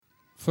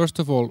First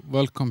of all,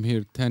 welcome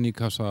here, Teny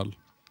Casal.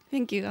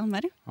 Thank you,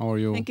 Almar. How are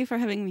you? Thank you for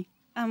having me.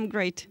 I'm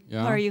great. How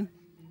Yeah, are you?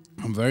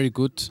 I'm very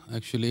good.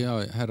 Actually,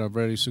 I had a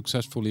very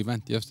successful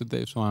event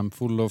yesterday, so I'm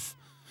full of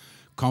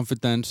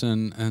confidence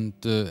and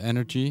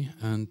energy.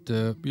 And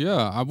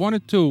yeah, I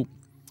wanted to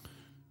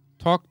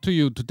talk to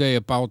you today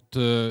about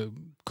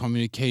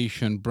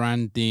communication,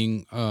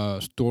 branding,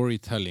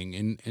 storytelling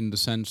in the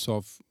sense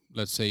of,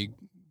 let's say,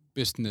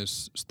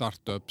 business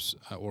startups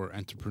or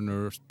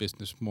entrepreneurs,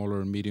 business,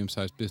 smaller and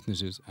medium-sized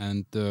businesses,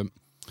 and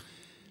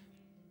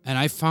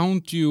I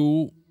found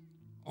you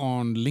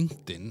on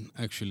LinkedIn,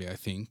 actually, I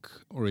think,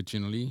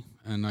 originally,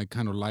 and I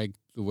kind of liked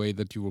the way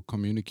that you were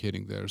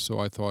communicating there. So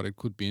I thought it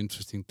could be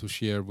interesting to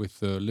share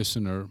with the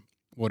listener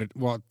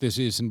what this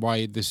is and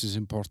why this is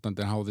important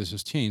and how this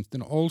has changed.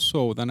 And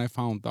also, then I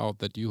found out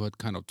that you had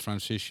kind of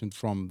transitioned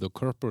from the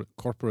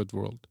corporate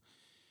world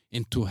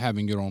into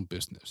having your own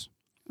business.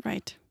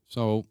 Right.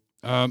 So,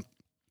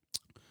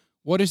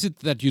 what is it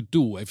that you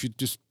do? If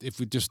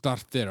we just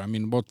start there, I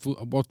mean,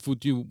 what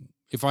would you?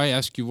 If I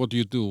ask you what do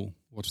you do,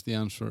 what's the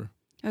answer?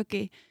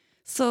 Okay.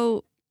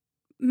 So,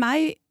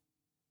 my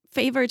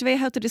favorite way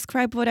how to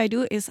describe what I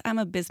do is I'm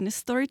a business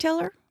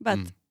storyteller, but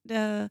Mm.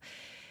 the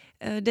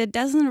that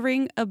doesn't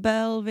ring a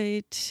bell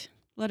with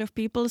a lot of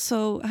people.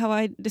 So, how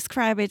I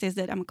describe it is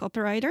that I'm a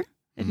copywriter.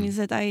 That Mm. means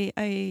that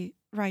I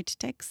write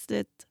text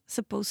that's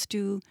supposed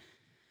to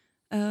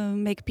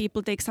make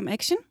people take some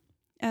action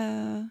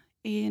uh,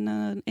 in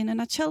a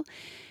nutshell.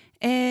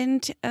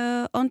 And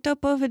on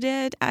top of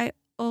that, I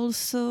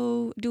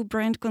also do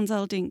brand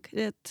consulting.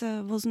 That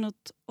was not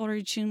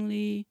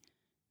originally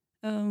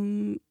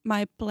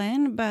my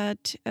plan,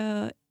 but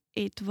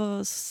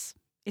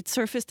it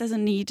surfaced as a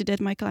need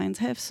that my clients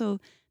have. So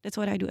that's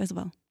what I do as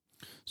well.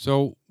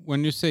 So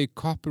when you say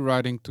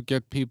copywriting to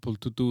get people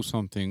to do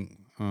something,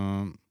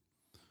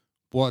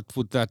 what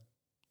would that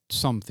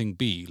something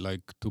be?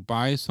 Like to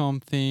buy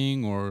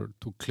something or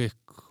to click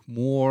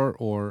more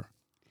or?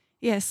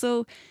 Yeah.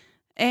 So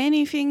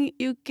anything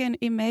you can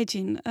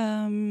imagine.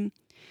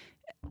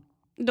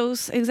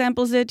 Those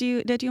examples that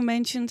you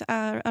mentioned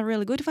are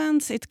really good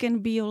ones. It can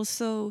be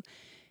also,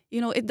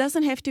 it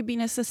doesn't have to be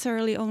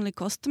necessarily only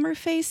customer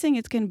facing.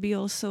 It can be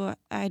also,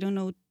 I don't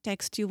know,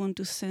 text you want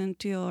to send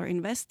to your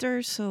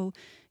investors, so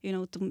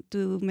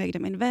to make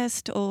them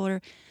invest,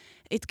 or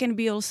it can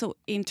be also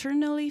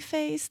internally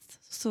faced,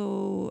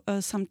 so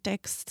some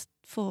text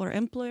for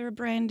employer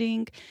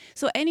branding.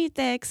 So any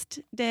text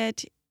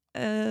that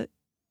uh,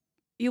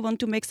 you want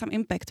to make some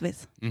impact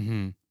with.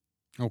 Mm-hmm.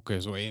 Okay,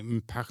 so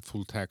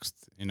impactful text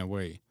in a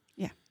way.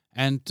 Yeah.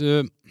 And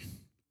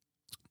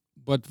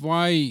but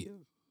why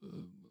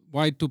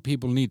do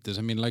people need this?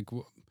 I mean, like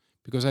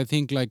because I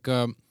think like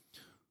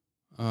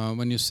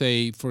when you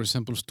say, for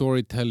example,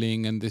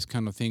 storytelling and this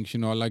kind of things,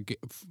 like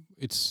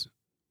it's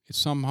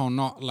somehow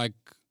not like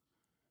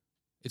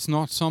it's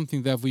not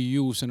something that we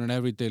use in an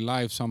everyday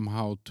life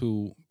somehow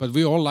to. But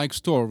we all like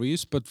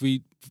stories, but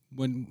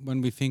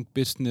when we think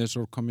business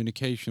or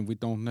communication, we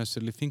don't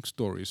necessarily think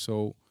stories.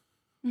 So.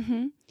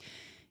 Mm-hmm.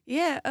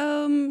 Yeah.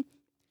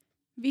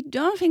 We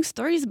don't think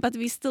stories, but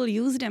we still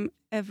use them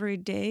every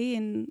day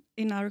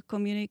in our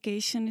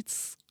communication.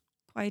 It's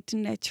quite a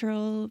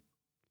natural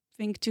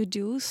thing to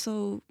do.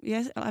 So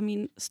yes, I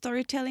mean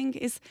storytelling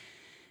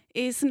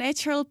is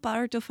natural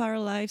part of our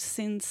lives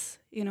since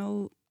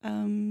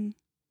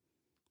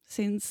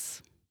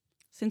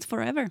since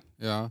forever.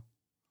 Yeah.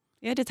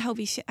 Yeah, that's how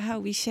we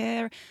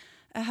share,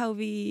 how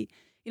we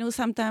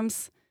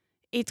sometimes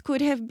it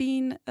could have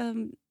been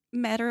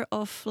matter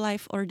of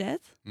life or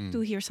death to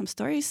Mm. hear some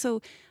stories.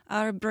 So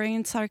our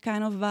brains are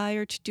kind of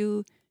wired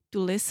to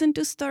listen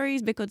to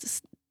stories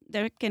because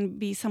there can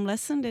be some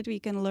lesson that we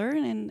can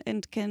learn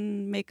and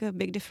can make a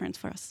big difference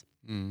for us.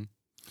 Mm.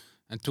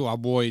 And to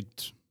avoid,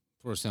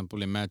 for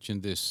example,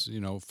 imagine this,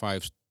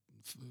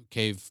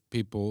 cave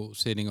people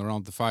sitting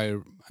around the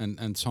fire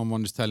and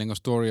someone is telling a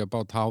story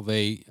about how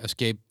they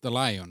escaped the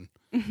lion.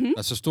 Hmm.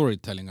 That's a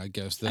storytelling, I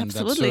guess. Then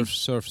that Absolutely.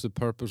 serves the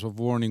purpose of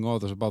warning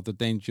others about the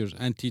dangers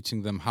and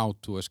teaching them how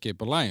to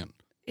escape a lion.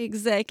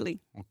 Exactly.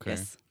 Okay.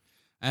 Yes.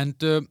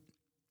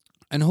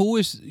 And who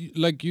is,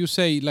 like you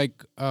say,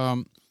 like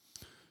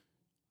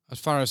as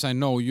far as I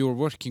know, you're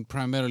working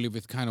primarily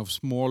with kind of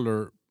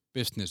smaller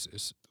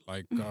businesses,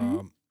 like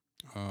Hmm.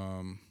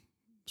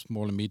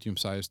 small and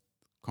medium-sized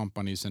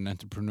companies and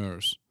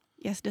entrepreneurs.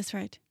 Yes, that's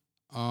right.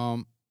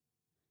 Um,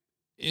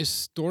 is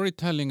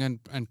storytelling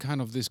and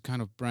kind of this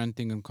kind of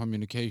branding and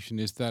communication,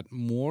 is that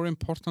more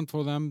important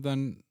for them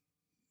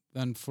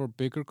than for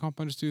bigger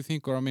companies, do you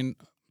think? Or I mean,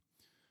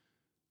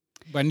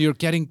 when you're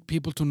getting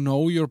people to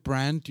know your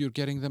brand, you're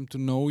getting them to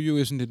know you,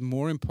 isn't it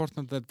more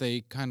important that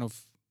they kind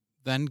of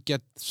then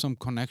get some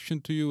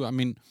connection to you? I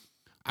mean,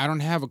 I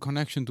don't have a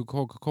connection to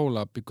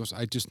Coca-Cola because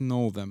I just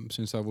know them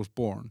since I was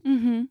born.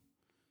 Hmm.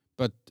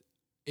 But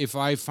if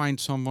I find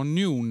someone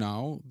new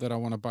now that I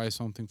want to buy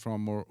something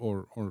from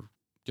or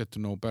get to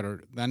know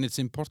better, then it's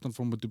important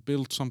for me to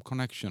build some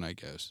connection, I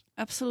guess.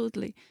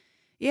 Absolutely.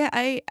 Yeah,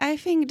 I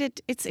think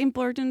that it's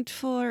important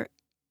for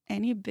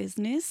any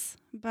business,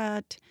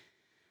 but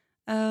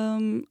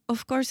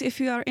Of course, if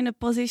you are in a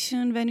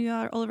position when you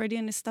are already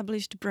an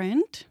established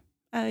brand,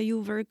 you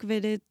work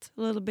with it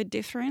a little bit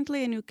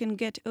differently, and you can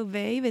get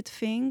away with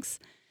things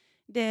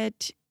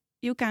that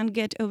you can't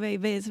get away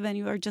with when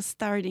you are just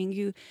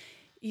starting.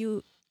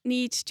 You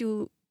need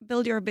to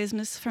build your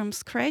business from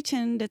scratch,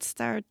 and that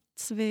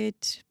starts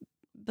with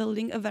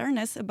building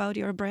awareness about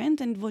your brand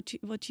and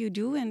what you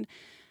do and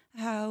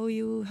how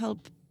you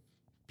help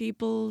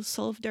people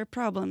solve their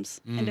problems.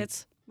 And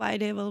that's why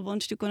they will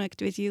want to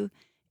connect with you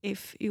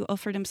if you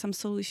offer them some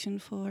solution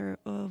for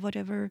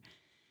whatever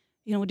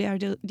they are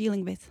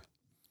dealing with.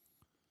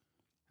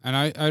 And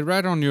I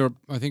read on your,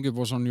 I think it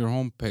was on your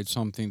homepage,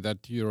 something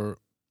that you're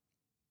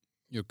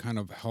kind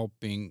of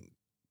helping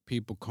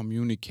people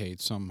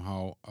communicate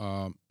somehow,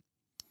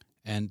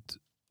 and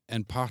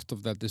part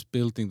of that is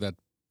building that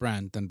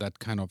brand and that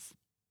kind of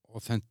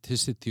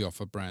authenticity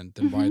of a brand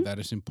and why that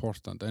is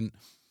important. And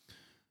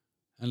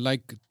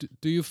like,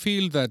 do you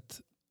feel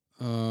that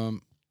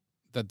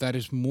that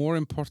is more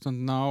important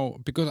now?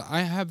 Because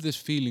I have this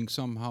feeling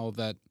somehow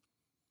that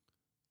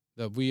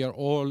we are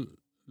all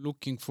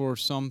looking for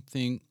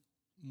something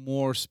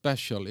more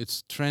special.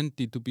 It's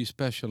trendy to be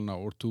special now,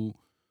 or to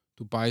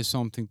buy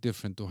something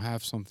different, to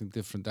have something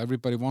different.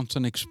 Everybody wants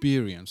an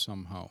experience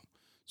somehow.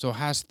 So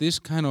has this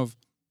kind of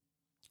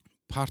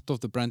part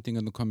of the branding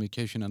and the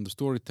communication and the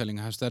storytelling,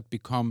 has that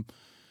become,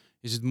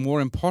 is it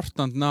more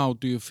important now,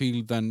 do you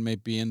feel, than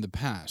maybe in the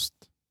past?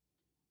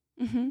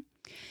 Mm-hmm.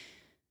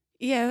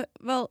 Yeah,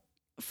 well,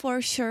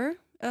 for sure.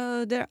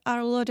 There are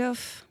a lot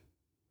of,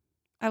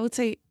 I would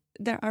say,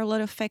 there are a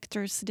lot of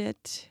factors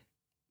that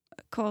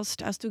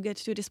caused us to get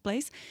to this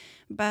place.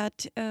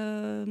 But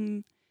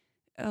long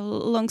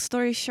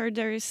story short,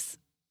 there is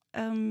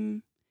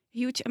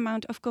huge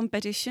amount of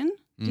competition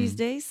these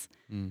days.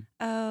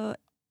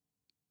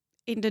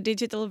 In the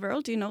digital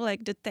world,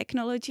 like the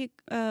technology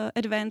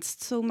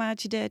advanced so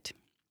much that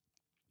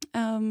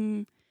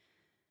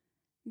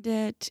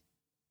that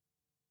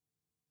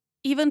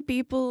even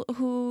people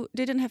who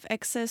didn't have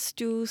access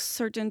to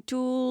certain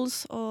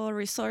tools or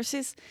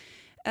resources,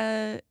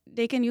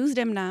 they can use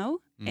them now.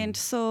 And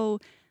so,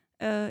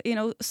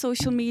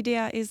 social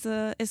media is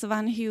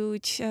one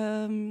huge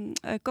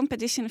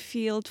competition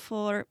field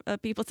for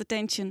people's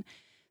attention.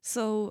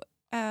 So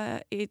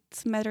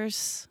it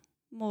matters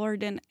more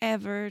than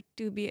ever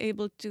to be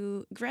able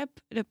to grab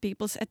the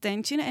people's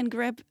attention and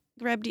grab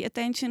the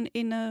attention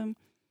in an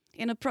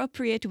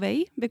appropriate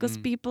way, because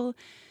people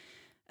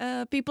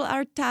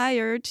are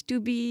tired to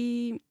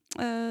be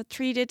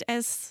treated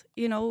as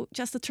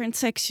just a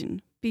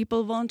transaction.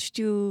 People want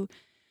to.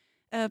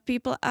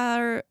 People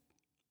are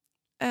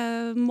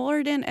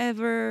more than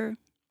ever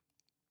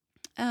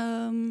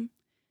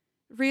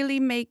really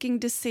making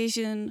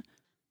decision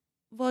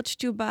what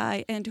to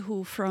buy and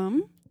who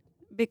from,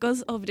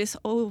 because of this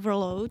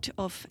overload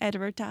of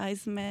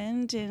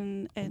advertisement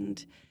and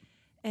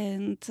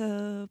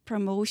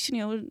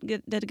promotion,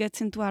 that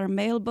gets into our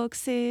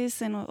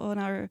mailboxes and on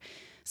our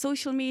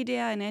social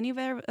media and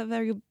anywhere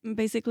where you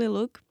basically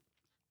look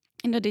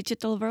in the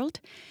digital world.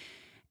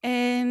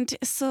 And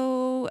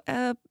so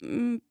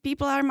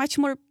people are much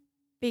more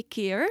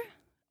pickier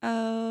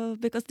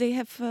because they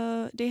have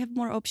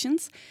more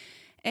options,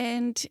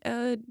 and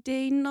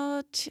they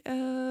no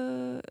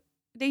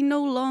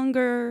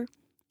longer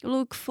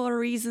look for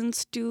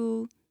reasons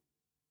to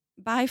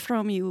buy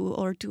from you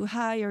or to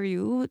hire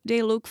you.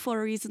 They look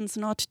for reasons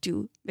not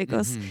to,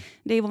 because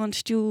they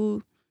want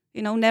to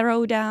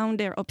narrow down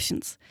their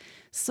options.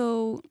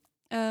 So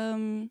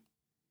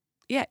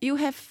you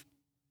have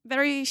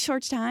very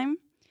short time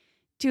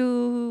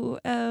to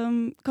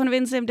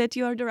convince them that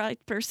you are the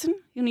right person.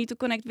 You need to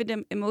connect with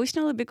them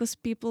emotionally, because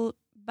people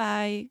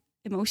buy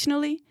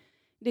emotionally.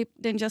 They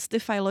then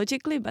justify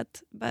logically,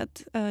 but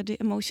the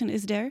emotion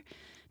is there.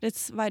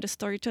 That's why the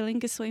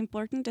storytelling is so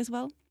important as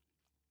well.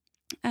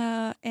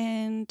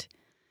 And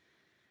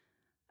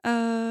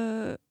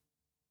where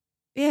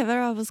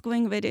I was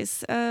going with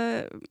this,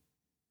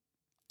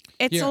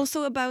 it's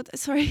also about.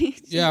 Sorry.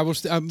 Yeah, I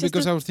was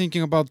because I was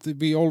thinking about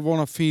we all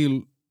want to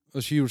feel,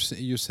 as you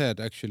said,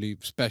 actually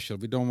special.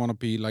 We don't want to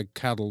be like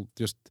cattle,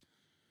 just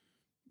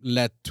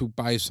led to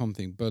buy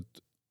something, but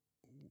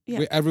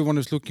everyone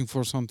is looking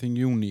for something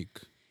unique.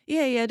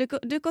 Yeah.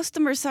 The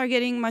customers are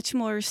getting much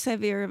more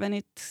severe when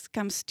it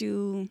comes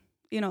to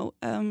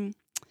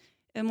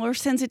more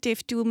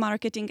sensitive to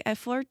marketing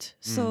effort.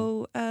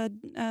 So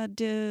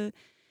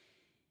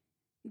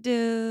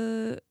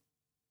the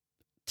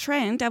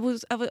trend, I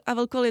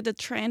will call it a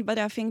trend, but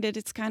I think that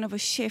it's kind of a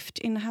shift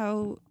in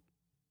how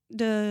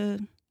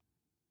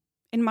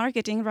in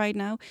marketing right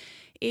now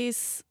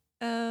is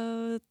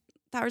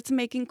towards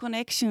making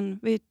connection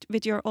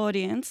with your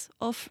audience,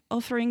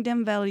 offering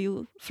them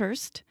value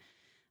first,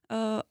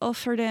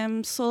 offer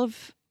them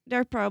solve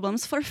their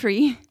problems for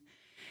free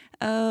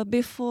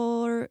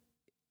before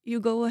you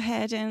go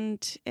ahead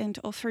and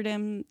offer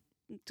them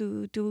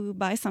to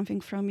buy something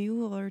from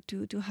you or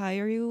to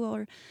hire you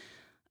or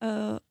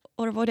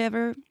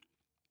whatever.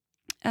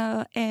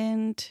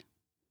 And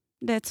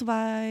that's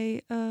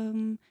why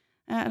I'm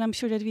and I'm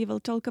sure that we will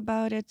talk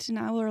about it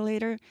now or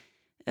later,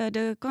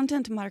 the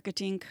content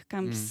marketing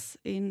comes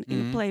in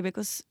play,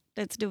 because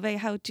that's the way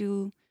how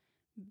to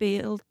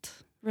build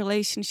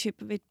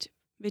relationship with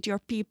your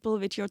people,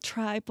 with your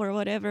tribe or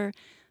whatever,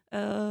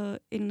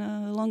 in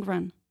the long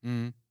run.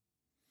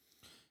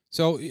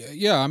 So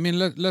yeah, I mean,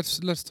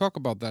 let's talk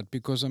about that,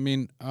 because I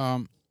mean,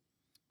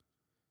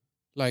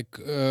 like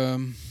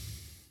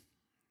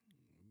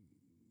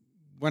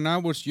when I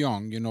was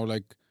young,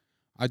 like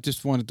I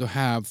just wanted to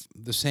have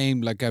the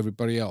same like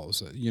everybody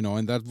else,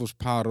 and that was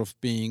part of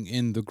being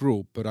in the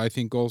group. But I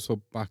think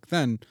also back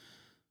then,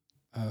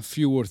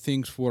 fewer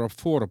things were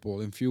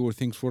affordable and fewer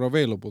things were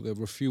available. There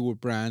were fewer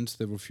brands,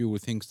 there were fewer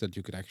things that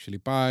you could actually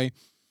buy,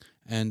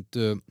 and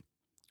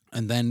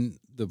then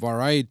the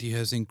variety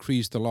has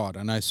increased a lot.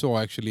 And I saw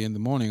actually in the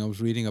morning I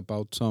was reading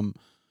about some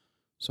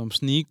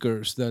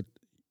sneakers that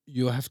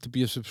you have to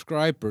be a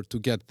subscriber to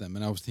get them,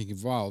 and I was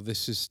thinking, wow,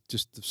 this is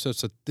just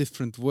such a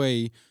different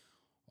way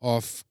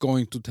of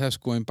going to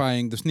Tesco and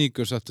buying the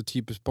sneakers at the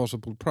cheapest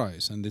possible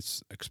price. And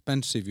it's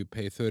expensive. You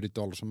pay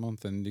 $30 a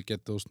month and you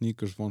get those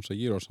sneakers once a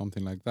year or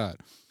something like that.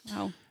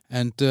 Wow.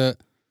 And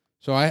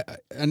so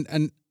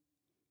and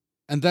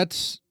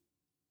that's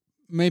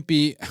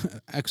maybe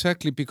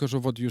exactly because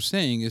of what you're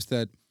saying, is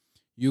that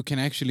you can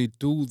actually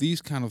do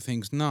these kind of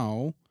things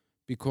now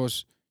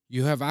because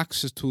you have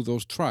access to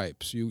those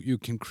tribes. You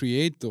can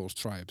create those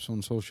tribes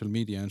on social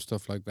media and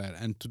stuff like that.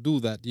 And to do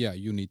that, yeah,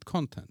 you need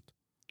content.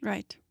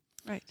 Right.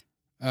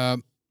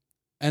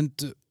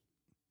 And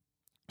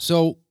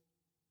so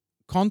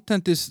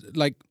content is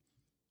like,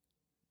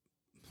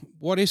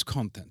 what is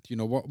content?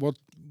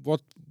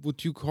 What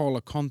would you call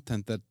a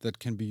content that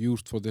can be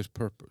used for this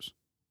purpose?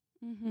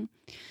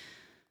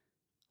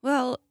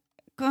 Well,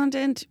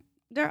 content,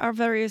 there are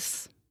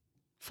various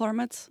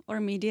formats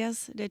or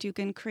medias that you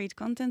can create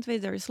content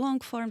with. There is long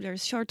form, there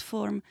is short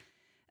form.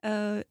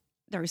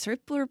 There is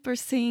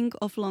repurposing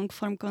of long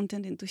form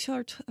content into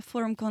short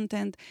form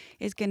content.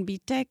 It can be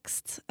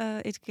text,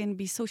 it can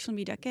be social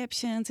media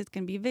captions, it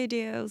can be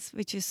videos,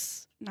 which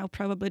is now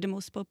probably the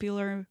most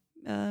popular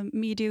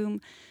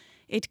medium.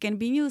 It can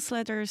be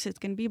newsletters, it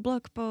can be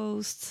blog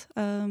posts,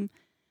 it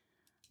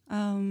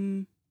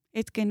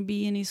can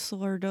be any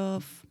sort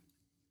of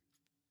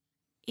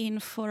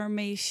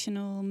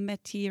informational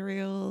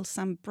material,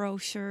 some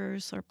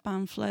brochures or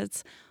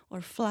pamphlets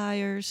or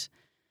flyers.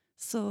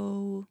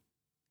 So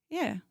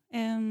yeah,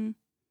 that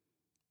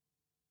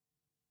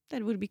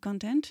would be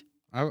content.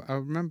 I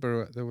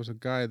remember there was a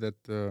guy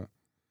that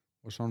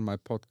was on my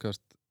podcast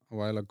a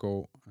while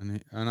ago,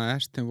 and I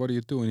asked him, what do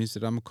you do? And he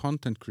said, I'm a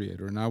content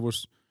creator. And I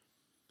was,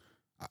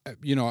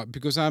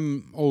 because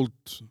I'm old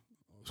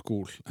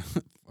school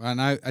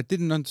and I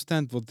didn't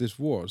understand what this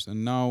was.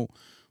 And now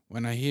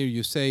when I hear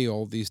you say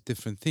all these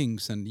different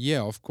things, and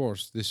yeah, of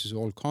course, this is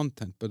all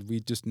content, but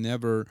we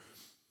never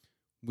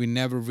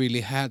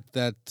really had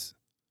that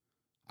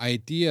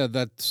idea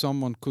that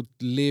someone could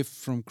live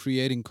from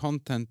creating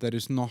content that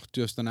is not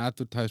just an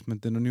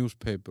advertisement in a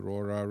newspaper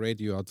or a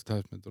radio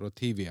advertisement or a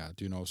TV ad.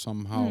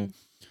 Somehow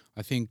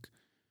I think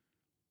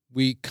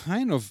we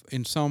kind of,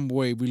 in some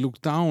way, we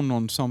look down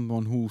on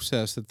someone who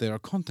says that they're a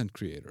content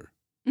creator.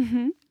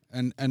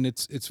 And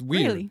it's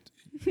weird. Really?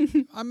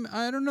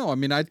 I don't know. I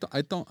mean, I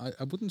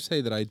wouldn't say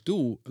that I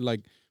do,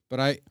 like,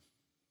 but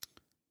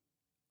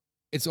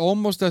it's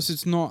almost as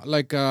it's not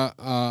like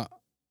a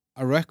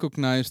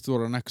recognized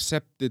or an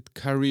accepted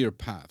career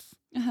path.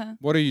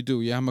 What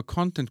do? Yeah, I'm a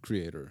content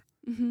creator.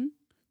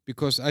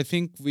 Because I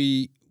think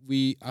we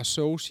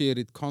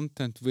associated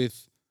content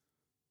with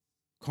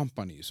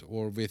companies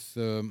or with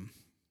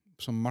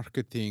some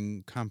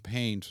marketing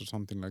campaigns or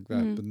something like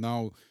that. But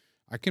now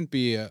I can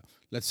be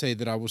let's say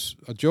that I was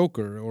a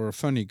joker or a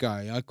funny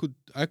guy.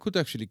 I could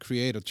actually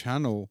create a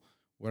channel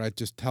where I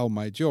just tell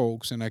my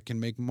jokes and I can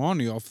make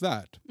money off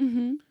that.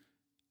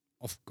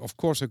 Of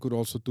course, I could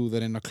also do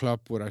that in a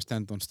club where I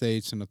stand on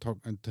stage and I talk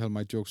and tell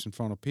my jokes in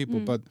front of people.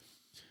 But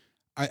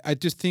I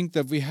just think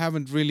that we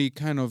haven't really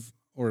kind of,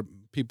 or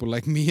people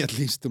like me, at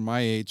least to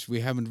my age, we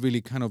haven't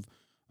really kind of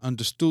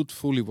understood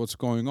fully what's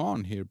going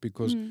on here,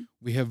 because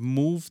we have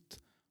moved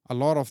a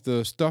lot of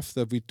the stuff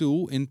that we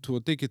do into a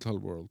digital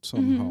world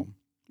somehow.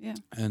 Yeah.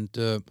 And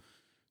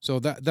so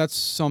that's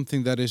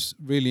something that is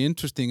really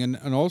interesting.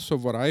 And also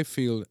what I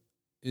feel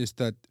is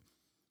that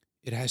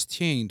it has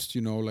changed,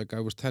 like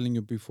I was telling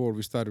you before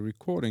we started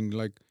recording,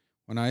 like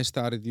when I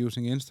started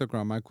using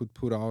Instagram, I could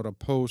put out a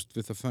post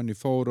with a funny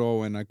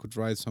photo and I could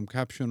write some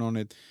caption on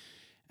it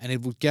and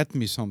it would get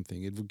me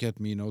something. It would get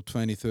me,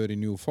 20, 30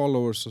 new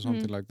followers or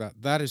something like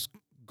that. That is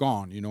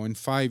gone. In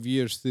 5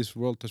 years, this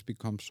world has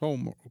become so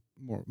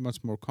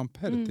much more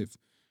competitive.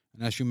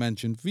 And as you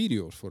mentioned,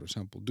 videos, for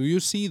example, do you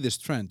see this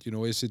trend?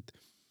 Is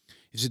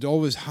it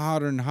always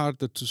harder and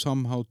harder to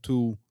somehow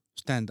to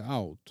stand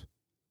out?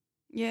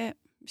 Yeah,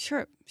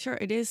 sure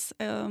it is.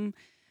 And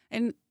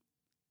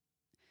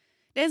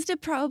that's the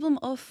problem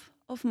of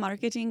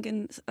marketing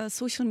and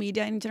social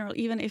media in general,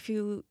 even if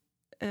you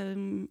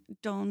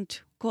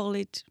don't call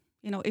it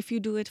if you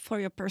do it for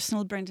your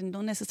personal brand and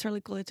don't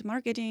necessarily call it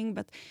marketing,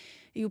 but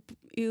you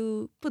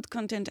put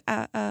content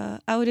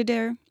out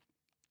there,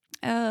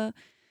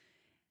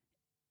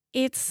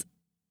 it's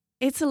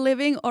a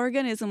living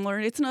organism, or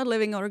it's not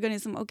living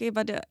organism, okay,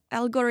 but the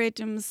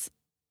algorithms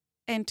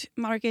and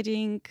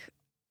marketing,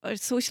 or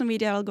social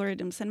media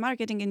algorithms and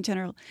marketing in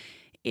general,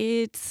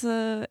 it's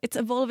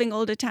evolving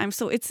all the time.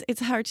 So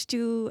it's hard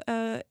to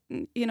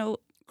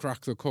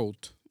Crack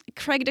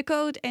the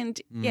code.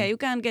 And you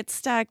can't get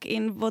stuck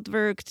in what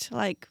worked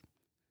like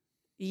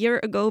a year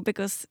ago,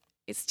 because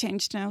it's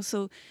changed now.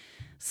 So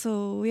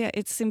yeah,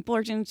 it's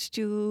important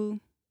to,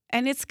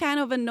 and it's kind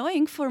of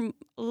annoying for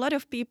a lot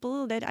of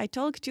people that I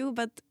talk to,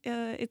 but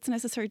it's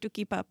necessary to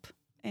keep up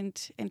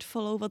and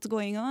follow what's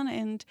going on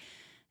and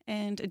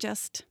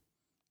adjust.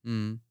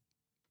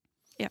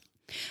 Yeah,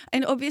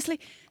 and obviously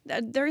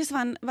there is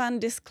one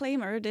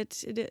disclaimer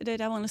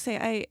that I want to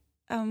say.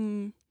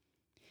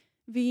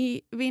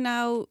 We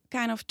now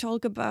kind of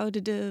talk about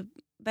the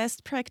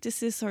best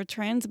practices or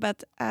trends,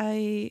 but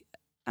I'm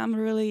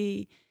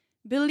really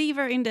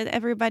believer in that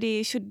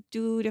everybody should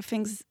do the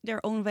things their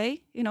own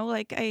way.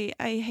 Like I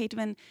hate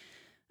when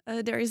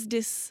there is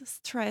this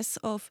stress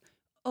of,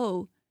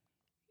 oh,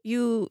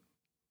 you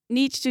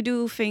need to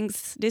do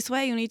things this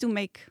way. You need to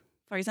make,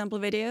 for example,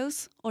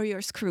 videos, or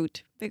you're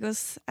screwed.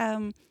 Because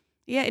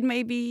it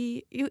may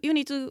be you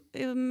need to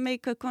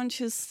make a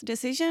conscious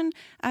decision.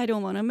 I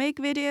don't want to make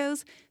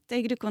videos.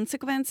 Take the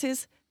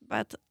consequences.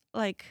 But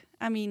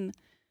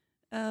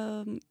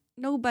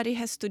nobody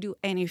has to do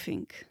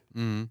anything.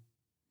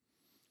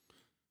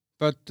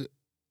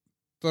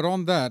 But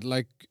on that,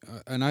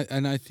 and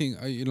I think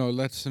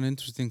that's an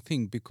interesting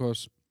thing,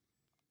 because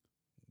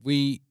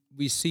we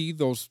see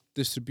those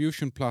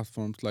distribution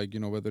platforms,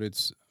 whether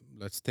it's,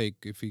 let's take,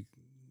 if we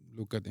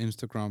look at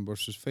Instagram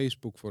versus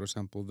Facebook, for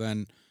example,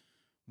 then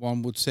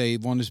one would say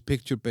one is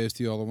picture based,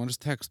 the other one is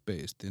text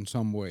based in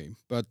some way.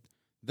 But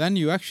then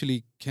you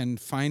actually can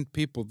find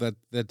people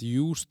that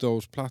use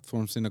those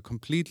platforms in a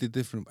completely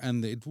different,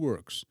 and it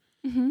works.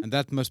 And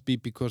that must be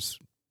because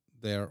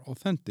they're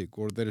authentic,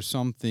 or there is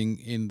something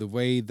in the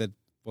way that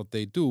what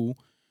they do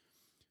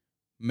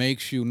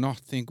makes you not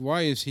think,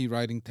 why is he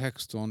writing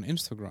text on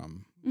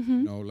Instagram?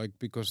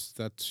 Because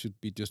that should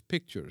be just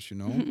pictures,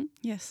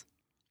 Yes.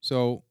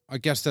 So I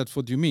guess that's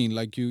what you mean.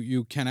 Like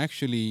you can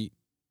actually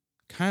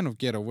kind of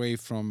get away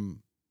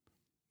from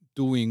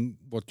doing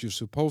what you're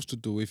supposed to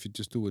do if you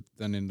just do it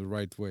then in the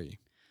right way.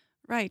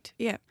 Right.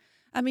 Yeah.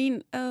 I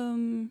mean,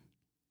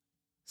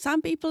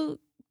 some people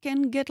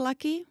can get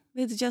lucky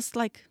with just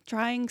like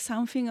trying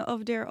something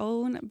of their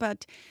own,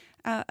 but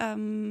I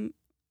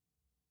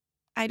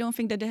don't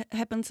think that it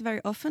happens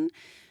very often.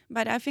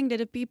 But I think that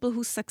the people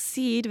who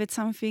succeed with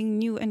something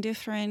new and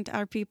different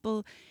are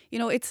people,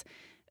 it's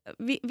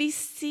we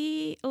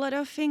see a lot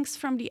of things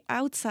from the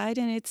outside,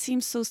 and it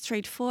seems so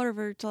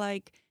straightforward,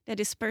 like that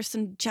this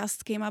person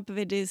just came up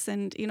with this,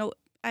 and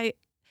I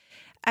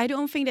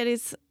don't think that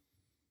it's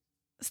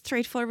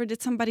straightforward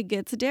that somebody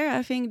gets there.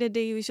 I think that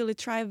they usually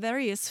try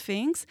various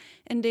things,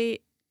 and they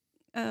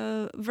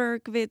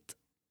work with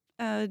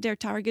their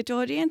target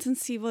audience and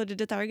see what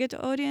the target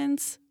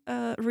audience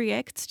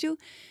reacts to,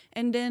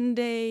 and then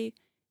they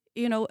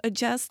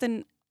adjust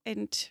and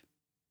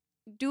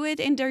do it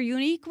in their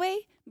unique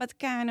way, but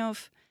kind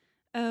of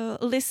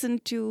listen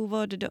to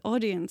what the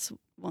audience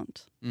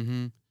want.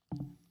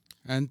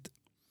 And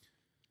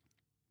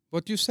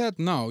what you said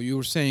now, you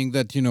were saying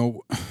that,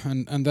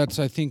 and that's,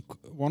 I think,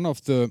 one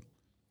of the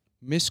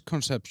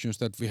misconceptions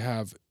that we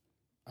have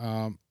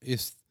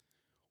is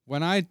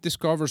when I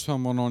discover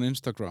someone on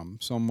Instagram,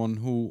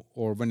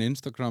 or when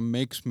Instagram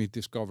makes me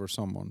discover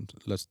someone,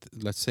 let's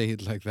say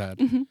it like that,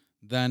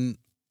 then,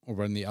 or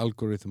when the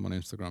algorithm on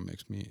Instagram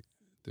makes me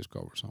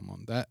discover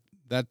someone,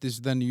 that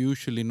is then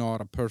usually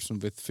not a person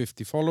with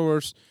 50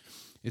 followers.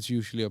 It's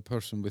usually a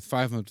person with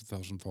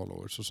 500,000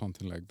 followers or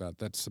something like that.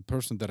 That's a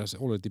person that has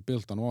already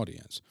built an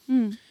audience.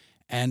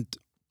 And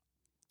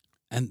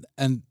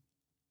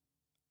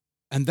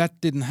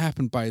that didn't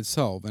happen by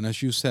itself. And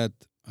as you said,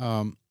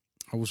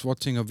 I was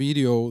watching a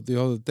video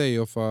the other day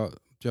of a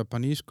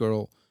Japanese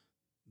girl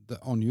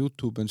on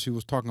YouTube, and she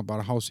was talking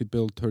about how she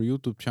built her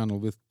YouTube channel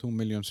with 2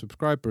 million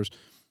subscribers.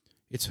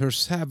 It's her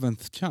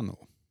 7th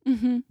channel.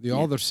 The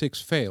other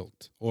 6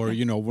 failed, or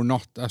were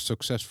not as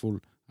successful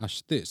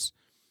as this.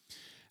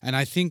 And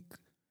I think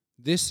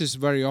this is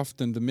very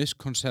often the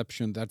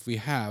misconception that we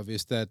have,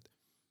 is that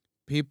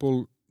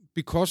people,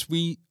 because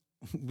we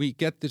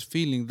get this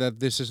feeling that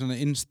this is an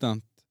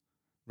instant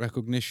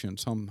recognition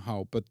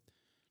somehow, but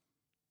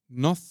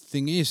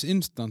nothing is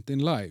instant in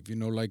life.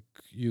 Like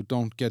you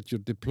don't get your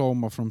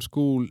diploma from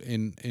school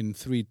in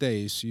 3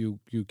 days. You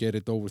get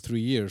it over 3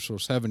 years or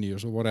 7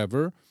 years or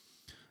whatever.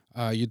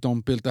 You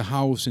don't build a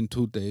house in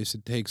 2 days.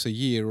 It takes a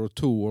year or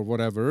 2 or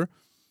whatever.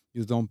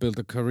 You don't build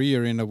a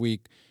career in a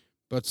week.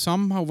 But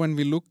somehow when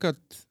we look at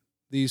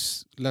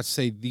these, let's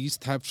say these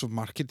types of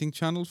marketing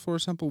channels, for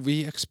example,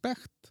 we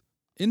expect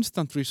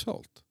instant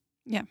result.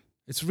 Yeah.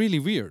 It's really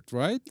weird,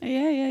 right?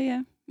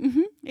 Yeah.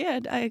 Yeah,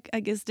 I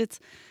guess that's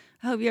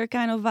how we are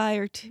kind of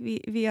wired.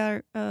 We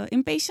are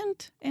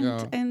impatient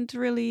Yeah. and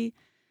really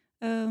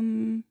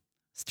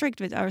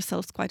strict with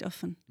ourselves quite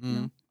often. You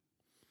know?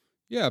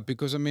 Yeah,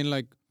 because I mean,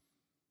 like,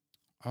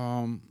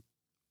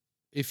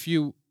 if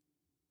you,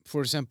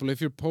 for example,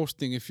 if you're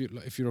posting, if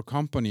you're a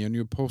company and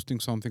you're posting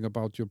something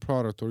about your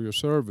product or your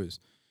service,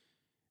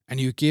 and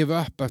you give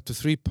up after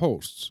 3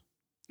 posts,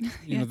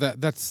 you know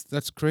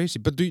that's crazy.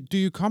 But do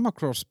you come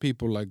across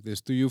people like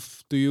this? Do you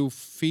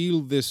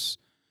feel this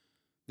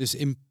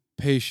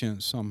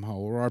impatience somehow,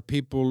 or are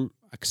people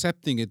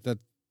accepting it that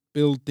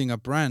building a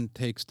brand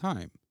takes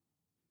time?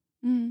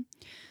 Mm.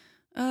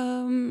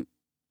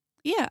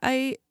 Yeah,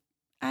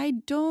 I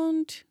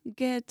don't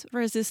get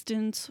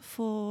resistance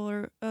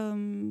for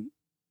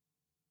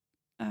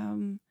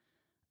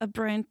a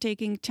brand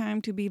taking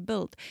time to be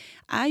built.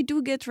 I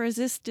do get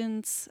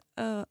resistance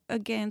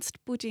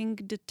against putting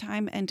the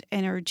time and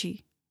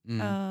energy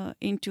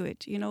into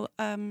it. You know,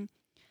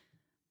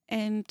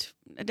 and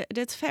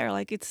that's fair.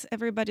 Like it's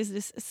everybody's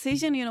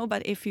decision. You know,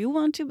 but if you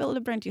want to build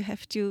a brand, you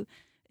have to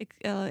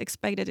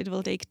expect that it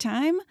will take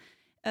time.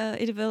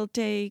 It will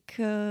take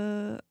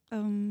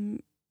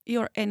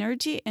your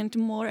energy and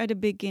more at the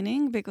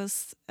beginning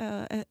because,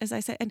 as I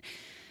said, and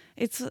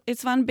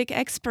it's one big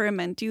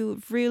experiment.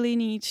 You really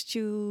need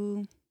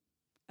to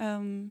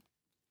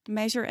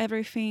measure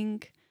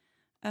everything,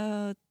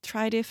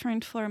 try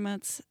different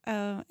formats,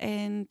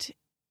 and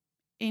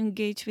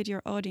engage with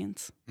your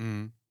audience.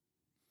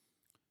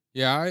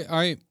 Yeah,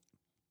 I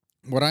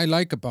what I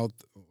like about,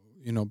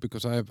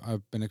 because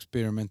I've been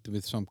experimenting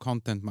with some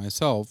content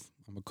myself.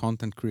 I'm a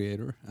content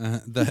creator.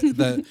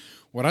 The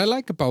what I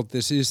like about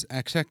this is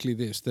exactly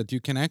this, that you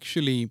can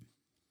actually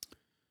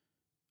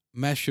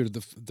measure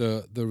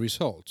the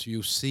results.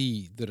 You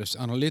see there's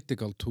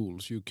analytical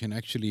tools. You can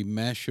actually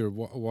measure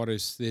what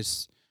is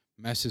this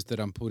message that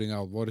I'm putting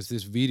out, what is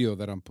this video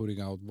that I'm putting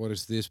out, what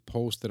is this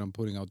post that I'm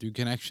putting out. You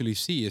can actually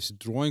see, is it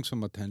drawing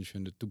some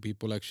attention? Do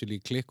people actually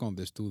click on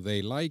this? Do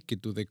they like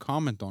it? Do they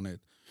comment on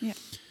it? Yeah.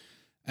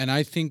 And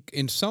I think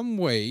in some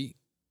way,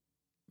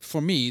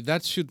 for me,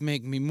 that should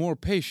make me more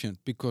patient,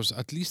 because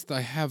at least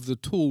I have the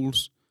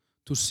tools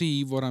to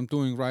see what I'm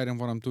doing right and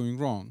what I'm doing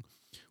wrong.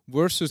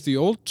 Versus the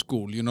old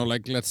school,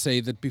 like let's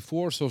say that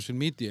before social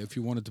media, if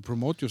you wanted to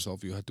promote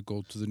yourself, you had to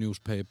go to the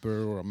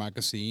newspaper or a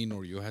magazine,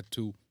 or you had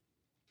to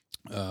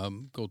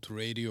go to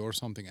radio or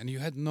something, and you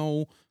had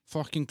no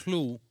fucking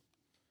clue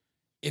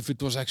if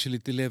it was actually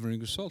delivering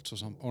results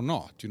or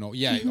not.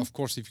 Of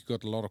course, if you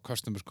got a lot of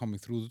customers coming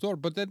through the door,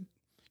 but then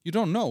you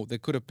don't know. There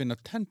could have been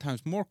 10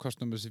 times more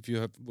customers if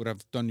you would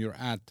have done your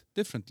ad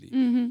differently.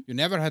 You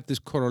never had this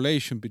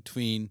correlation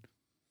between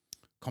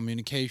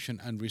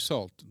communication and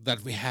result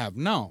that we have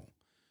now.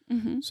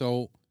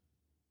 So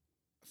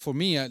for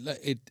me,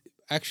 it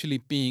actually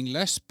being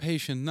less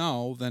patient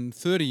now than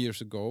 30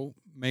 years ago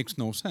makes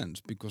no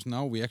sense, because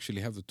now we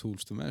actually have the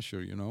tools to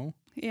measure.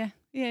 Yeah.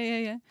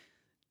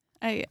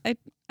 I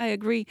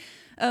agree.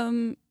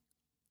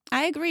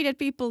 I agree that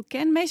people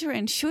can measure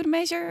and should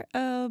measure,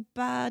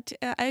 but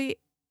I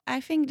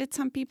think that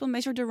some people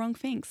measure the wrong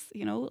things.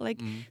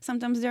 Like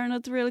sometimes they're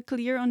not really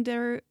clear on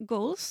their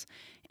goals,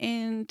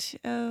 and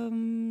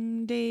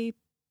they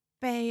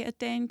pay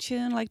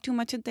attention, like too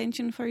much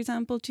attention, for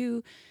example,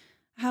 to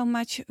how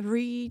much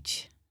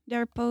reach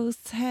their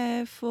posts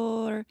have,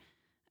 or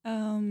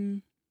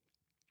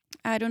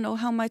I don't know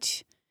how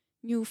much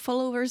new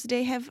followers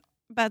they have.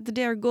 But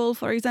their goal,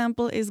 for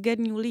example, is get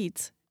new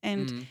leads,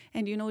 and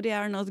they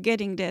are not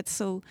getting that.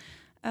 So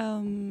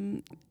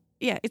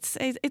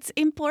it's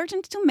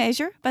important to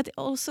measure, but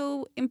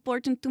also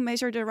important to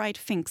measure the right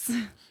things.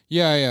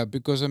 Yeah,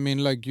 because I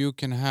mean, like you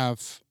can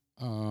have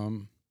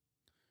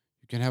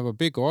a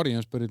big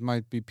audience, but it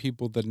might be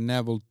people that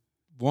never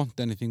want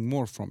anything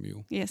more from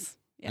you. Yes.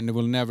 Yeah. And it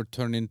will never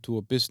turn into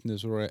a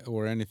business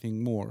or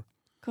anything more.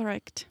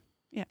 Correct.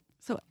 Yeah.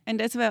 So, and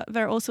that's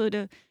where also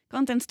the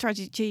content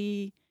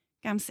strategy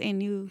comes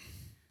in.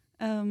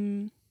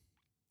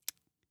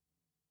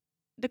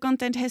 The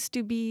content has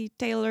to be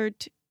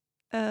tailored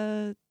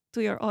to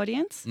your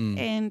audience,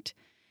 and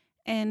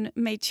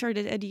make sure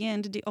that at the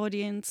end the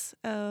audience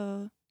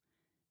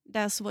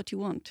does what you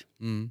want.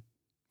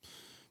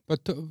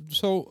 But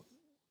so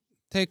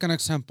take an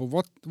example.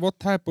 What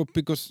type of,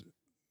 because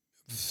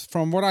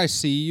from what I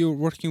see, you're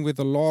working with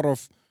a lot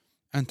of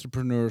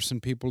entrepreneurs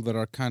and people that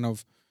are kind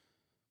of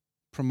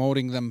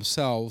promoting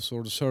themselves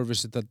or the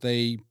services that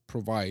they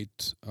provide.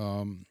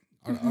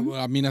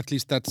 I mean, at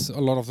least that's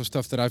a lot of the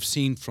stuff that I've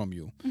seen from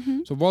you.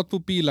 So what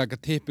would be like a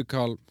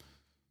typical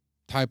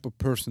type of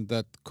person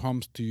that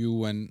comes to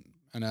you and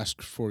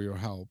asks for your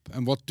help?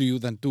 And what do you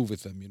then do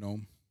with them,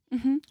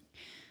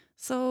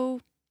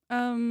 So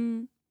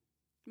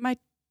my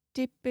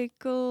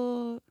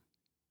typical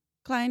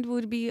client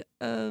would be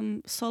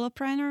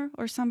solopreneur,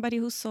 or somebody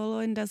who's solo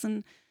and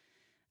doesn't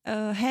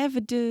have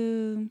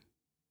the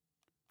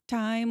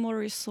time or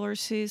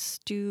resources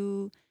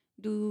to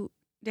do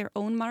their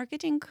own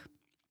marketing,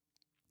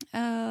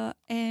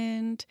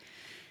 and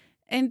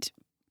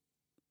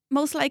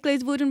most likely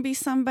it wouldn't be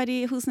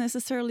somebody who's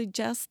necessarily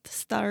just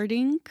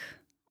starting,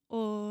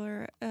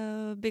 or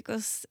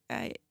because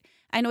I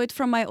know it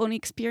from my own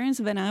experience.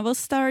 When I was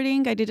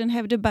starting, I didn't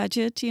have the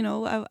budget.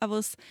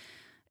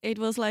 It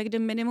was like the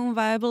minimum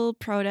viable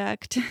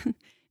product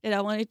that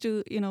I wanted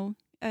to,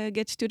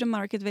 get to the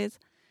market with,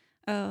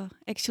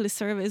 actually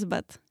service.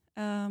 But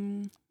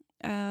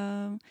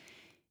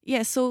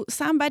so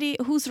somebody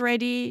who's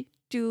ready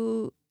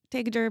to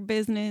take their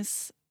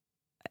business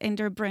and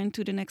their brand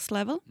to the next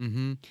level,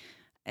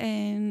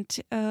 and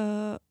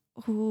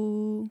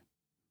who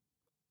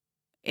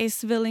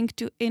is willing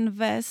to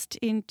invest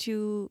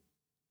into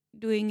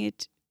doing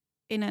it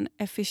in an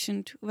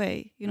efficient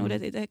way,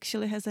 that it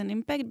actually has an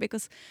impact,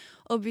 because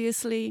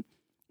obviously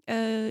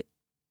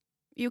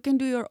you can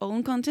do your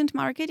own content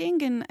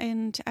marketing,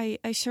 and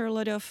I share a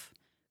lot of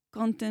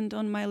content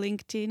on my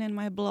LinkedIn and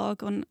my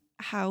blog on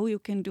how you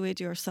can do it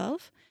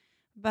yourself,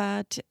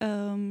 but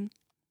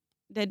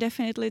that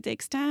definitely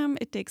takes time,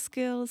 it takes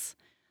skills,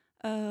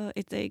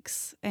 it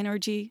takes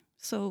energy.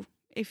 So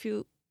if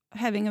you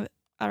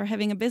are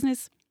having a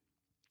business,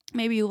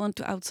 maybe you want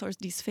to outsource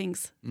these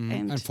things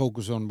and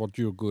focus on what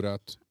you're good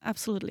at.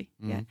 Absolutely,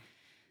 yeah.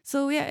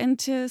 So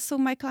so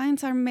my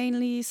clients are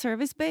mainly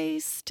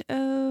service-based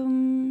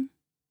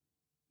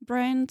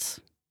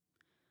brands,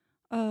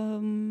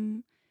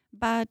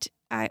 but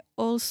I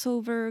also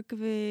work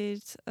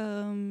with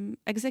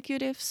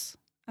executives,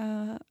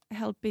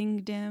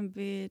 helping them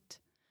with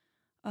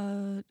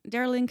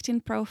their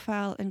LinkedIn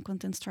profile and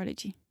content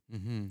strategy.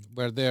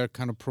 Where they're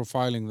kind of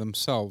profiling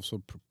themselves,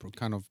 or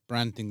kind of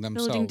branding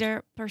themselves. Building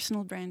their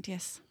personal brand,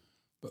 yes.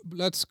 But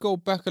let's go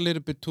back a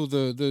little bit to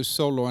the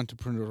solo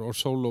entrepreneur or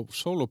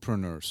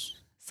solopreneurs.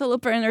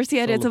 Solopreneurs,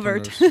 yeah, that's a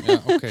word.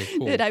 Yeah, okay,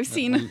 cool. That I've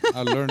seen.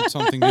 I learned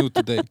something new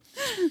today.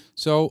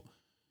 So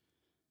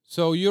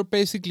you're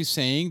basically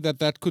saying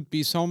that could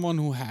be someone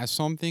who has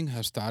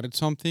started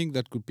something.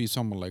 That could be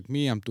someone like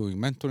me. I'm doing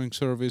mentoring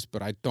service,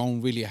 but I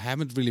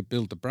haven't really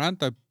built a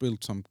brand. I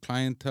built some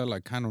clientele. I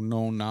kind of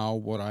know now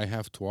what I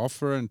have to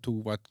offer and to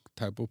what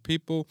type of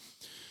people.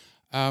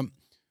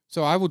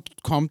 So I would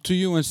come to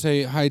you and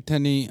say, "Hi,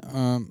 Teny.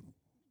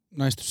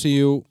 Nice to see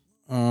you.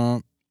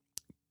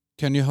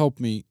 Can you help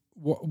me?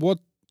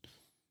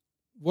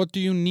 What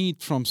do you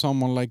need from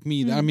someone like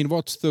me? I mean,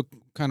 what's the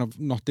kind of,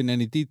 not in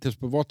any details,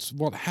 but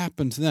what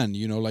happens then?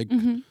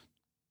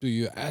 Do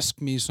you ask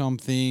me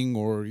something,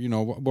 or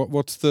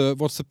what's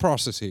the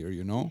process here?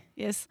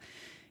 Yes,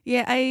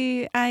 yeah.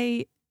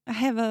 I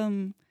have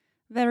a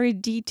very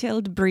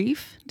detailed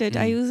brief that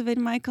I use with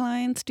my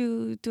clients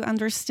to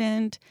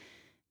understand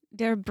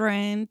their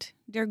brand,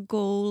 their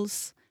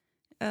goals,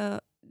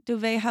 the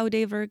way how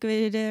they work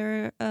with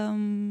their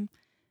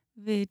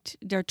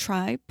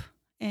tribe.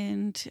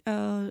 And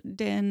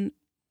then,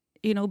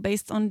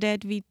 based on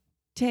that, we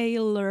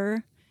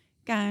tailor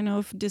kind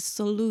of the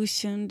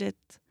solution that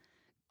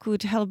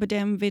could help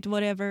them with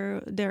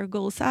whatever their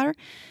goals are.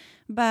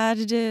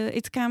 But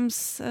it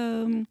comes,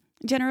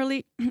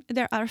 generally,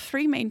 there are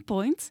 3 main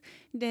points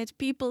that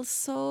people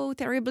so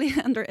terribly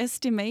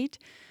underestimate,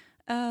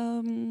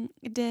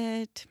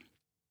 that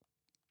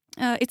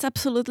it's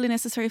absolutely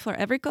necessary for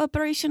every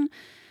cooperation.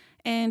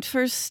 And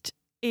first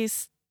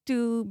is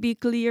to be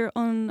clear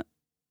on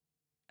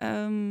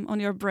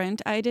your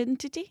brand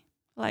identity,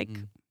 like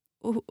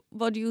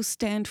what you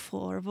stand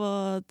for,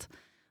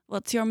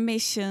 what's your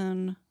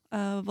mission,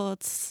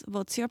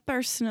 what's your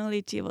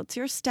personality, what's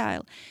your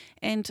style,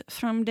 and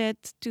from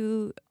that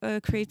to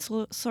create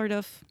sort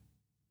of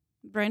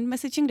brand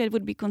messaging that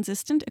would be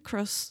consistent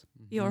across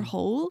your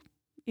whole,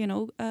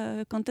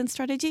 content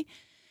strategy.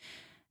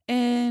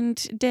 And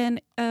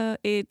then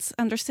it's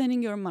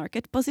understanding your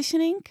market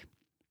positioning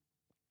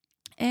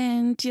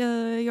and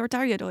your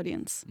target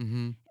audience.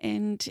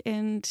 And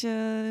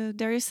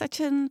there is such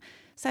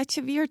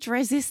a weird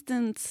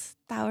resistance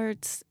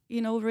towards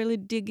really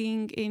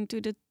digging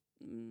into the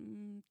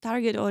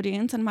target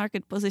audience and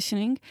market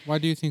positioning. Why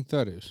do you think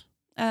that is?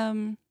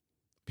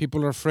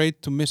 People are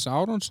afraid to miss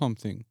out on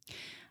something.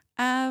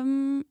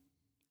 I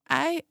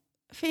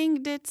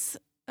think that's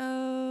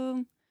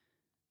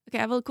okay,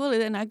 I will call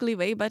it an ugly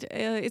way, but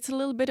it's a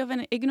little bit of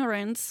an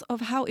ignorance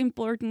of how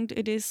important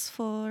it is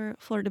for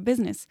the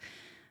business.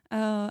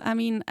 I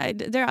mean,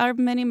 there are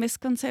many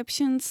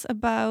misconceptions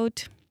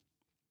about,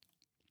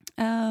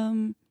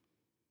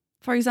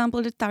 for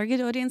example, the target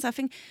audience. I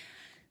think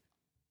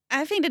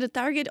that the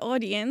target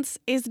audience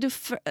is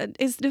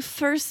the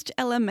first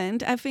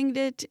element. I think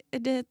that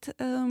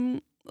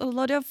a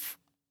lot of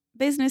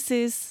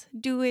businesses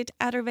do it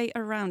other way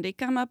around. They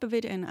come up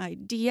with an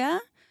idea,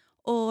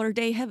 or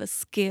they have a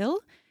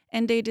skill,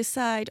 and they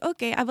decide,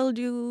 okay, I will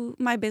do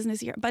my business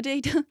here. But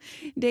they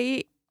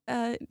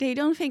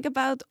don't think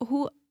about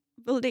who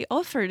will they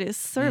offer this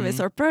service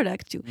or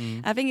product to.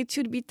 I think it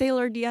should be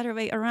tailored the other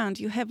way around.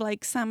 You have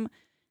like some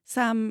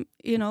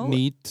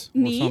need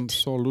or some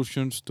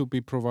solutions to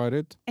be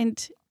provided,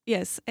 and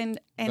yes, and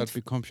that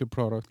becomes your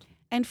product.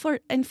 And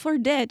for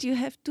that, you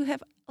have to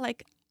have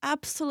like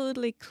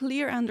absolutely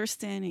clear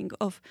understanding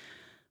of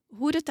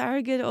who the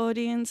target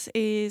audience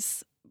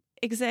is,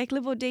 exactly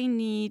what they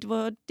need,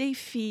 what they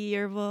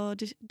fear,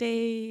 what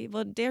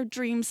their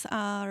dreams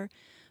are,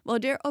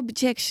 what their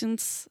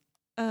objections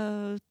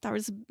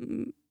towards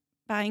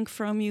buying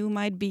from you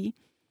might be.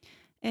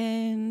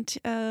 And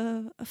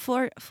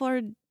for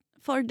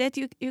that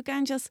you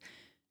can't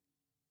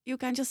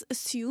just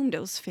assume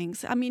those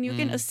things. I mean, you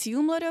can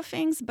assume a lot of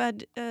things,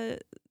 but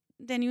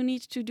then you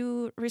need to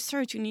do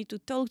research. You need to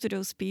talk to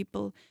those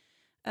people,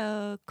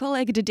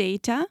 collect the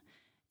data,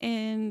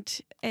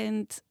 and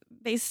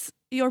base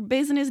your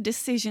business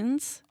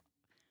decisions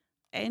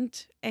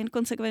and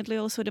consequently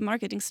also the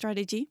marketing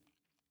strategy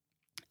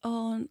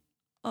on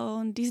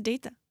these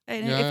data.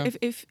 And Yeah.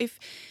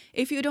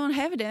 if you don't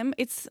have them,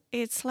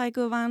 it's like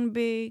a one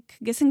big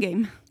guessing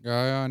game.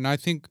 Yeah, and I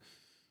think,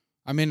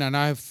 I mean, and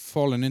I've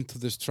fallen into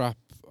this trap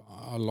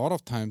a lot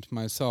of times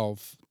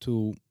myself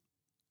to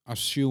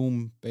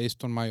assume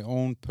based on my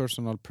own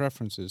personal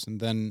preferences, and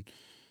then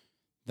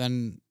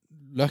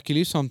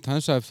luckily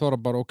sometimes I've thought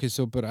about, okay,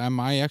 so but am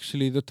I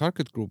actually the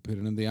target group here?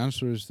 And the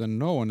answer is then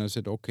no. And I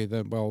said, okay,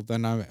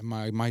 then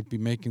I might be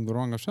making the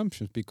wrong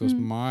assumptions because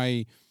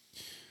my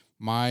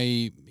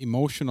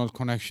emotional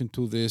connection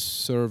to this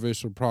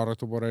service or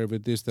product or whatever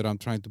it is that I'm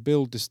trying to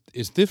build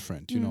is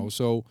different, you know.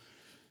 So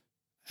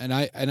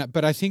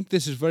but I think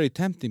this is very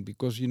tempting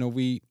because, you know,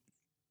 we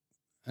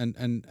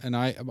and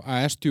I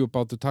asked you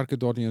about the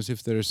target audience,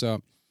 if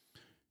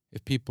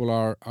people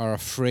are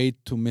afraid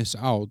to miss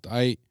out.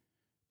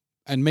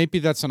 And maybe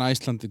that's an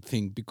Icelandic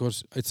thing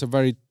because it's a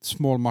very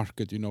small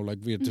market, you know, like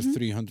we're just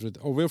 300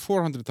 or we're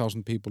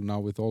 400,000 people now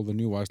with all the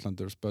new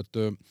Icelanders, but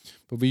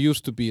we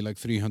used to be like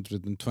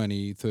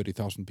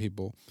 30,000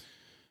 people.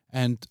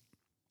 And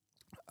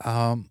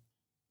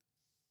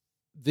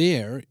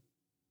there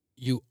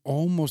you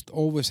almost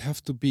always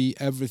have to be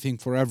everything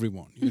for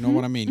everyone. You know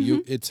what I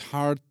mean? It's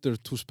harder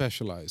to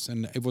specialize.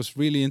 And it was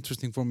really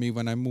interesting for me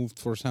when I moved,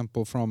 for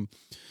example, from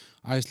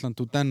Iceland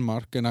to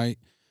Denmark, and I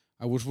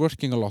was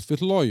working a lot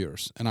with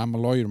lawyers, and I'm a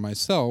lawyer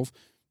myself,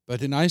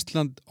 but in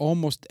Iceland,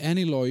 almost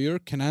any lawyer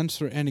can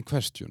answer any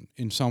question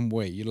in some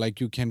way.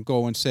 You can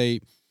go and say,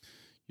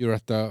 you're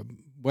at a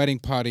wedding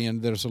party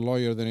and there's a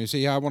lawyer, then you say,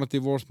 yeah, I want to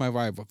divorce my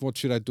wife. What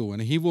should I do?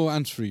 And he will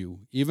answer you,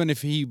 even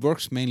if he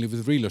works mainly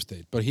with real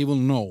estate, but he will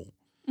know.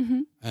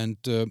 And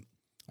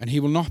he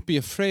will not be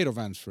afraid of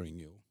answering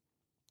you.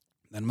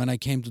 And when I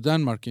came to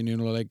Denmark, and, you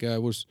know, like I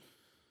was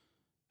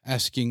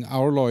asking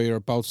our lawyer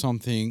about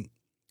something,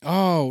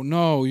 oh,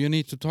 no, you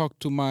need to talk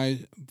to my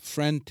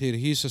friend here.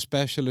 He's a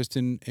specialist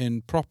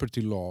in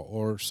property law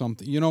or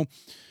something. You know,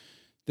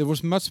 there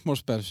was much more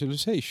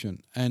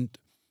specialization. And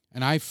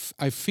I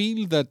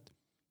feel that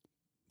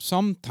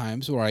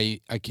sometimes, or I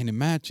can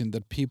imagine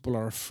that people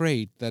are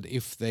afraid that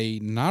if they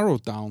narrow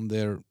down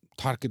their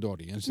target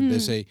audience and they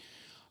say,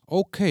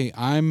 okay,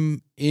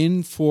 I'm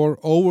in for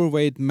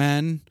overweight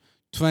men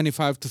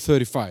 25 to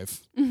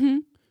 35.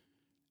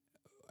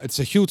 It's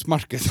a huge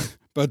market,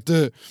 but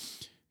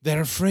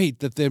they're afraid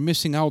that they're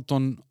missing out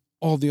on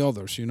all the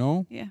others, you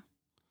know? Yeah.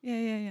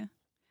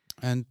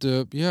 And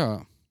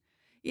yeah.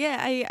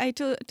 Yeah, I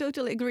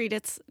totally agree.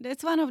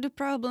 That's one of the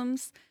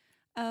problems.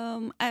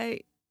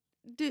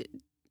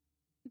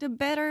 The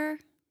better,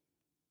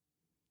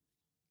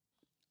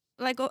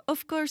 like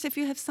of course, if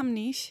you have some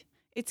niche,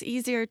 it's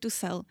easier to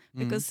sell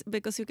because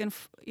you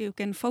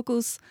can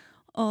focus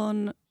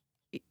on,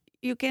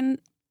 you can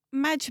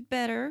much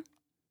better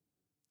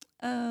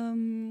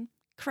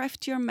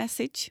craft your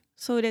message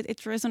so that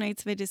it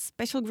resonates with this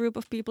special group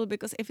of people.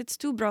 Because if it's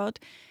too broad,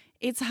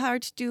 it's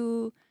hard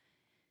to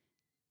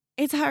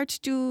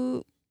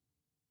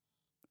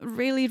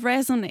really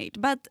resonate.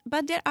 But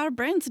there are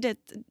brands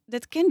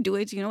that can do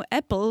it. You know,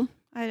 Apple.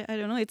 I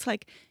don't know. It's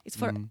like it's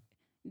for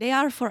they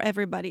are for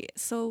everybody.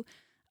 So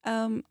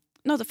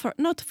not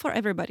for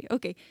everybody.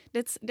 Okay,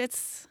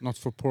 that's not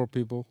for poor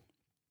people.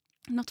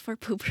 Not for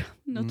poor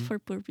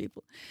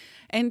people.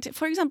 And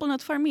for example,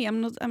 not for me.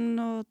 I'm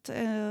not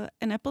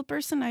an Apple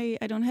person. I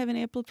don't have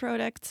any Apple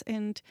products,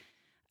 and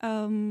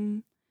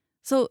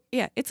so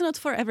yeah, it's not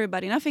for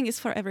everybody. Nothing is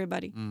for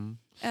everybody.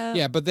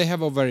 Yeah, but they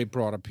have a very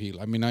broad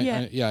appeal. I mean,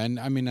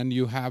 and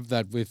you have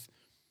that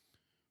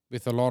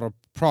with a lot of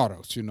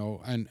products, you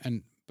know,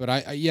 but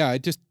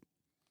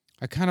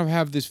I kind of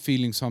have this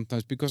feeling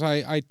sometimes because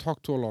I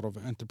talk to a lot of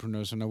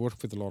entrepreneurs and I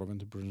work with a lot of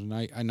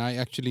entrepreneurs, and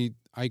I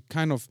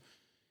kind of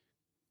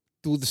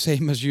do the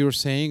same as you're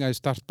saying. I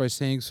start by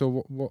saying,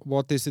 so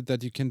what is it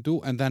that you can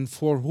do, and then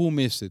for whom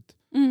is it,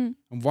 and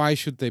why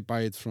should they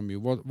buy it from you?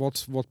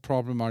 What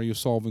problem are you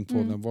solving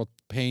for them? What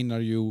pain are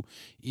you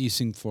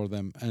easing for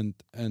them? And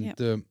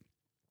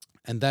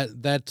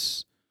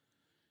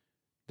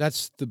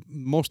that's the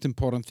most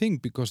important thing,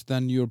 because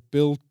then you're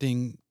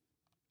building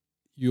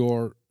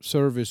your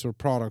service or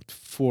product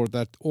for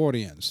that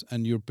audience,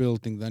 and you're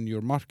building then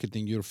your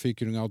marketing. You're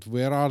figuring out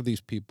where are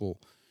these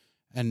people,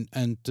 and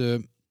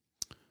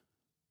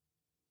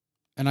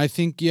I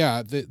think,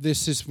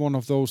 this is one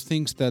of those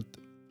things that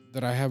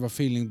I have a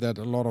feeling that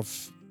a lot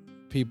of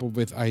people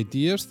with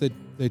ideas, they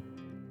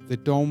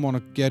don't want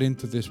to get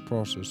into this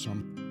process.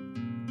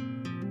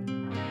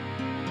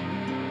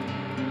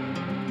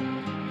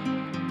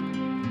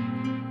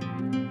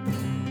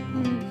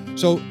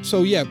 So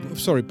yeah,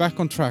 sorry, back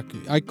on track.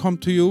 I come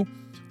to you,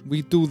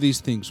 we do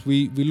these things.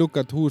 We look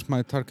at who is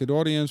my target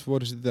audience,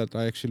 what is it that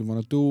I actually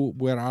want to do,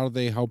 where are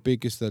they, how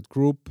big is that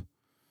group,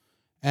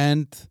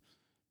 and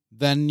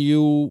then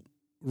you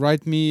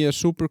write me a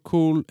super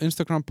cool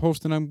Instagram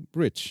post and I'm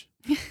rich.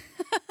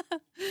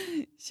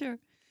 Sure.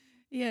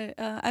 Yeah,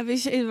 I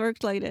wish it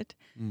worked like that.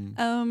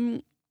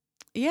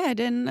 Yeah,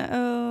 then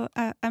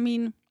I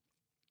mean,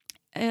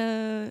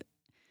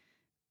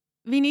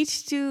 we need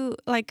to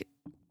like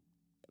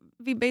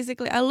we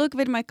basically I look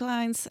with my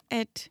clients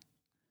at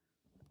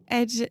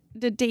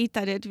the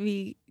data that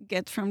we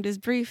get from this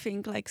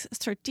briefing, like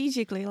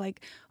strategically.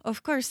 Like,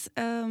 of course,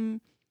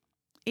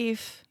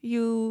 if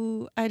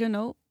you I don't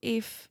know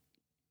if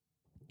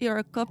you're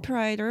a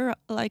copywriter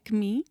like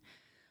me,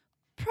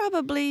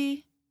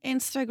 probably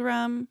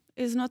Instagram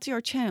is not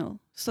your channel.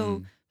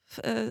 So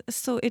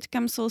so it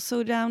comes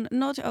also down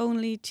not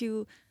only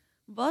to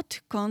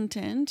what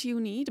content you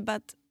need,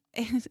 but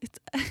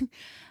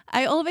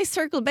I always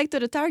circle back to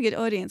the target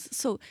audience.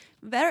 So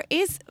where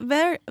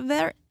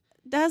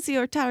does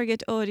your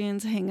target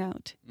audience hang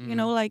out? You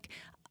know, like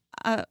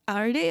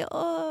are they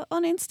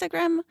on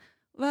Instagram?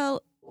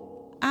 Well,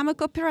 I'm a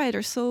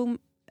copywriter, so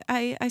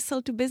I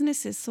sell to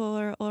businesses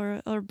or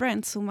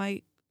brands. So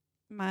my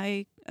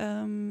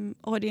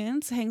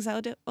audience hangs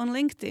out on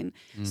LinkedIn.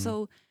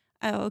 So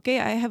okay,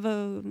 I have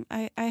an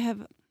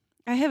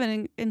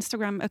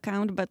Instagram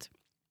account, but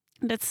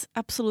that's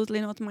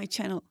absolutely not my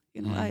channel.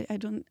 You know,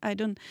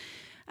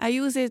 I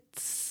use it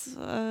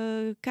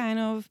kind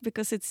of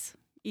because it's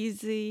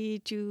easy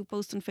to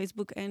post on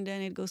Facebook and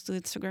then it goes to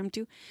Instagram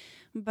too.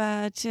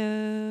 But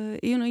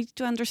you need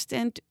to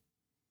understand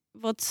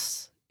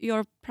what's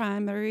your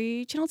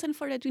primary channels, and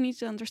for that you need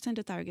to understand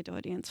the target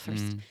audience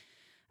first.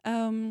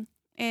 And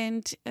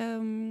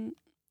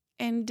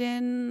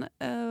then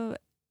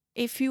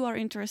if you are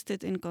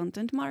interested in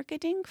content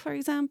marketing, for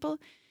example,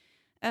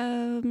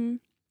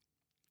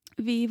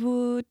 we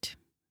would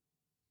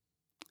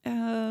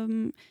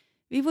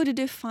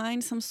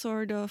define some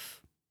sort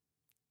of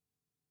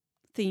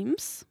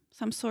themes,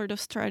 some sort of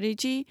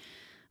strategy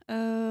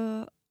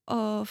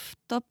of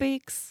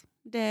topics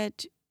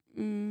that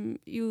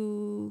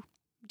you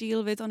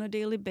deal with on a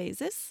daily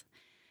basis.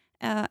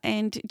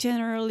 And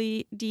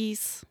generally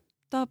these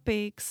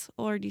topics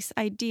or these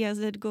ideas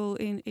that go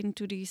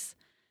into these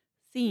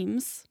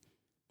themes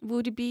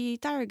would be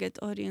target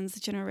audience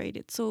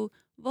generated. So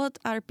what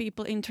are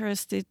people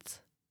interested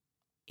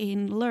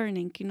in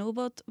learning? You know,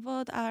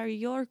 what are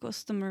your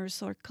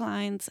customers or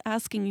clients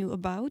asking you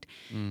about?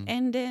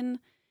 And then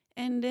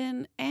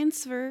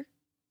answer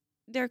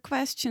their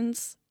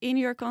questions in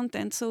your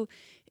content. So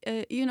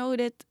you know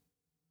that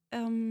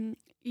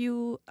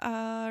you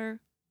are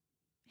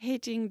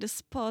hitting the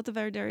spot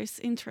where there is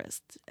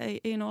interest.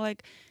 You know,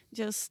 like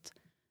just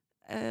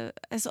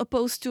as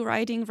opposed to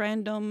writing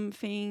random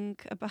thing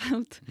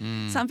about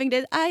something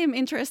that I am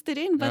interested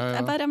in,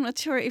 but I'm not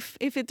sure if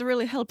it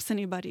really helps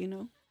anybody, you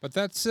know. But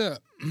that's,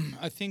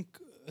 I think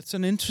it's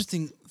an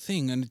interesting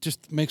thing, and it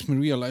just makes me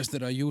realize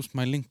that I used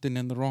my LinkedIn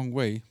in the wrong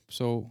way.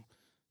 So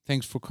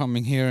thanks for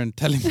coming here and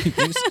telling me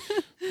this.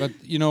 But,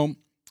 you know,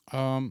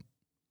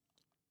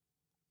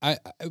 I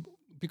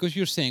because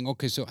you're saying,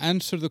 okay, so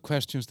answer the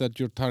questions that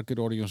your target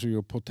audience or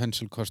your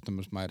potential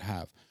customers might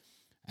have.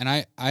 And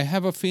I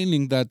have a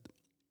feeling that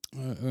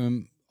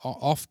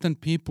often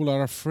people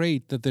are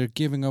afraid that they're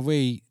giving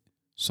away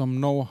some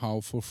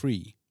know-how for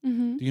free.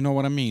 Do you know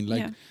what I mean?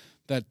 Like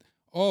that,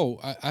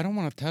 I don't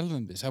want to tell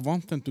them this. I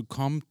want them to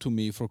come to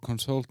me for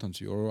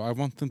consultancy, or I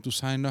want them to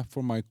sign up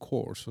for my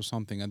course or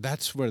something. And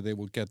that's where they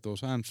will get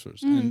those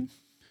answers.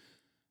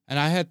 And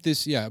I had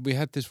this, we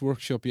had this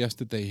workshop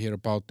yesterday here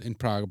in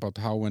Prague about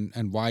how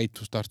and why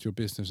to start your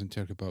business in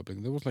Czech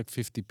Republic. There was like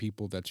 50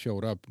 people that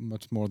showed up,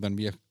 much more than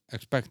we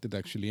expected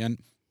actually. And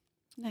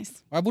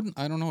nice. I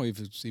don't know if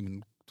it's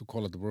even to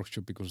call it a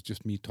workshop because it's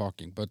just me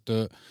talking, but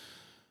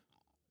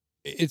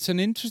it's an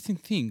interesting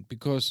thing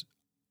because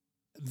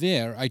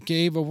there I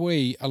gave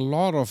away a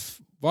lot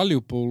of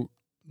valuable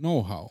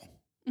know-how,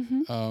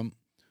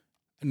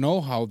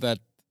 know-how that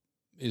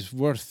is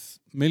worth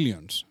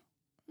millions.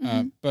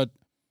 But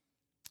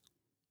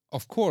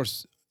of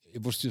course,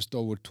 it was just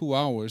over 2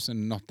 hours,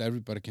 and not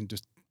everybody can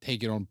just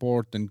take it on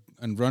board and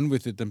run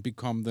with it and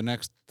become the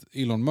next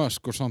Elon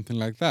Musk or something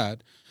like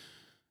that.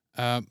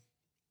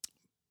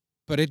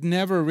 But it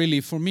never really,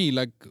 for me,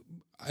 like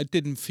I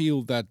didn't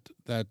feel that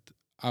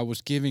I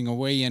was giving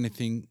away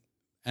anything,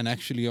 and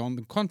actually, on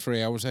the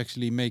contrary, I was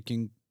actually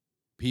making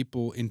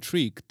people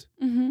intrigued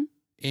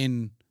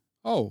in,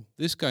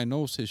 this guy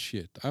knows his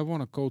shit. I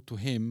want to go to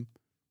him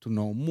to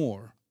know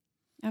more.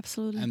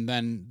 Absolutely. And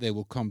then they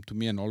will come to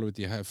me, and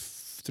already have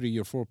 3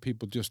 or 4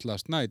 people just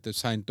last night that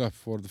signed up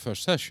for the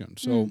first session.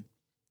 So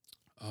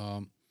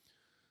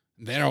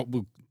they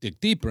will dig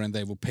deeper and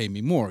they will pay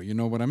me more. You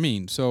know what I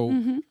mean? So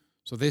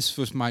so this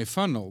was my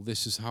funnel.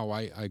 This is how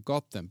I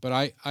got them.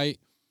 But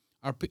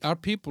are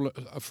people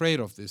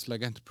afraid of this,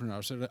 like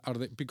entrepreneurs? Are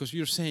they, because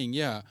you're saying,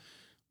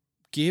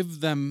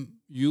 give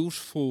them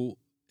useful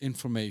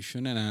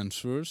information and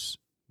answers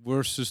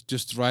versus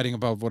just writing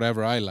about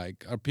whatever I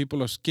like? Are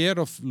people scared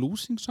of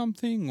losing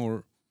something,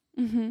 or?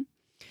 Mm-hmm.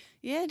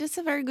 Yeah, that's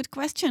a very good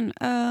question.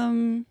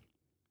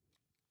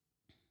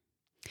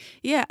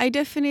 Yeah, I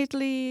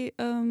definitely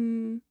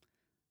heard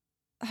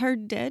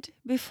that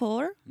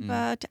before,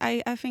 but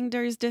I think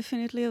there is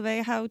definitely a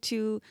way how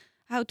to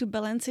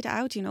balance it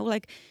out.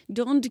 Like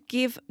don't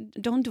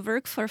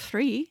work for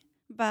free,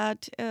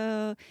 but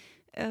the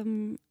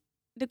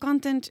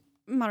content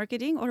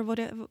marketing or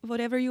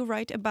whatever you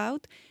write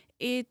about,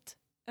 it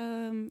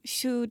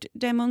should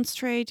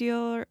demonstrate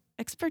your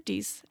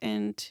expertise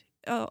and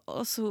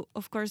also,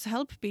 of course,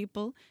 help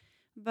people,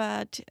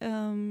 but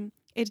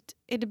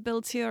it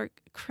builds your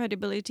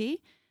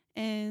credibility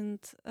and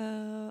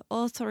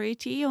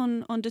authority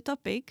on the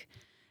topic,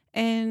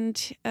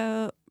 and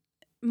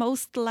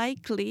most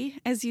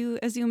likely, as you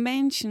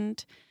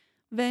mentioned,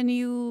 when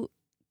you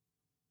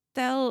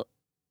tell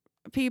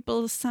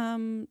people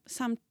some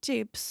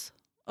tips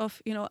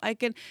of, I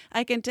can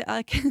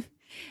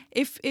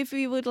if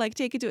we would like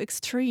take it to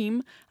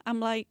extreme, I'm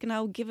like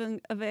now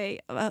giving away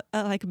a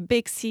like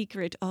big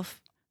secret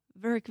of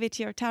work with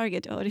your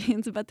target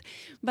audience, but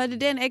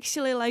then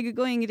actually like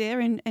going there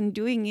and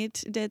doing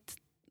it, that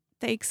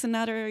takes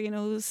another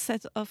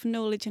set of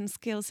knowledge and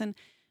skills, and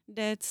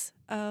that's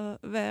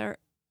where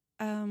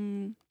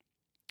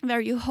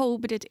you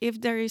hope that if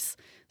there is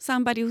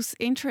somebody who's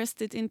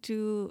interested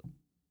into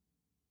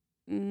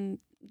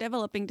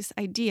developing this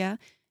idea,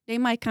 they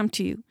might come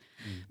to you.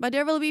 But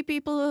there will be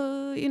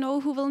people,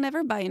 who will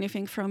never buy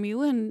anything from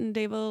you, and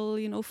they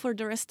will, for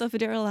the rest of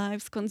their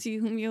lives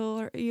consume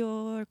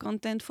your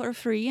content for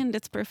free, and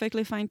that's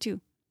perfectly fine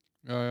too.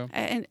 Yeah.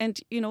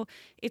 And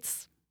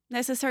it's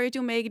necessary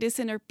to make this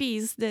inner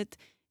peace that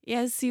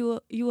yes,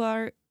 you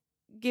are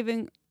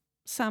giving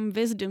some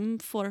wisdom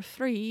for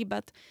free,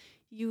 but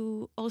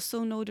you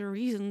also know the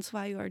reasons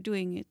why you are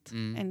doing it,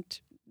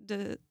 and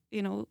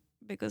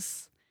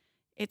because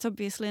it's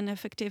obviously an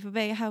effective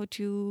way how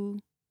to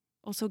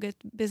also get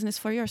business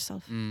for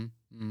yourself.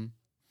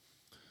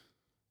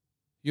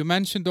 You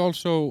mentioned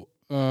also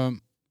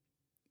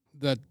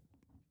that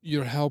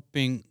you're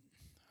helping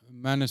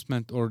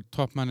management or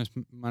top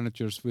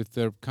managers with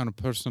their kind of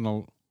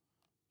personal,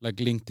 like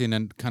LinkedIn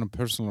and kind of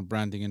personal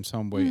branding in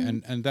some way,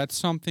 and that's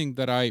something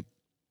that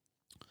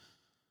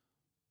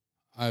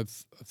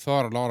I've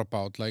thought a lot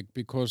about, like,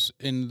 because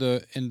in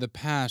the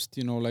past,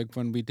 like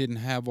when we didn't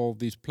have all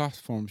these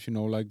platforms,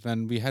 like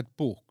then we had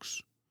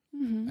books,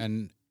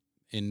 and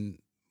in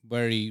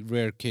very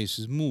rare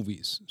cases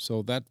movies.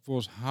 So that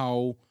was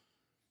how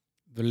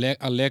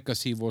a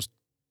legacy was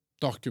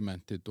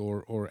documented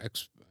or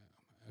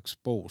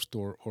exposed,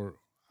 or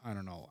I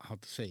don't know how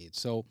to say it.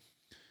 So,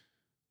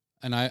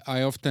 and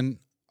I often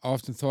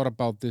thought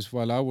about this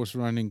while I was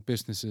running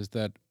businesses,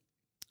 that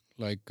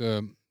like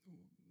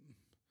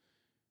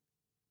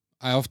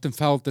I often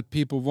felt that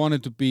people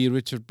wanted to be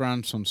Richard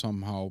Branson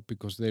somehow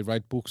because they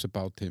write books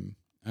about him.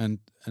 And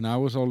I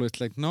was always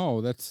like, no,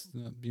 that's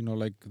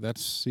like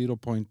that's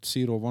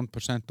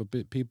 0.01% of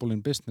people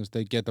in business,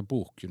 they get a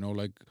book,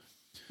 like,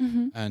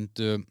 and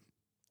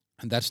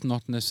that's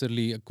not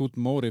necessarily a good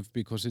motive,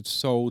 because it's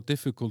so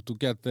difficult to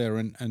get there,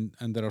 and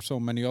there are so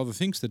many other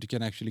things that you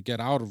can actually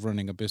get out of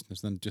running a business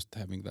than just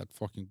having that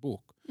fucking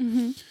book.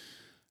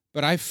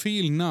 But I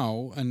feel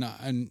now,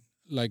 and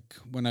like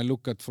when I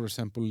look at, for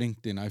example,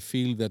 LinkedIn, I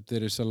feel that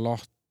there is a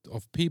lot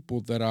of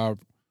people that are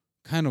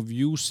kind of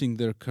using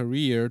their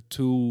career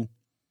to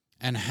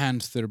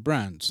enhance their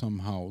brand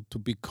somehow, to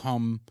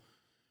become.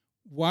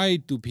 Why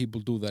do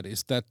people do that?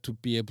 Is that to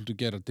be able to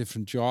get a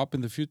different job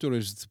in the future, or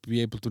is it to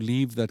be able to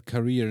leave that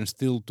career and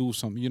still do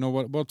something?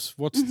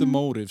 What's the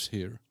motives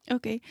here?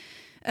 Okay,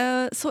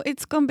 so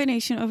it's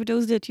combination of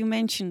those that you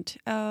mentioned.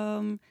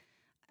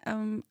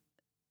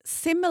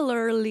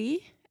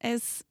 Similarly,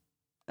 as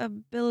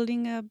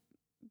building a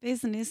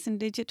business in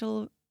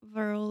digital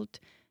world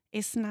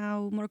is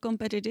now more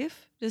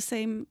competitive, the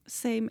same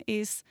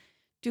is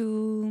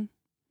to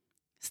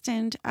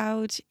stand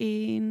out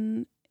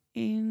in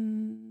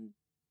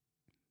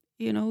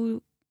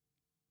the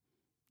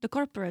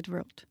corporate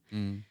world,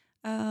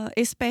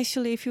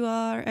 especially if you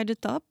are at the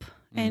top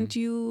and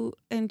your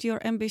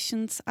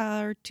ambitions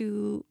are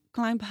to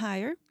climb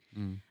higher.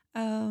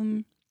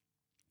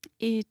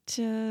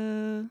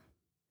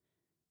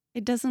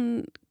 It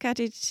doesn't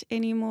cut it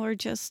anymore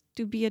just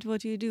to be at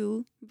what you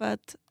do,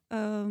 but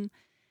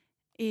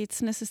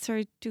it's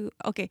necessary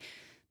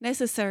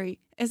necessary.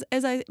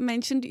 As I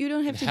mentioned, you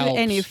don't have to do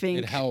anything.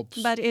 It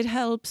helps, but it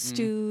helps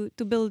to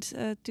build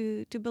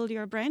to build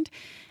your brand,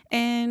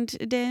 and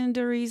then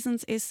the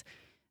reasons is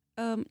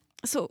one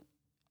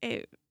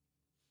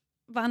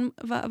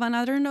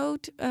other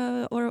note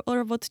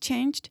or what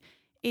changed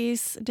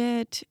is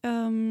that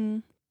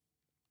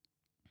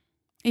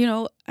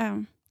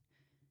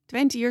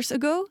 20 years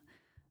ago,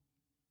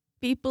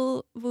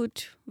 people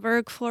would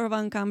work for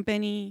one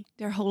company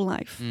their whole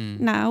life.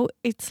 Now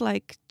it's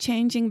like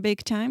changing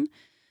big time.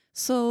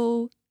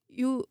 So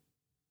your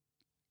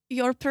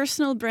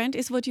personal brand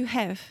is what you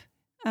have,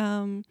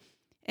 and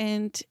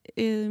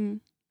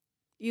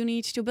you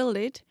need to build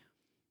it.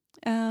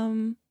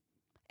 And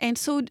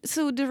so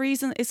the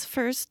reason is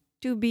first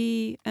to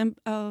be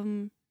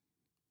to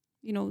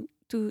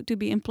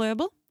be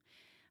employable,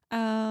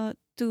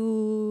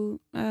 to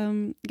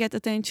get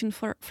attention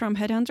from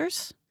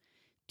headhunters,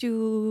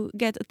 to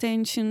get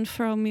attention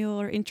from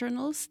your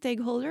internal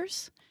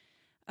stakeholders,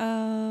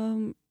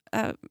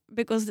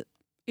 because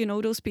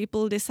those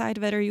people decide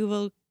whether you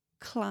will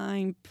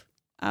climb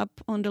up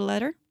on the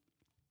ladder.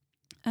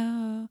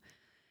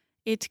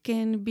 It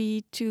can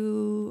be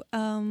to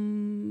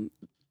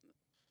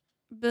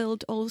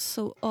build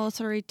also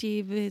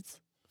authority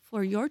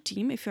for your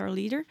team if you're a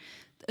leader,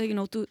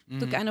 to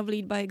kind of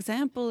lead by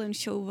example and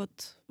show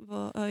what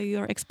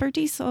your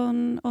expertise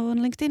on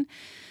LinkedIn.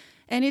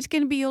 And it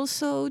can be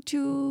also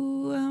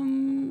to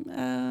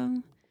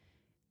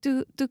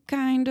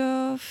kind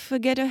of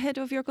get ahead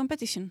of your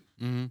competition.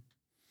 Mm-hmm.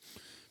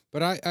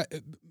 But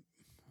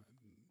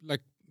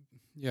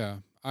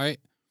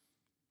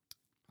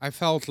I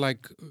felt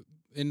like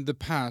in the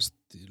past,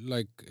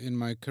 like in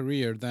my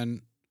career,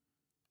 then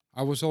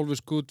I was always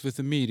good with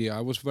the media.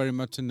 I was very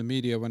much in the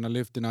media when I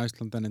lived in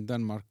Iceland and in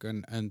Denmark,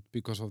 and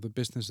because of the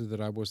businesses that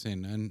I was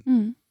in,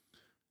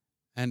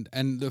 and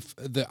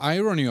the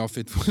irony of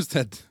it was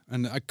that,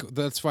 and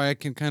that's why I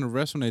can kind of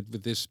resonate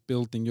with this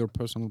building your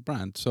personal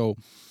brand. So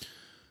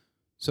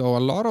a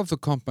lot of the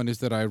companies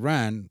that I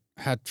ran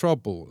had a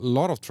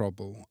lot of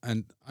trouble,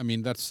 and I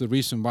mean that's the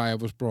reason why I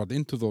was brought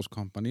into those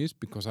companies,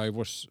 because I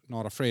was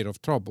not afraid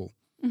of trouble,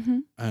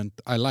 and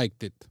I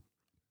liked it.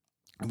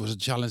 It was a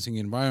challenging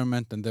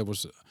environment, and there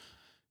was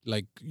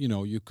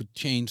you could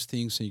change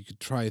things and you could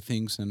try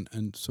things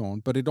and so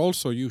on. But it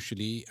also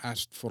usually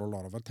asked for a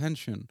lot of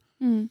attention.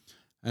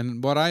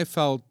 And what I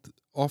felt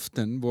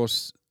often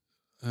was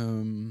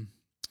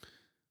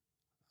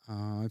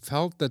I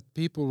felt that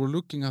people were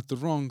looking at the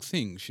wrong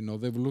things.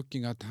 They were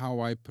looking at how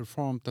I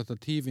performed at a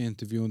TV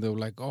interview, and they were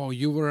like, "Oh,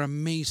 you were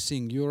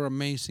amazing! You're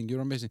amazing!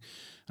 You're amazing!"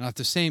 And at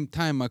the same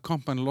time, my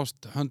company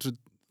lost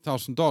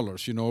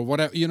 $100,000.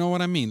 Whatever. You know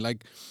what I mean?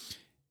 Like,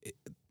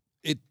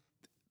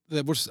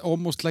 there was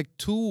almost like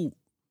two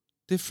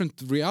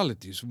different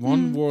realities.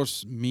 One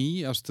was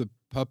me as the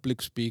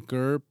public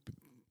speaker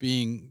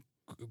being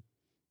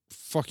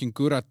fucking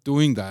good at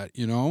doing that,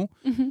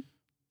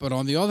 But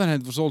on the other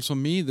hand, it was also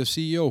me, the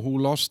CEO, who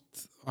lost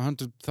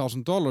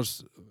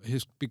 $100,000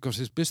 because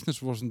his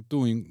business wasn't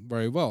doing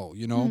very well,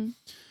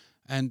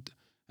 And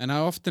I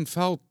often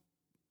felt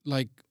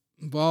like,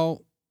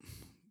 well,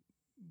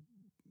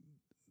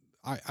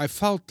 I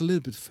felt a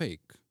little bit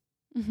fake.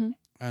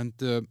 And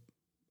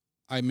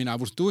I mean, I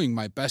was doing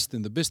my best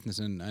in the business,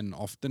 and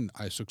often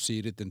I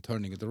succeeded in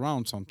turning it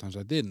around. Sometimes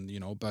I didn't,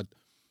 but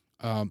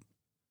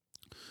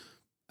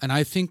and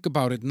I think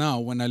about it now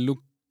when I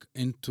look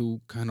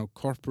into kind of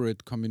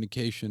corporate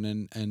communication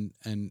and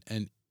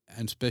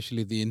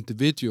especially the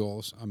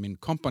individuals. I mean,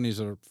 companies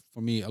are,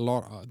 for me,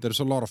 there's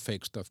a lot of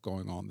fake stuff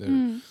going on.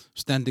 They're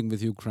standing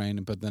with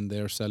Ukraine, but then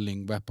they're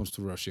selling weapons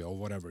to Russia or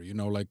whatever,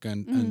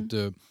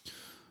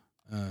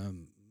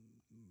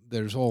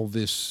 there's all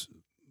this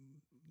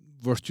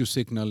virtue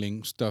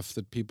signaling stuff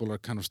that people are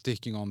kind of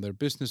sticking on their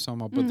business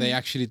somehow, but they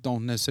actually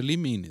don't necessarily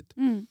mean it.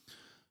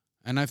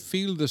 And I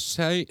feel the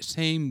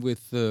same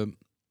with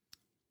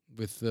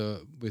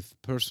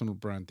personal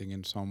branding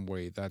in some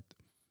way, that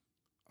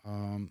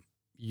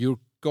you're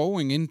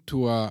going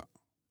into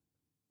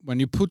when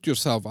you put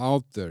yourself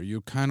out there,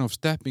 you're kind of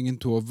stepping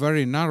into a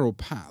very narrow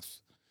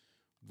path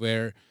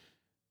where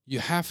you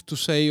have to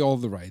say all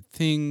the right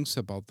things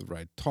about the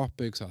right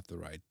topics at the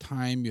right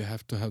time. You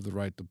have to have the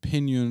right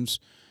opinions.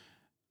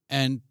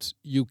 And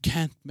you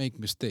can't make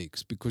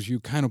mistakes because you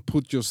kind of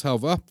put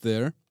yourself up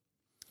there,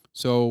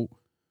 so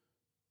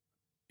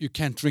you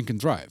can't drink and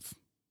drive,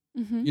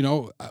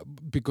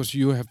 because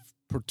you have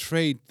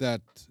portrayed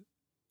that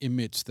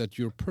image that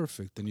you're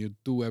perfect and you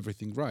do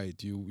everything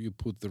right. You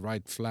put the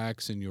right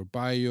flags in your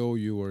bio,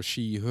 you are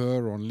she,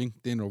 her on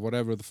LinkedIn or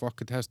whatever the fuck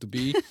it has to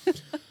be,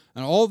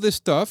 and all this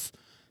stuff.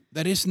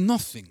 That is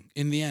nothing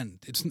in the end.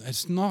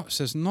 It's not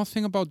says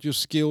nothing about your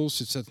skills.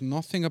 It says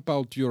nothing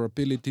about your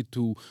ability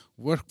to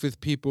work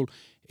with people.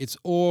 It's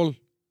all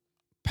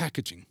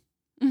packaging.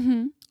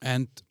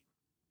 And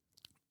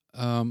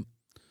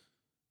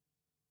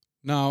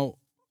now,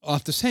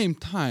 at the same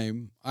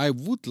time, I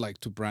would like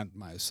to brand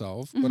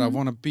myself, but I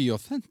want to be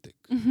authentic.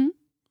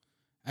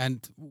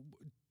 And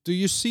do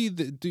you see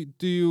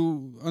do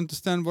you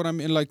understand what I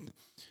mean? Like,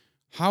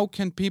 how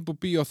can people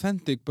be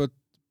authentic but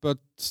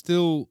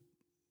still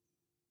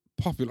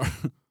popular?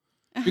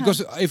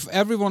 Because if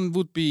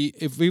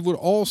we would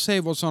all say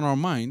what's on our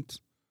mind,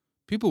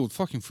 people would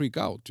fucking freak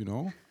out,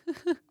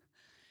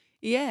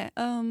 Yeah.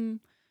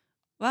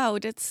 Wow,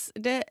 that's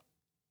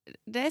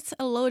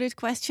a loaded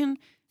question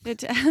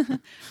that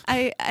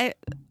I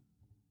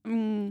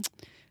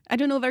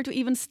don't know where to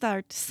even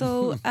start.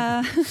 So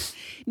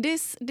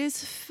this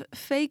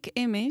fake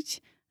image,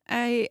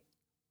 I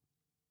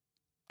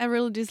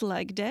really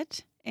dislike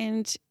that,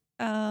 and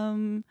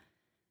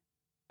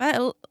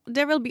well,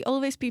 there will be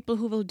always people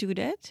who will do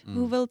that,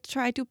 who will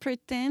try to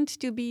pretend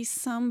to be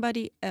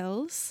somebody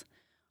else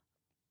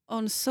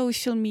on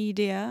social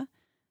media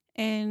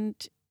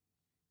and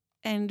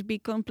be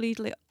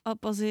completely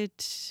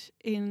opposite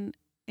in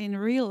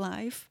real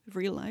life.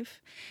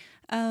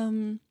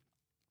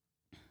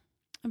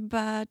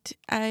 But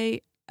I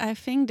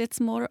think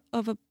that's more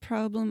of a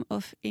problem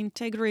of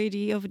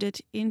integrity of that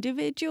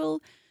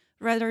individual,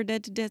 rather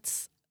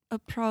that's a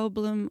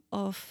problem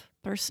of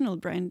personal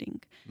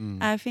branding.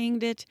 I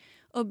think that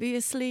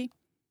obviously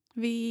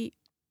we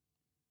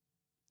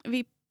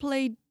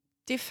play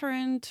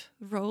different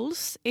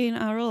roles in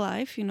our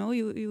life. You know,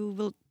 you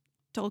will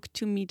talk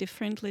to me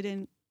differently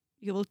than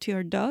you will to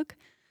your dog.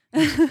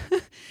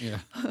 Yeah.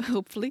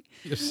 Hopefully.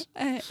 Yes.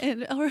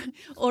 And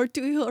or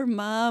to your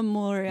mom,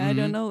 or I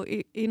don't know,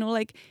 you know,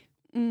 like,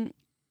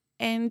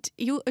 and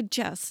you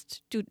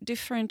adjust to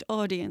different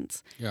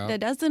audience. Yeah. That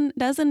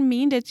doesn't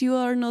mean that you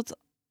are not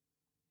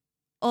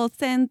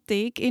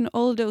authentic in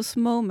all those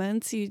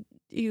moments. You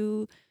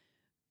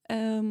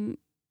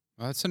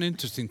That's an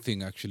interesting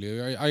thing,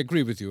 actually. I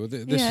agree with you.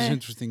 This is Yeah.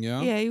 interesting,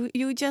 yeah? yeah,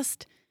 you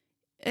just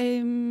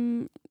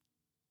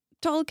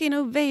talk in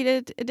a way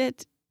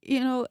that you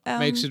know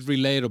Makes it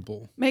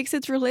relatable.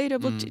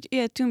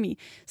 to me.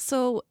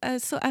 So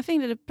I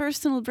think that the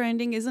personal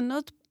branding is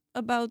not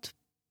about,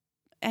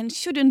 and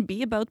shouldn't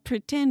be about,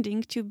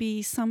 pretending to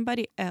be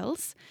somebody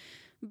else,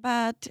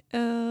 but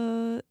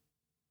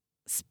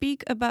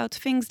speak about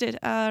things that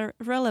are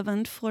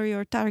relevant for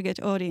your target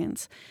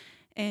audience.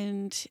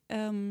 And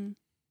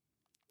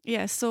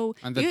so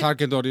And the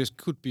target audience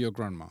could be your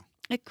grandma.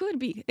 it could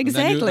be, And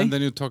exactly.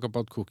 then you talk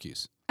about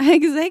cookies.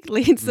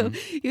 Exactly. So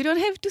you don't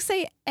have to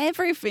say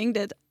everything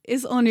that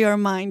is on your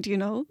mind, you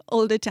know,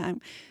 all the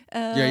time.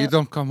 Yeah, you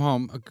don't come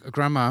home,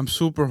 Grandma, I'm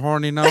super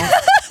horny now.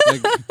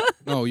 Like,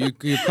 no,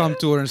 you come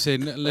to her and say,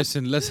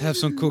 listen, let's have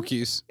some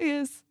cookies.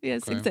 Yes,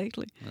 Okay.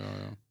 exactly.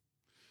 Yeah.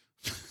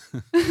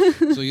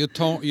 So you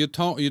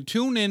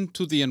tune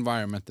into the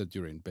environment that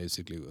you're in,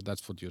 basically.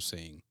 That's what you're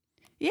saying.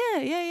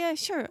 Yeah,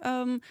 sure.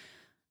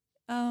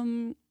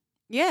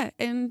 Yeah,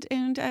 and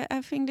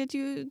I think that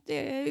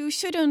you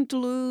shouldn't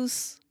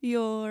lose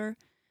yourself.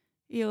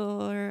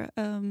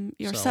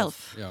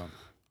 Yeah.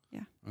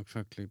 Yeah.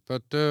 Exactly.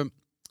 But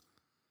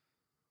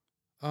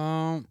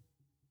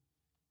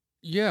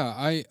yeah,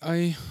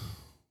 I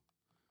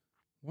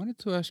wanted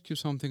to ask you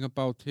something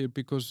about here,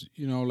 because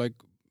you know, like,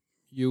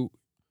 you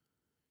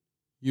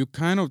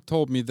kind of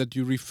told me that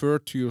you refer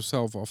to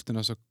yourself often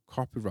as a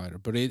copywriter,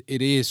 but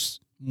it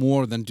is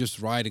more than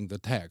just writing the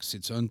text.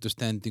 It's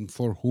understanding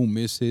for whom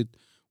is it,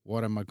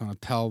 what am I going to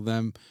tell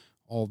them,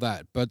 all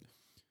that. But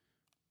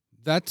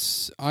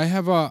I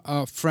have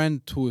a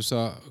friend who is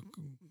a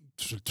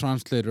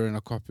translator and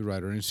a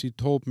copywriter, and she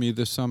told me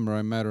this summer,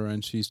 I met her,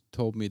 and she's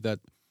told me that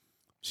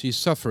she's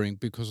suffering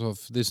because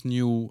of this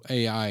new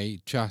AI,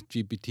 chat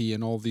GPT,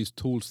 and all these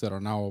tools that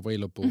are now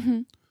available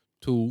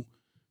to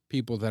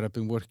people that have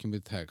been working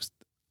with text.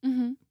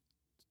 Mm-hmm.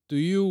 Do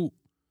you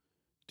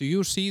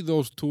see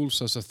those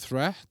tools as a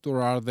threat,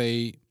 or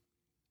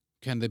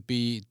can they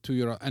be to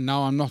your? And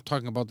now I'm not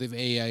talking about if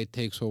AI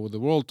takes over the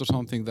world or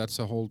something. That's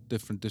a whole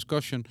different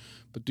discussion.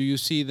 But do you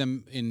see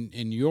them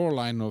in your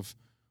line of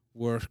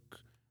work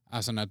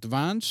as an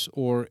advance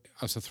or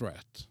as a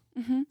threat?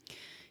 Mm-hmm.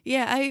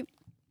 Yeah,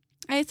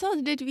 I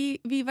thought that we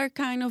were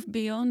kind of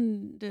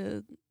beyond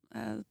the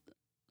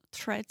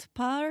threat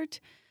part.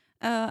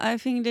 I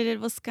think that it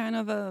was kind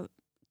of a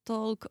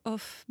talk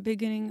of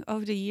beginning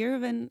of the year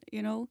when,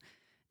 you know,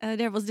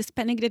 there was this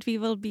panic that we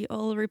will be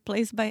all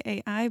replaced by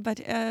AI. But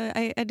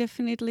I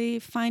definitely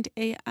find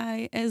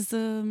AI as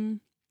a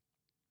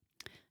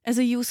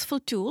useful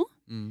tool.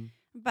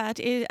 But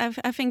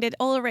I think that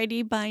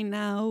already by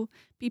now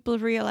people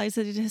realize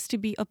that it has to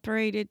be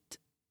operated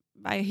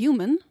by a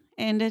human,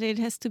 and that it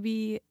has to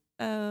be,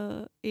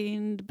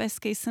 in the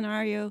best case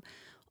scenario,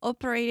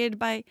 operated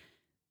by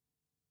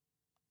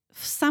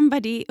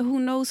somebody who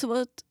knows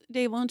what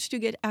they want to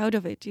get out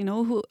of it, you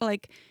know, who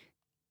like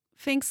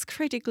thinks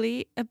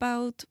critically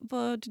about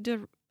what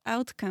the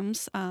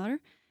outcomes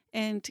are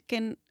and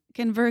can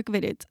work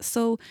with it.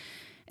 So,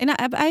 and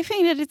I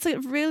think that it's a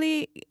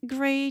really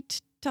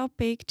great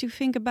topic to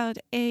think about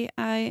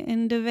AI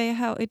and the way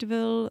how it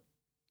will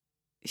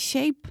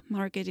shape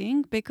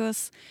marketing,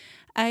 because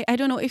I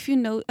don't know if you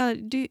know,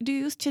 do you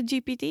use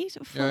ChatGPT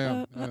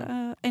for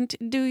and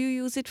do you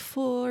use it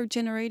for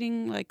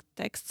generating like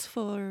texts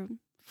for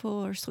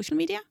social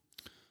media?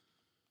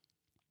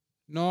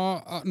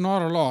 No,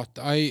 not a lot.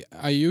 I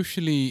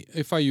usually,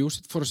 if I use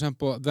it, for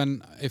example,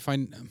 then if I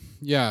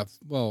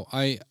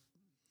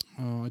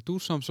do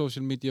some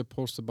social media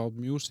posts about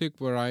music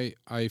where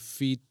I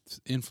feed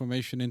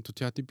information into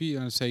ChatGPT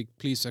and say,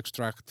 please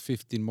extract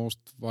 15 most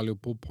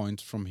valuable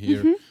points from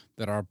here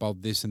that are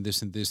about this and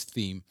this and this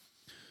theme.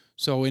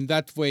 So in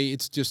that way,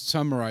 it's just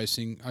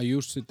summarizing. I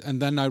use it, and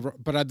then I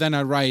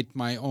write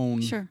my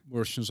own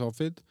versions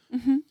of it,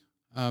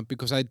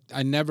 because I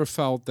never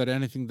felt that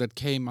anything that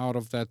came out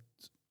of that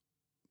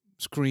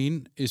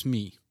screen is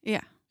me.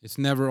 Yeah. It's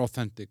never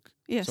authentic.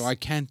 Yes. So I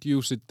can't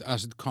use it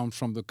as it comes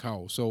from the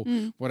cow. So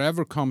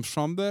whatever comes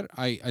from there,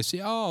 I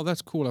see, oh,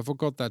 that's cool. I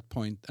forgot that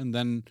point. And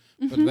then,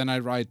 but then I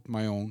write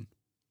my own.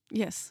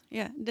 Yes,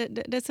 yeah,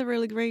 that's a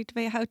really great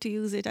way how to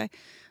use it. I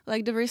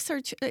like the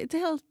research; it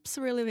helps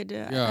really with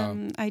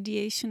the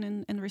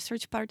ideation and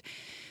research part.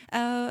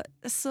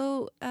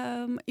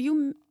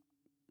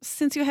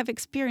 Since you have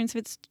experience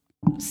with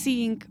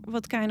seeing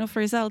what kind of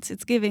results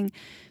it's giving,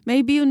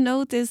 maybe you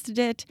noticed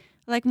that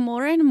like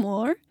more and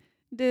more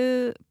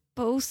the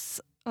posts,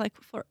 like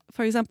for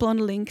example on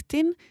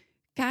LinkedIn,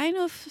 kind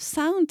of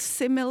sound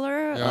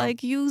similar,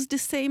 like use the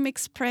same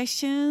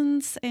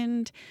expressions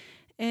and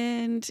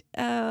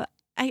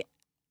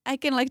I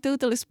can like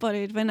totally spot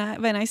it when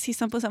I see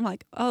some posts. I'm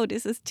like, oh,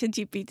 this is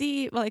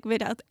ChatGPT, like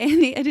without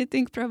any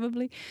editing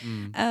probably.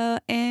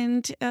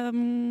 And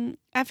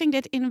I think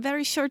that in a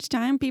very short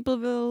time people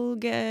will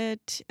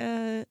get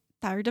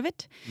tired of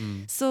it.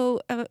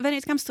 So when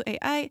it comes to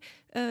AI,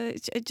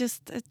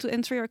 just to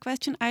answer your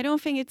question, I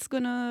don't think it's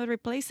gonna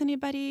replace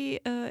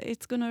anybody.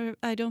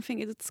 I don't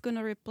think it's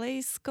gonna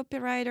replace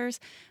copywriters.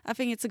 I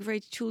think it's a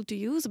great tool to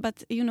use,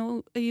 but you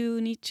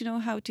need to know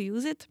how to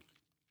use it.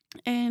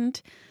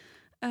 And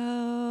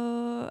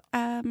I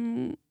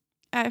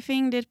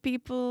think that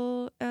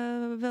people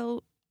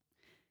will,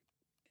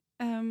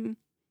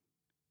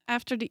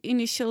 after the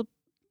initial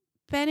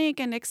panic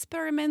and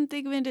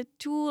experimenting with the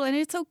tool, and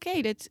it's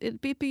okay that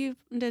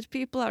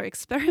people are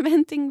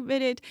experimenting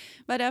with it,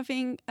 but I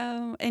think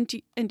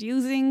and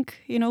using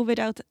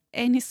without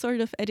any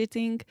sort of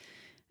editing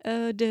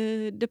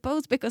the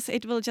post, because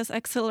it will just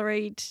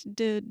accelerate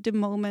the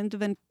moment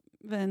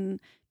when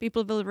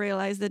people will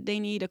realize that they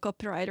need a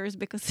copywriters,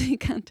 because they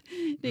can't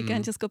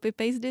just copy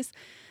paste this.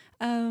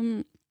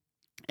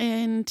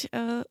 And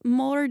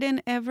more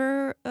than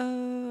ever,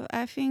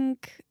 I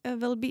think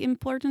will be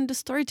important the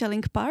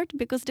storytelling part,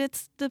 because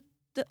that's the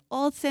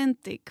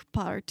authentic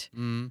part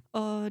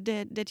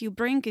that you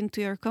bring into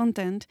your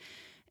content.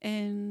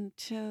 And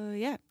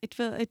it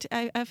will.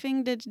 I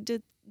think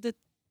that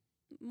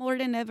more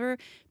than ever,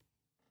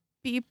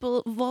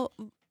 people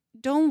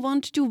don't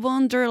want to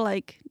wonder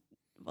like,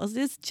 was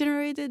this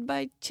generated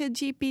by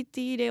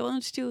ChatGPT? They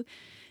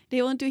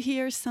want to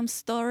hear some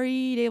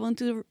story. They want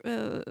to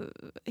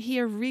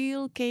hear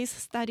real case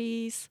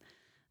studies.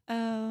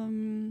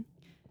 Something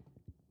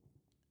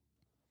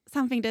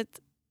that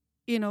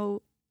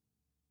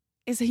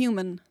is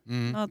human,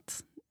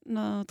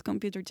 not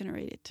computer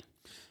generated.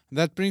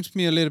 That brings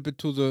me a little bit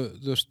to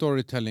the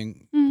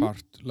storytelling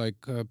part,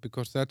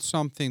 because that's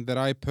something that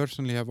I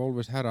personally have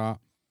always had a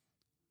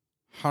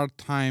hard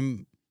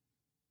time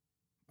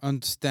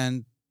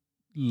understand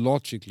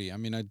logically. I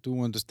mean, I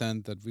do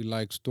understand that we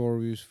like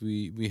stories.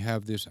 We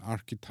have these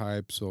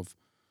archetypes of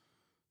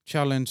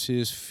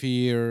challenges,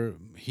 fear,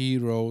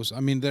 heroes. I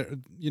mean, there,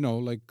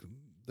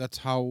 that's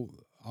how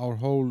our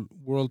whole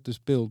world is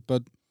built.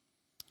 But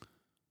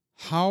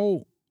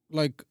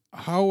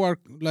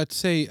let's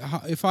say,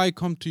 if I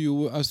come to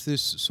you as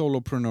this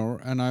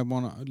solopreneur and I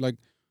want to,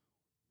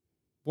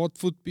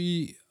 what would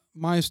be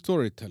my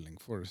storytelling,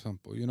 for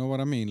example? You know what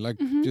I mean? Like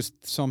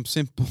just some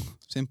simple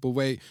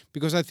way,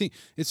 because I think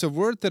it's a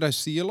word that I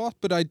see a lot,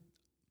 but I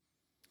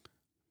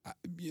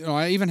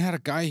even had a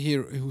guy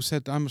here who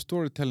said, I'm a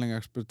storytelling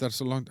expert.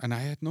 That's and I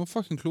had no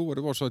fucking clue what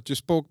it was. So I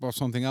just spoke about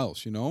something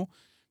else,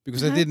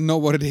 because I didn't know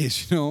what it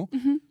is,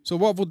 So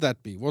what would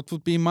that be? What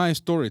would be my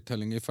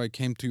storytelling if I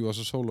came to you as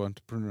a solo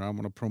entrepreneur? I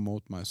want to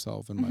promote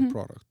myself and my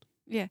product.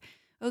 Yeah.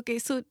 Okay.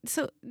 So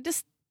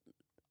this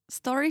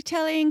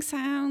storytelling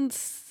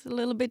sounds a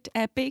little bit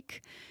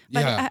epic,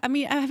 but I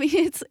mean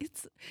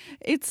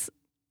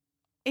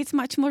it's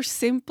much more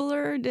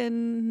simpler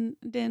than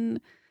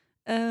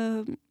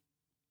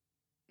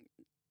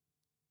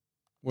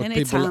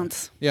it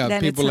sounds. Yeah,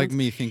 people like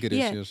me think it is.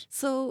 Yes.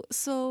 So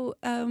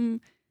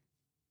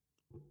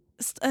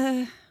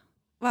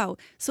wow.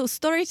 So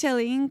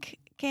storytelling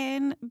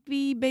can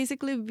be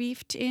basically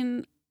weaved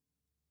in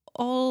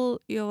all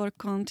your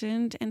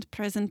content and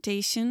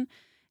presentation,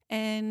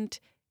 and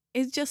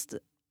it's just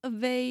a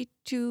way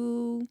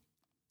to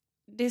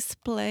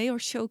display or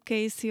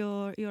showcase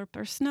your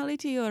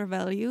personality, your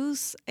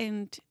values,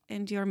 and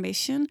your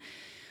mission.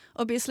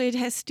 Obviously, it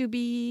has to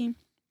be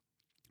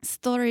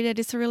story that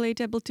is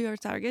relatable to your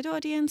target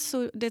audience.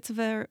 So that's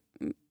where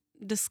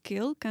the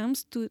skill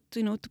comes to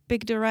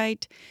pick the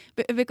right,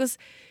 because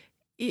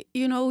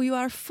you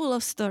are full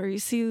of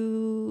stories.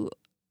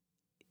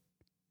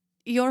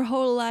 Your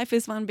whole life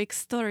is one big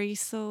story,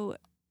 so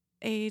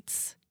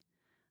it's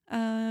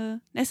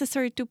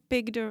necessary to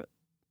pick the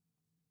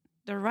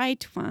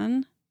right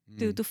one,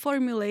 to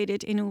formulate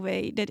it in a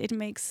way that it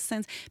makes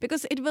sense,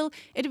 because it will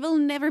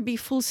never be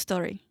full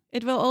story.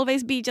 It will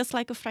always be just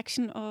like a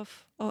fraction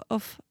of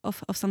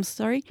some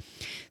story.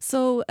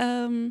 So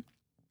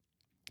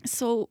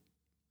so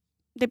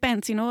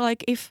depends,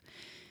 like if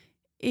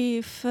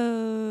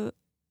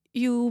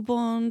you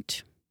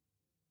want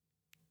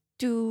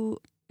to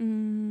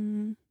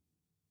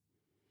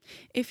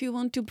If you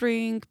want to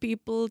bring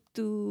people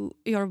to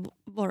your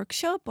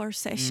workshop or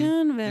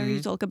session where you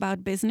talk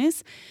about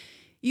business,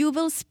 you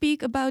will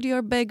speak about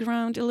your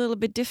background a little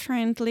bit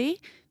differently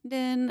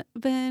than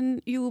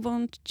when you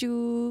want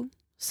to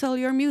sell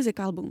your music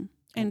album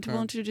and Okay.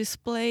 want to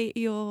display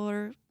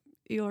your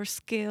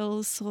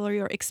skills or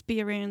your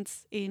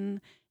experience in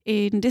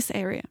this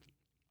area.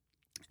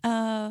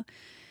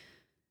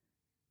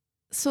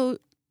 So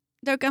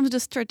there comes the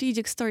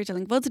strategic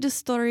storytelling. What's the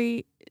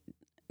story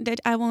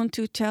that I want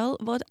to tell?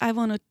 What I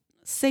want to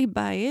say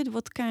by it?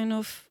 What kind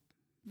of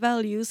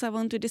values I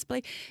want to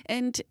display?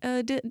 And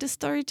the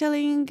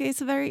storytelling is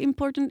very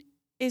important,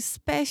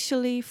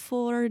 especially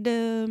for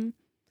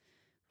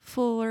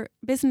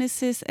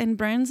businesses and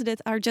brands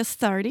that are just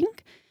starting,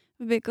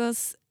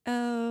 because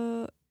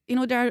there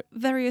are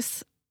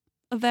various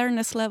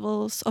awareness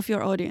levels of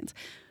your audience.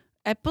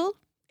 Apple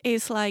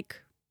is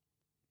like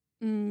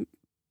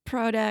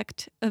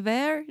product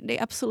aware. They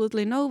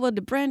absolutely know what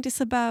the brand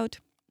is about.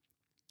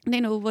 They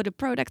know what the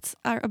products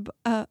are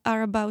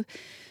about.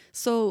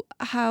 So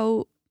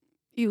how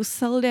you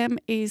sell them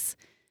is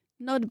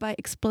not by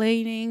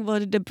explaining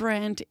what the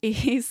brand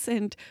is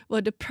and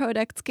what the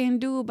products can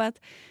do, but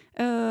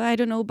I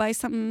don't know, by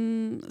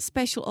some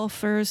special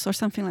offers or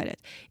something like that.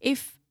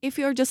 If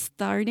you're just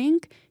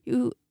starting,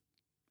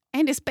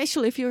 and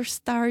especially if you're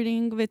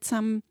starting with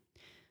some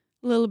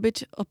little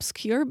bit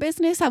obscure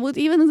business, I would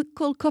even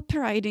call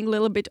copywriting a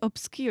little bit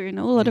obscure. A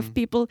lot of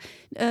people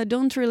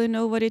don't really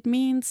know what it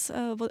means,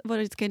 what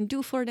it can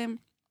do for them.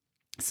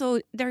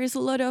 So there is a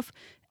lot of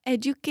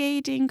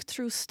educating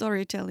through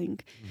storytelling,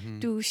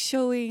 to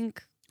showing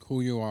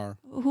Who you are.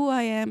 who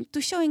I am,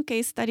 to showing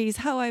case studies,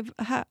 how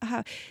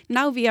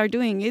now we are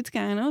doing it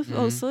kind of.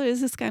 Also,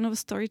 this is kind of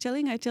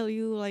storytelling. I tell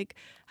you like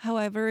how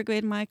I work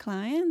with my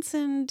clients,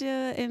 and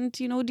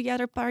the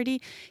other party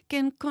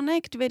can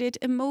connect with it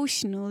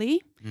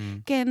emotionally,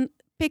 can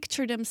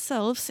picture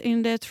themselves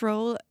in that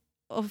role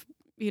of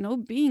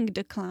being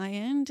the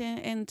client,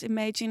 and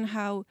imagine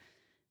how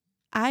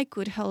I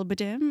could help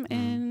them,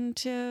 and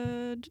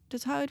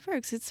that's how it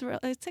works. It's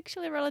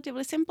actually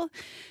relatively simple,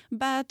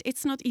 but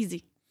it's not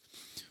easy.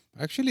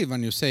 Actually,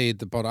 when you say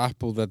it about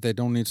Apple that they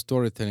don't need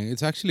storytelling,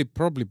 it's actually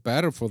probably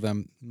better for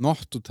them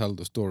not to tell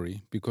the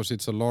story, because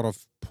it's a lot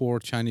of poor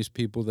Chinese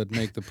people that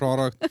make the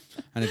product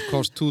and it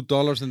costs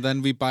 $2 and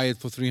then we buy it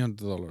for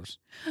 $300.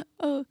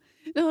 Oh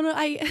no,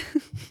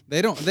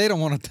 They don't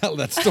want to tell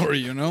that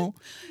story,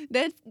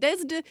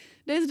 that's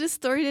the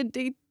story that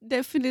they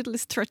definitely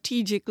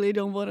strategically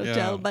don't want to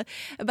tell. But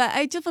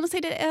I just want to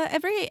say that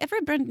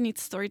every brand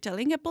needs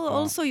storytelling. Apple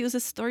also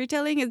uses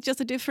storytelling. It's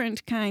just a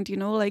different kind,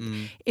 like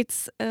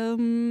it's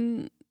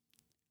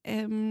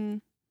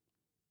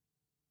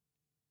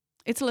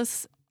it's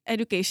less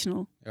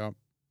educational. Yeah.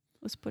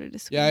 Let's put it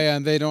this way. Yeah,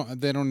 and they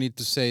don't need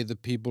to say the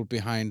people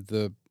behind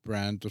the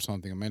brand or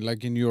something. I mean,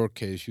 like in your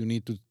case, you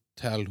need to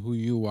tell who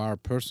you are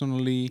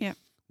personally,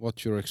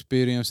 what's your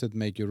experience that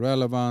make you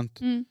relevant,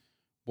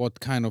 what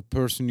kind of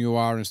person you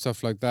are and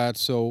stuff like that,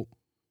 so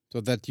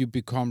that you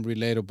become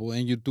relatable,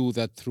 and you do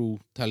that through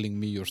telling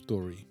me your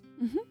story.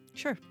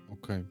 Sure.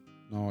 Okay,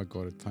 now I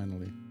got it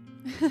finally.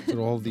 After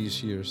all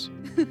these years.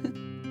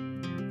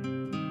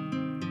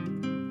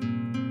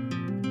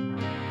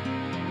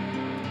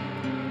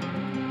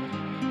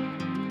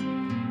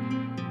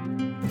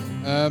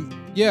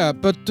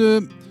 But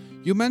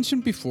you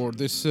mentioned before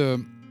this,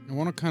 I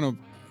want to kind of,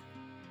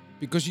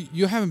 because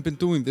you haven't been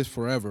doing this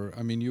forever.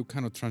 I mean, you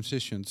kind of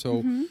transitioned.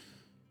 So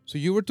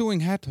you were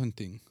doing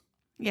headhunting.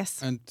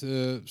 Yes. And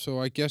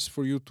so I guess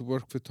for you to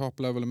work with top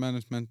level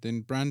management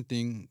in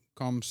branding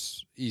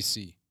comes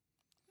easy.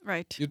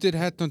 Right. You did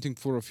headhunting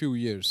for a few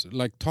years,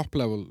 like top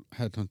level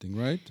headhunting,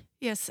 right?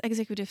 Yes,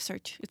 executive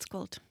search, it's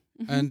called.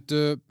 And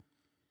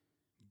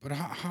but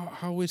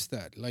how is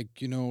that?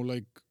 Like,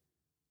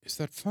 is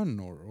that fun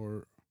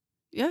or?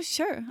 Yeah,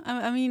 sure.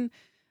 I mean,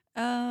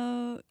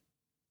 I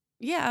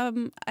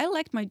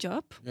liked my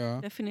job. Yeah.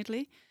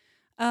 Definitely.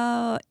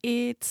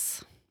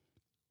 It's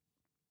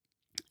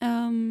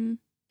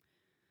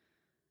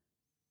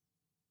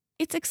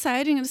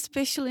exciting,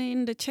 especially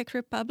in the Czech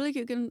Republic.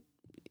 You can,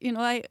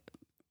 I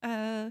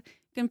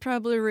can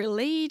probably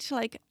relate.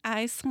 Like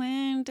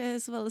Iceland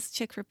as well as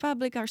Czech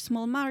Republic are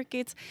small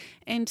markets,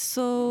 and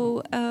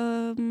so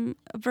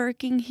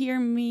working here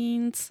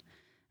means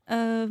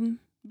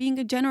being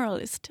a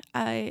generalist.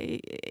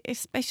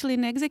 Especially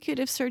in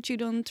executive search, you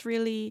don't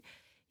really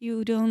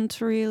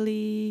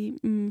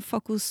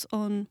focus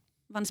on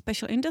one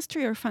special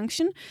industry or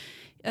function.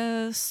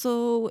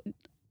 So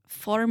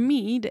for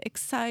me, the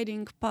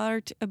exciting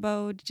part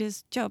about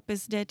this job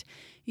is that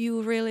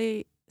you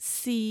really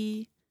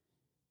see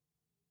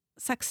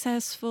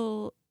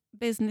successful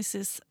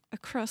businesses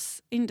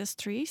across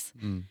industries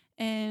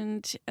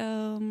and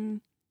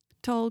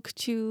talk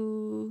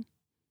to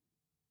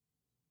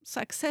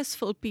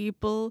successful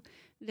people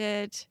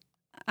that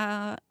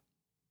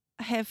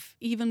have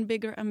even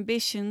bigger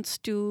ambitions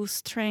to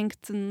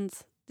strengthen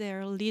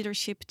their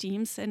leadership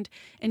teams, and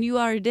you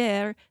are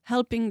there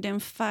helping them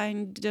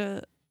find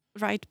the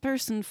right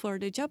person for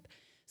the job.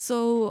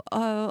 So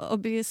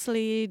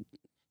obviously,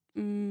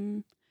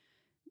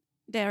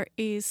 there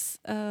is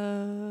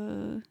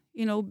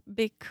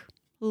big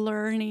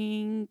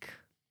learning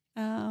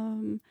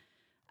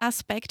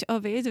aspect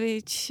of it,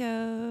 which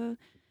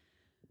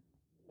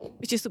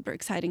is super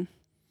exciting.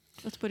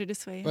 Let's put it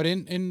this way. But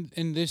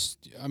in this,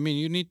 I mean,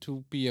 you need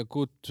to be a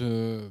good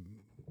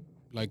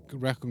like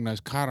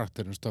recognized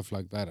character and stuff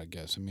like that, I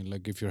guess. I mean,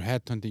 like if you're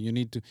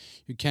headhunting,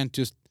 you can't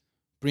just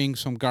bring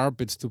some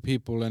garbage to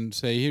people and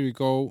say, here you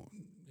go,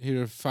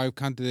 here are 5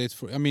 candidates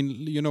for. I mean,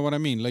 you know what I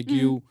mean? Like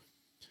you,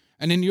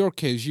 and in your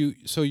case,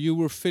 you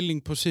were filling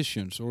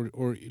positions,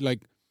 or like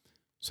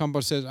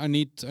somebody says, I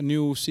need a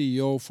new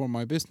CEO for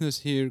my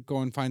business. Here, go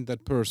and find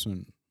that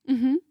person.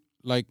 Mm-hmm.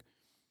 Like,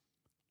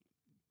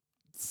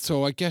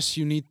 so I guess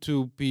you need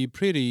to be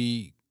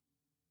pretty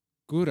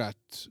good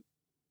at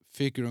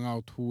figuring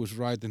out who is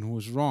right and who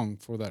is wrong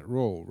for that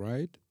role,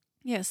 right?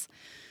 Yes.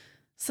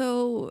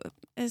 So,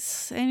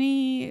 as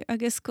any, I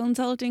guess,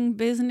 consulting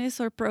business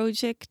or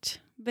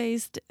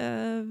project-based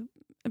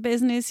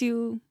business,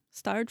 you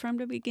start from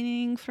the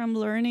beginning, from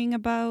learning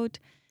about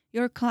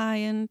your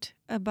client,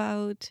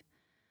 about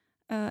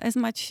as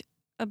much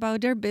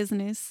about their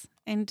business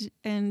and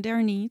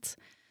their needs,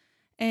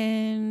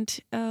 and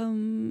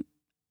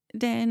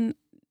then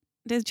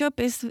this job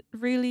is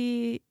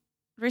really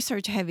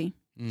research heavy.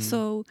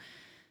 So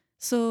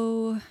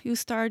you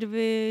start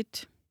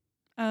with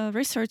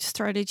research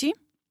strategy.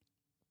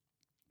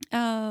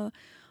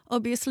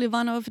 Obviously,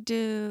 one of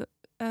the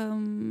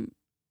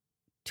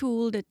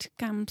tool that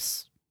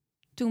comes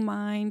to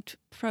mind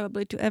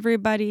probably to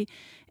everybody,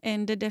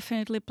 and that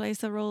definitely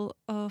plays a role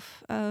in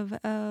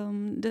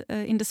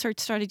the search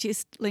strategy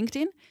is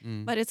LinkedIn,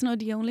 but it's not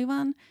the only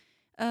one.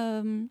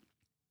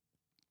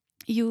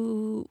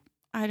 You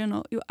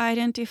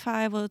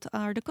identify what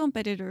are the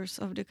competitors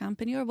of the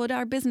company, or what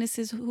are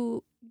businesses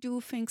who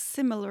do things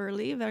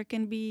similarly. There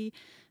can be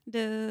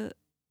the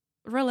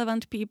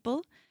relevant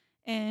people,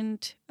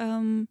 and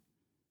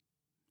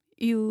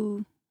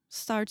you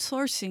start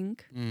sourcing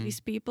these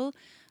people,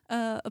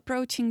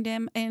 approaching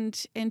them,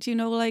 and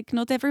like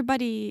not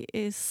everybody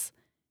is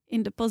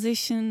in the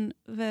position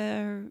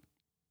where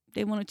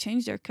they want to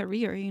change their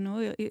career.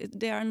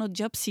 They are not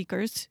job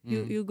seekers.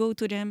 You go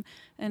to them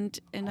and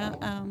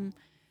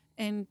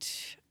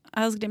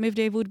ask them if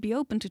they would be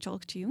open to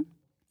talk to you,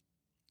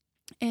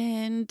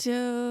 and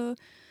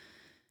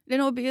then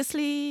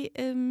obviously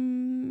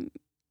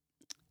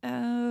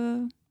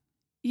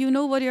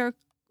what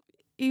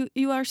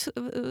you are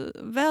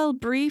well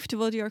briefed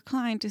what your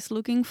client is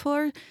looking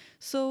for.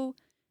 So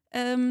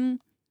then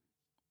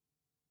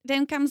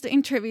comes the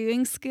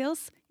interviewing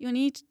skills. You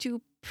need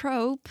to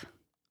probe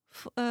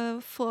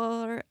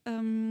for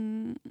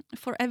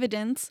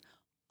evidence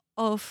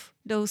of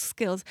those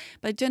skills.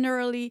 But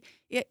generally,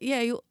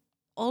 you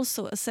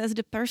also assess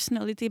the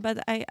personality.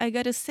 But I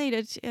gotta say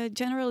that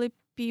generally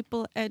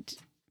people at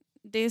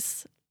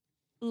this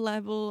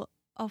level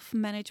of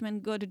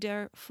management got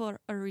there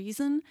for a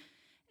reason,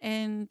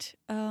 and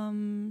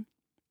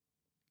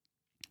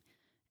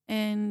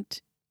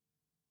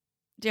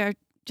they are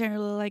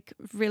generally like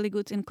really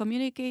good in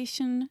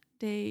communication.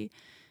 They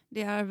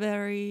are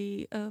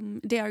very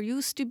they are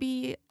used to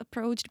be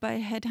approached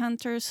by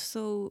headhunters,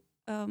 so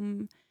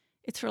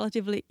it's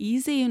relatively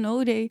easy.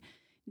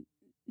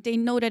 They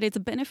know that it's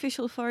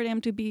beneficial for them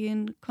to be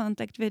in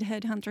contact with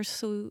headhunters,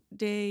 so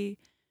they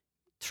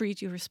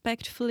treat you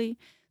respectfully.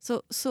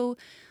 So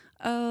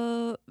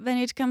when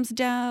it comes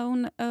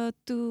down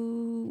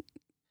to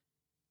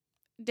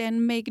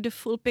then make the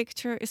full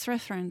picture is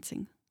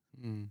referencing.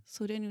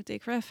 So then you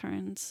take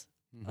reference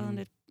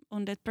on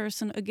that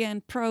person,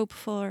 again, probe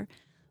for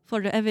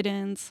the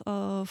evidence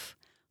of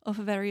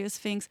various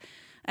things.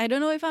 I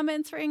don't know if I'm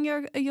answering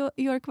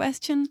your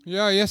question.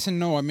 Yeah, yes and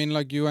no. I mean,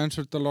 like you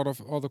answered a lot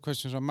of other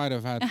questions I might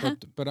have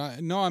had, but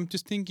I'm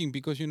just thinking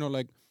because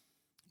like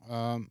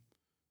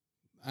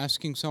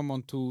asking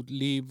someone to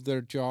leave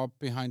their job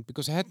behind,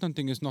 because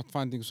headhunting is not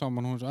finding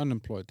someone who's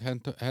unemployed.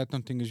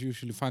 Headhunting is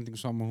usually finding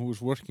someone who is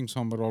working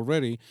somewhere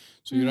already.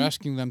 So you're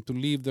asking them to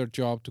leave their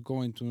job to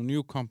go into a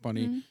new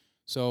company.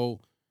 So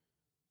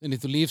they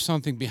need to leave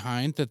something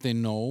behind that they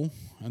know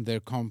and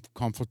they're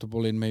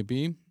comfortable in,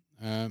 maybe.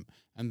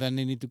 And then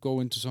they need to go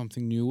into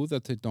something new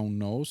that they don't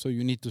know. So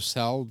you need to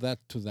sell that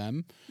to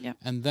them. Yeah.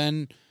 And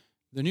then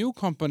the new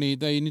company,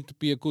 they need to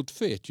be a good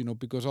fit,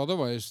 because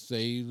otherwise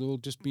they will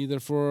just be there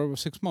for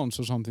 6 months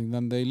or something,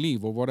 then they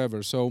leave or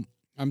whatever. So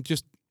I'm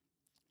just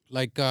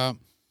like, like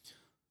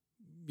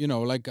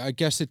I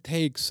guess it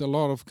takes a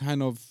lot of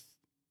kind of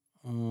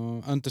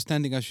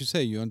understanding, as you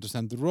say. You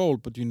understand the role,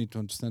 but you need to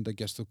understand, I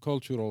guess, the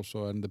culture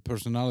also and the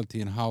personality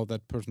and how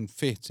that person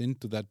fits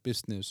into that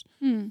business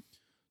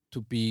to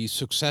be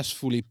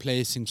successfully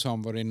placing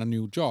somewhere in a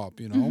new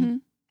job,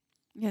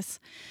 Yes.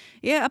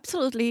 Yeah,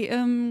 absolutely.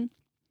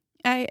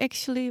 I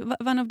actually,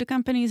 one of the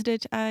companies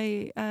that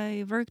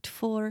I worked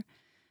for,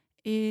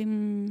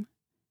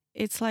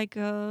 it's like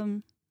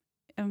in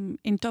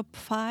top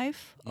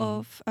 5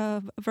 of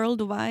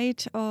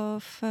worldwide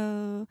of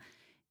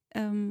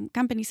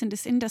companies in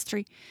this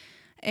industry,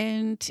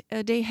 and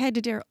they had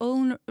their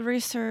own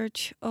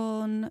research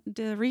on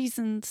the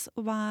reasons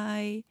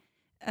why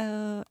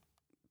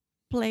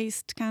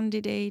placed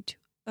candidate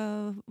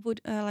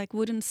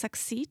wouldn't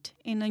succeed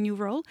in a new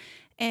role,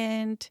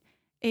 and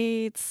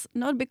it's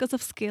not because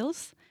of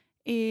skills,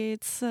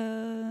 it's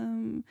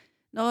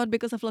not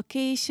because of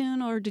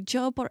location or the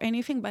job or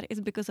anything, but it's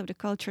because of the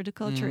culture. The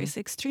culture is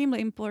extremely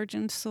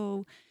important.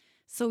 So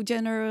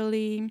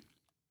generally,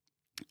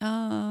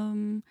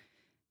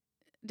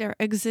 there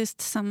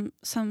exists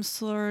some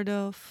sort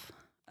of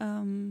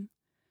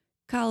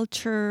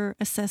culture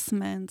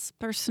assessments,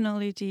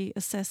 personality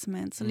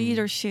assessments,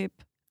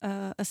 leadership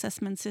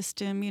assessment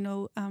system,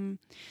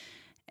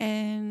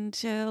 and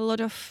a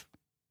lot of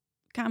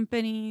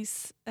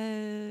companies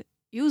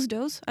use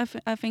those.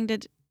 I think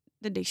that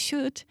they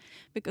should,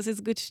 because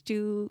it's good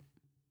to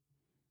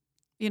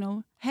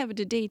have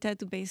the data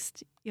to base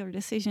your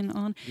decision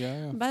on.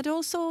 But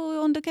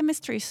also on the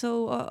chemistry.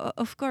 So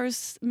of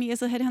course, me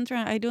as a headhunter,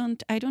 I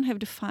don't have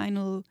the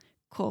final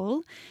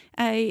call.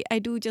 I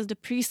do just the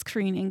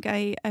pre-screening.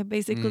 I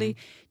basically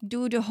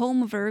do the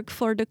homework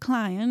for the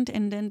client,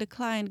 and then the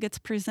client gets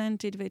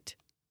presented with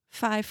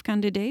 5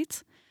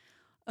 candidates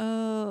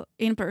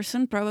in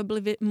person,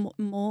 probably with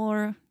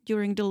more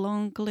during the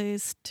long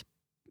list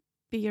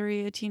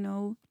period.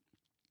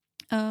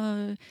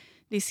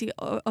 They see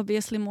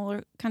obviously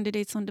more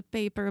candidates on the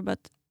paper,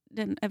 but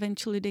then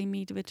eventually they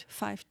meet with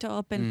 5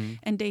 top,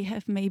 and they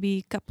have maybe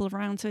a couple of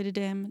rounds with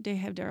them. They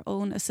have their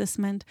own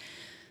assessment.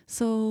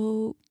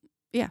 So,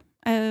 yeah,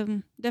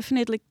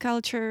 definitely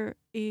culture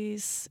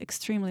is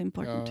extremely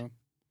important.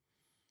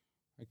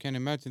 I can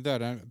imagine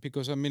that,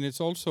 because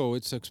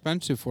it's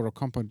expensive for a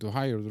company to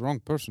hire the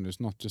wrong person. It's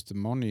not just the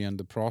money and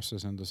the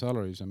process and the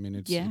salaries.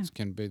 It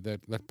can be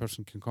that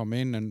person can come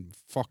in and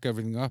fuck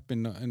everything up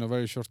in a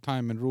very short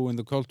time and ruin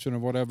the culture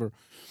and whatever.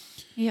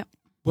 Yeah.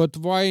 But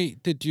why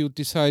did you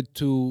decide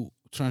to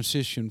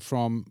transition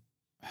from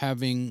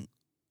having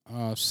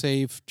a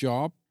safe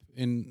job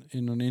in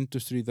an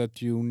industry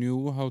that you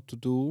knew how to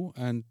do,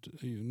 and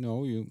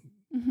you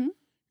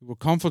were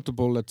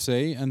comfortable, let's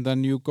say, and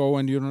then you go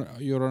and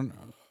you're an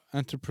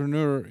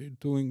entrepreneur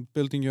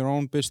building your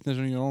own business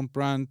and your own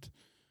brand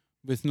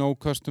with no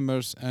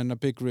customers and a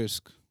big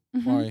risk?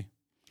 Why?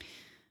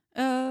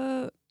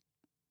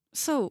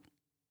 So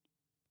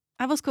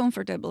I was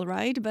comfortable,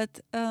 right?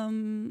 But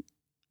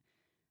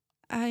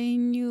I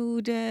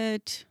knew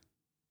that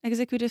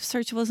executive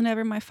search was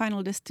never my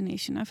final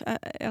destination.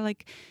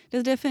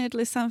 There's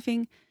definitely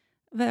something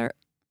where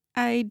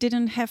I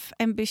didn't have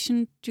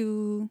ambition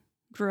to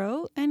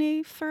grow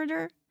any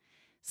further.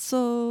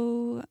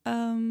 So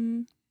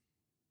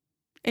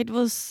it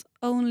was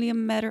only a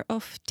matter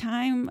of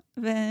time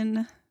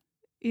when,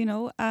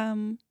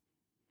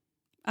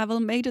 I will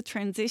make the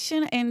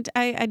transition, and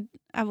I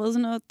was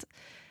not.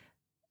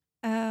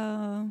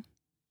 I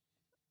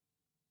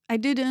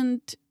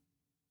didn't.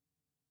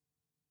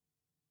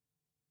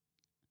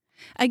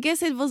 I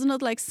guess it was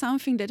not like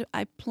something that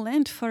I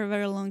planned for a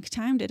very long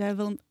time, that I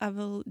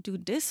will do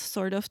this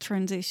sort of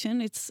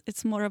transition.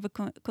 It's more of a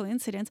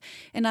coincidence,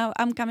 and now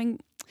I'm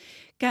coming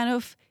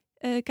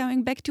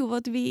back to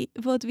what we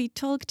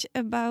talked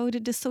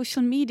about, the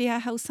social media,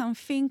 how some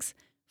things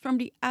from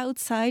the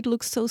outside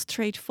look so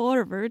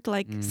straightforward,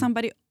 like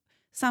somebody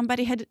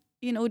had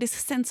this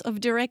sense of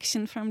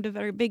direction from the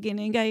very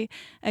beginning.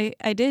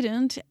 I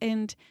didn't,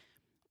 and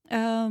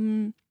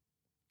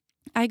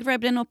I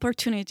grabbed an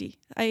opportunity.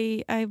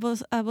 I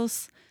was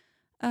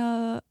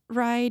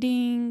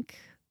writing.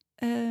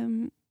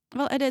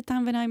 At that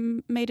time when I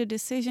made a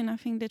decision, I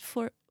think that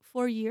for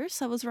 4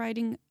 years I was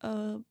writing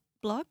a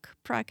blog,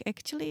 Prague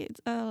actually.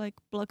 It's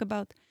blog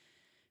about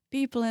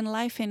people and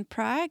life in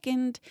Prague,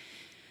 and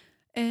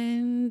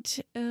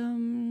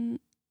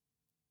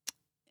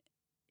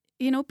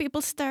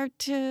people start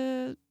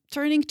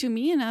turning to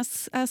me and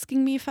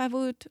asking me if I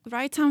would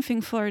write something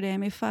for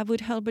them, if I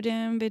would help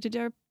them with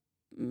their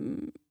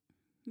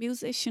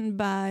musician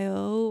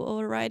bio,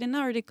 or write an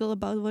article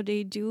about what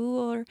they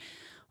do,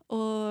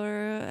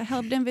 or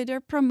help them with their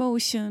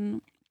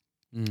promotion.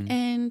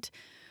 And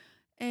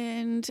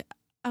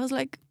I was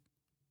like,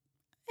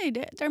 hey,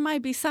 there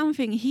might be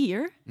something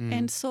here.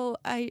 And so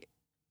I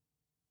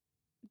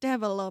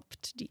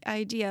developed the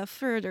idea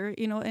further,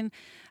 and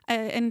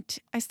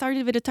I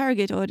started with a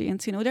target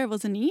audience. There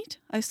was a need.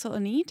 I saw a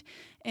need,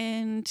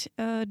 and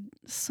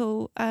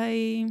so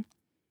I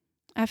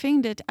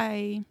think that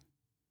I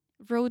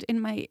wrote in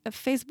my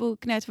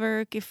Facebook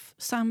network, if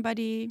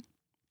somebody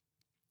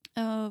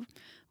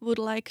would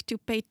like to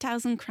pay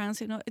 1,000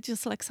 crowns, it's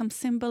just like some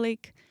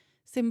symbolic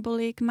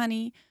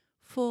money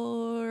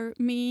for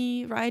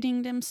me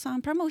writing them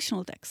some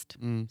promotional text,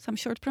 some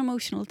short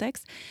promotional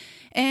text.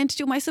 And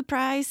to my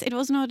surprise, it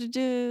was not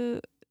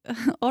the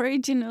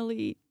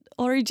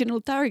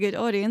original target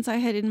audience I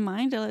had in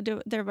mind.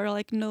 There were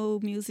like no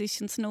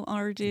musicians, no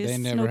artists,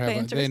 no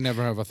painters. They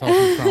never have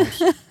 1,000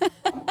 crowns.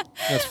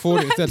 That's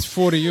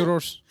 40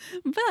 euros.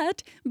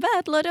 But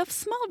a lot of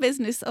small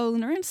business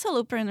owners and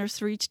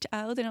solopreneurs reached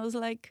out, and I was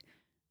like,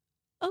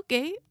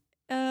 okay,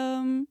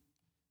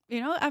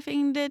 I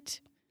think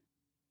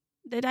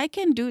that I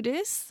can do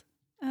this.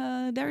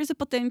 There is a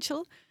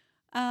potential.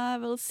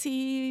 We'll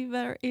see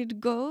where it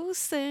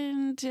goes,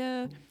 and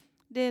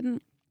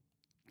then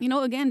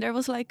again there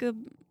was like a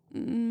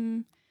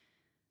mm,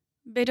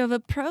 bit of a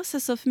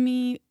process of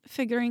me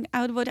figuring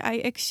out what I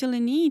actually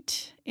need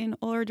in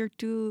order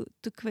to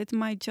quit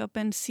my job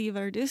and see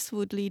where this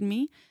would lead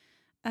me.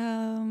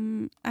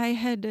 I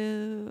had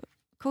a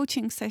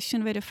coaching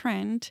session with a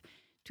friend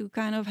to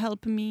kind of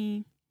help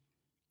me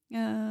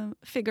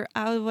figure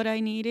out what I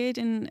needed,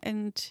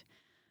 and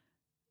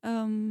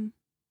um,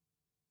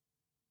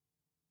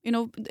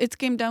 it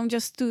came down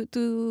just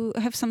to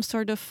have some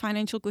sort of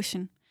financial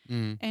cushion.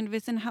 Mm. And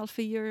within half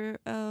a year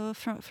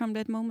from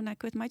that moment, I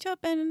quit my job,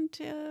 and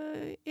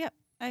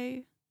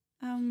I.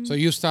 So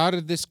you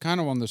started this kind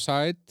of on the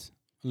side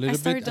a little bit,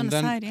 started on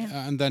the side,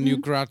 yeah. and then you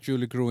Mhm.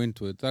 gradually grew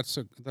into it. That's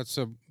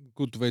a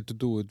good way to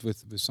do it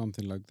with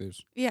something like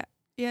this. Yeah.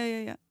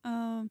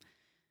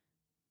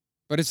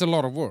 But it's a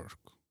lot of work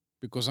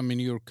because I mean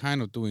you're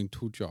kind of doing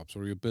two jobs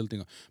or you're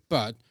building.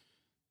 But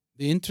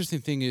the interesting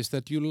thing is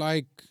that you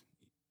like,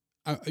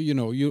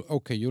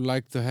 you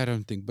like the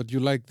headhunting, but you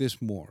like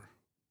this more.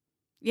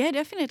 Yeah,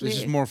 This is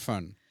definitely. more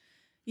fun.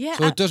 Yeah.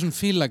 So it doesn't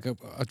feel like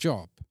a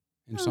job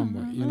in some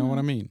way. You know what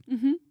I mean?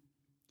 Mm-hmm.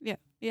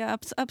 Yeah,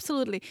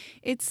 absolutely.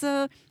 It's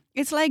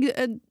like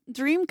a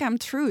dream come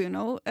true,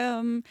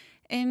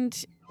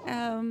 and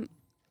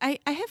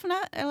I have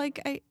not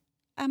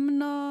I'm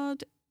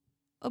not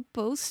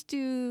opposed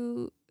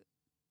to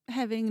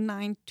having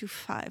 9 to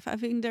 5. I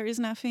think there is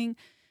nothing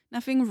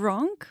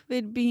wrong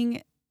with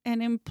being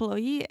an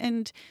employee,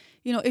 and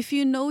if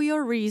you know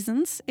your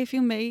reasons, if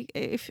you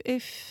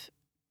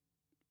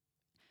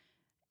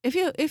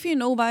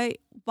know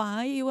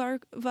why you are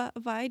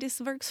why this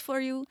works for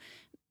you,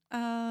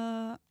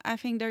 I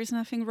think there's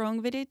nothing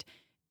wrong with it.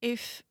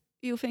 If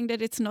you think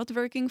that it's not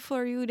working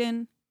for you,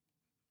 then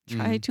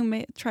try to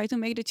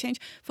make the change.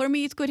 For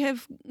me, it could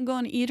have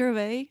gone either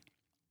way.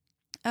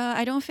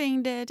 I don't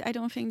think that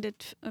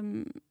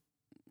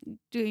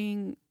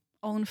doing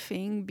own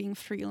thing, being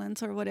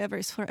freelance or whatever,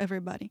 is for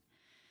everybody.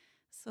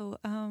 So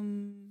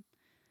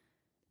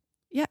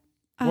yeah.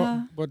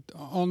 But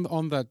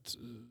on that,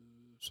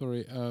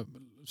 sorry.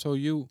 So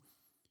you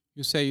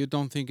say you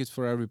don't think it's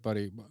for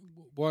everybody.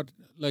 What,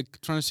 like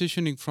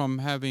transitioning from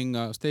having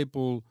a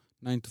stable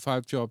 9 to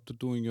 5 job to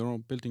doing your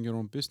own, building your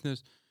own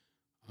business?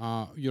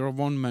 You're a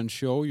one-man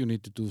show. You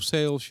need to do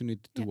sales. You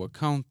need to Yeah. do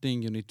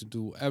accounting. You need to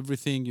do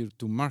everything. You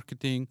do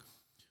marketing.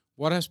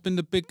 What has been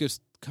the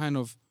biggest kind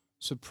of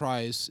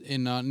surprise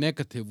in a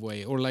negative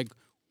way, or like,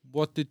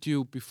 what did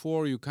you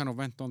before you kind of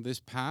went on this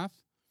path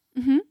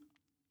hmm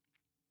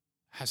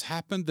has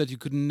happened that you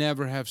could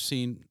never have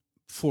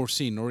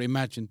foreseen or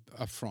imagined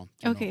up front?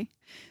 Okay.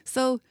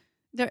 So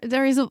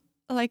there is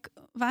like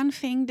one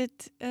thing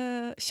that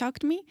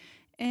shocked me,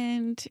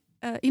 and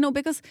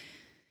because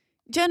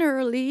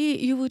generally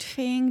you would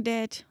think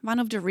that one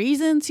of the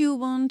reasons you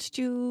want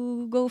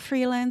to go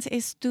freelance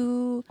is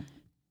to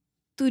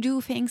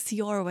do things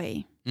your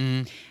way,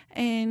 Mm.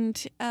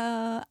 and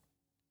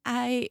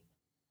I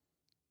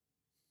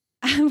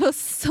I was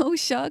so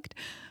shocked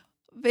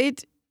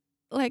with,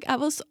 like, I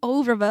was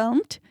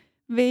overwhelmed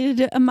with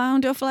the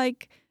amount of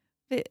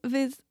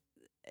with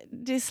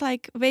this,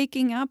 like,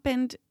 waking up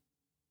and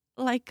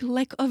like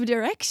lack of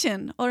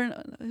direction, or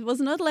it was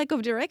not lack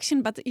of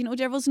direction, but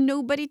there was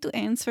nobody to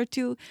answer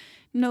to,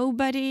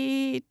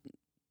 nobody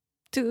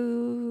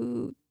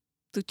to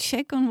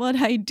check on what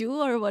I do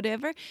or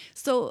whatever.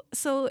 So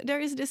there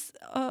is this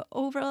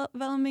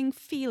overwhelming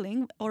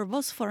feeling, or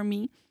was for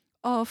me,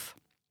 of,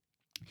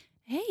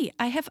 hey,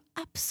 I have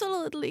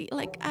absolutely,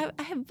 like,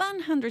 I have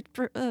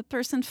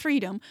 100%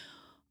 freedom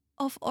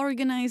of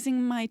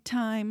organizing my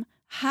time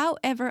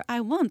however I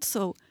want.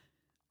 So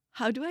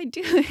how do I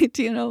do it?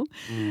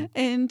 Mm.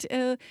 And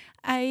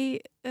I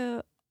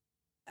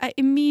I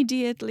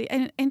immediately,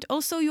 and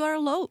also you are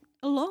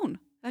alone.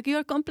 Like, you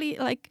are complete.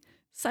 Like,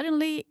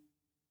 suddenly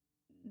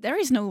there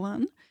is no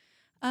one.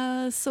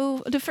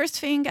 So the first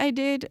thing I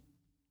did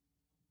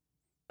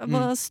Mm.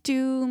 was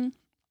to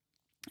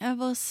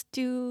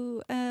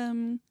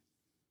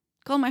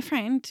call my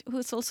friend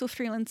who's also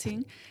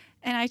freelancing,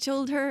 and I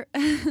told her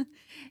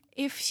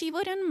if she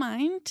wouldn't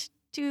mind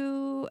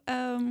to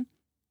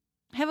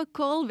have a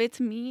call with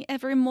me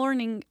every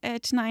morning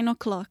at 9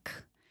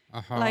 o'clock,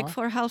 like Uh-huh.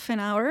 for half an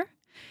hour,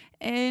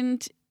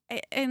 and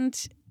and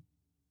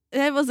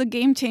that was a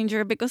game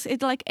changer because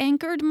it, like,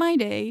 anchored my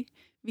day.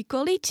 We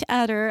call each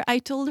other. I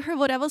told her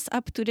what I was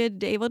up to that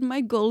day, what my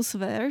goals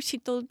were. She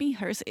told me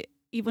hers,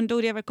 even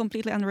though they were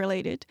completely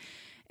unrelated.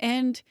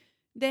 And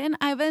then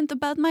I went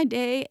about my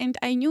day, and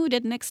I knew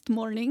that next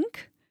morning,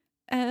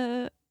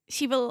 uh,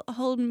 she will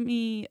hold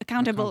me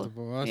accountable.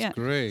 Accountable. That's Yeah.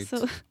 great.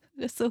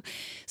 So,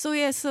 so,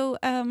 yeah. So,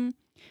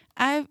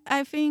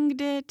 I think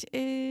that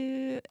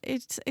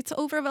it's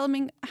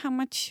overwhelming how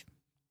much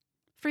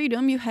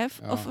freedom you have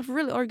Yeah. of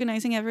really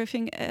organizing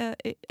everything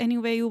any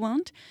way you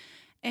want,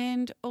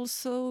 and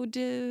also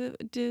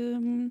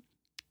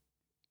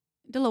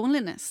the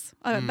loneliness.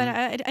 But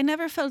I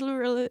never felt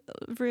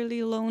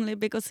really lonely,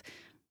 because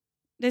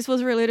this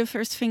was really the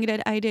first thing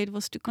that I did,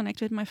 was to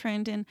connect with my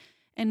friend,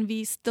 and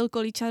we still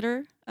call each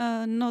other,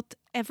 not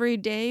every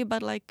day,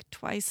 but like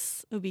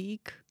twice a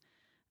week,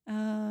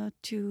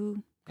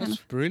 to kind That's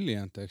of.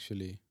 brilliant,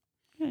 actually.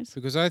 Yes.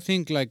 Because I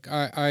think like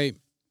I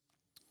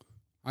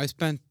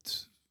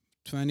spent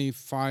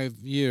 25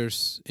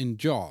 years in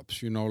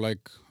jobs,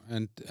 like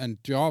and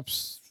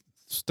jobs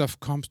stuff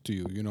comes to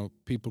you,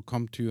 people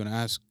come to you and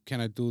ask,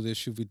 can I do this?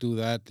 Should we do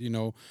that?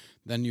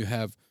 Then you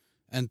have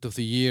end of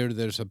the year,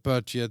 there's a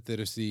budget,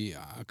 there is the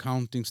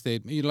accounting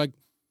statement.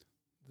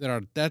 There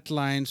are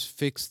deadlines,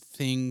 fixed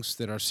things,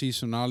 there are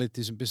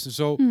seasonalities in business.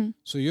 So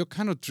you're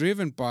kind of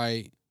driven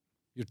by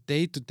your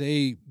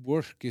day-to-day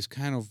work is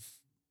kind of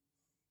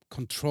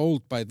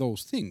controlled by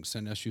those things.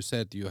 And as you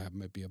said, you have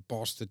maybe a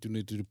boss that you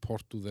need to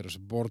report to, there's a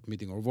board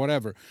meeting or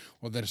whatever,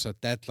 or there's a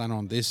deadline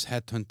on this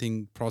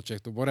headhunting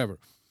project or whatever.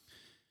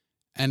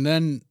 And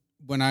then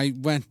when I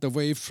went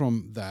away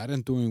from that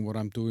and doing what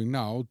I'm doing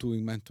now,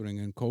 doing mentoring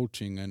and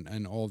coaching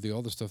and all the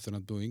other stuff that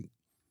I'm doing,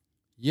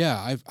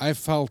 I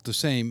felt the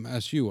same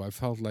as you. I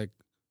felt like,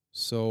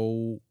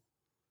 so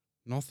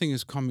nothing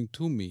is coming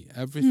to me.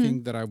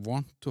 Everything that I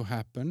want to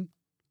happen,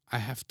 I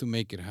have to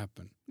make it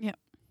happen. Yeah.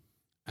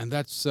 And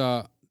that's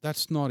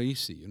not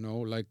easy,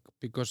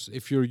 because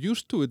if you're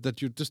used to it,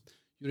 that you're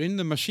in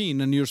the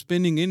machine and you're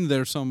spinning in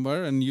there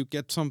somewhere and you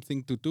get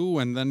something to do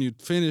and then you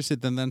finish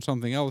it and then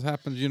something else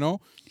happens,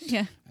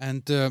 Yeah.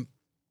 And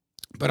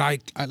but I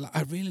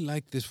really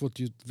like this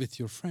with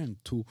your friend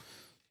to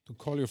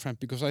call your friend,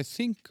 because I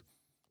think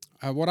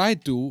what I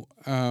do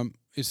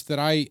is that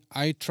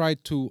I try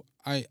to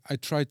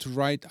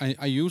write.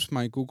 I use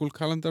my Google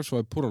Calendar, so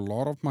I put a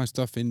lot of my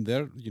stuff in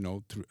there.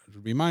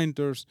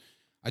 Reminders.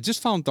 I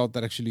just found out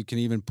that actually you can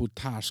even put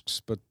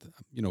tasks, but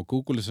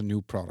Google is a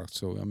new product,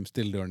 so I'm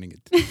still learning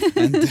it.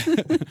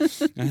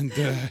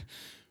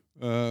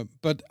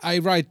 But I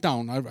write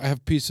down. I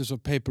have pieces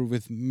of paper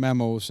with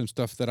memos and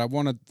stuff that I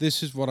want to.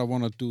 This is what I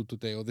want to do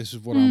today, or this is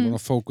what I'm going to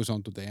focus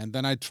on today. And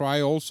then I try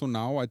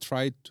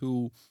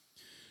to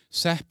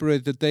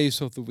separate the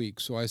days of the week.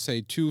 So I say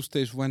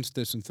Tuesdays,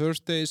 Wednesdays, and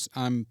Thursdays,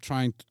 I'm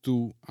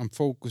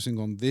focusing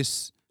on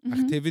this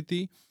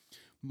activity.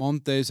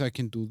 Mondays I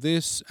can do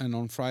this, and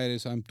on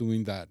Fridays I'm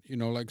doing that.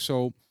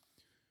 So.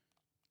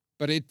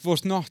 But it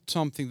was not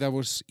something that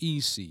was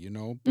easy,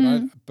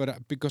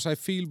 But because I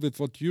feel with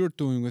what you're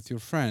doing with your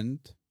friend,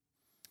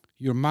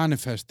 you're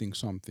manifesting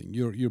something.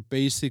 You're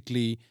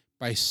basically,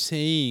 by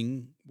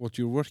saying what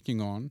you're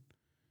working on,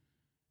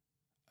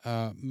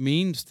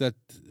 means that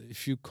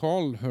if you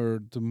call her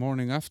the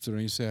morning after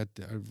and you say,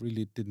 I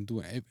really didn't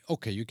do it.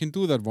 Okay, you can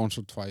do that once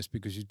or twice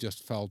because you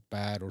just felt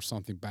bad or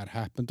something bad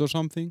happened or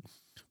something.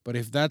 But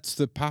if that's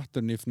the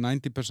pattern, if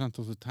 90%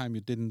 of the time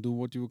you didn't do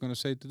what you were going to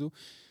say to do,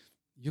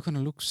 you're going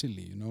to look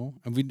silly,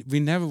 And we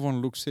never want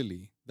to look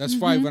silly. That's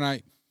why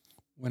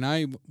when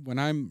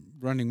I'm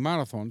running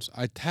marathons,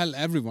 I tell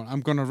everyone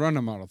I'm going to run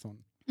a marathon.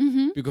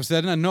 Because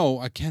then I know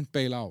I can't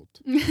bail out.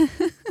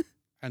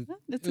 And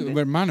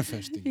we're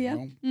manifesting,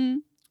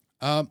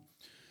 But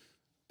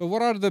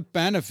what are the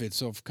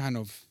benefits of kind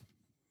of,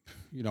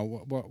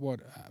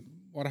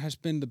 what has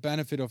been the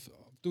benefit of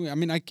doing? I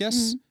mean, I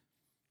guess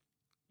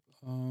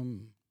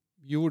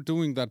you were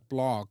doing that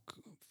blog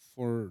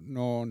for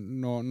no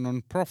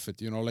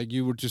non-profit, like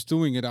you were just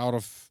doing it out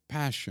of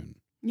passion.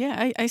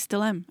 Yeah, I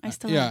still am.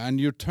 Yeah, and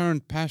you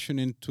turned passion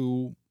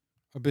into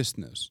a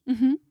business.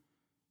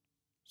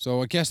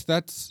 So I guess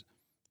that's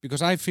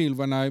because I feel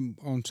when I'm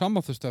on some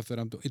of the stuff that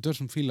I'm doing, it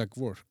doesn't feel like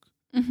work.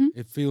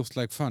 It feels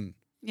like fun.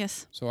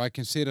 Yes. So I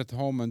can sit at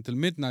home until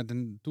midnight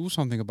and do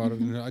something about it.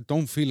 And I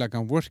don't feel like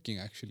I'm working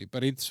actually,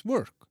 but it's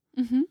work.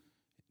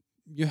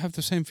 You have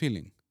the same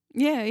feeling.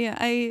 Yeah.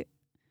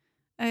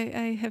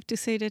 I have to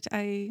say that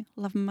I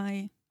love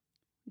my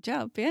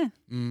job. Yeah.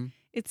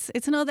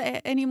 It's not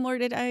anymore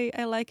that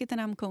I like it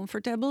and I'm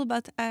comfortable,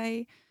 but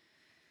I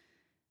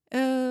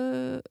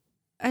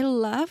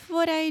love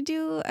what I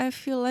do. I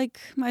feel like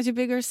much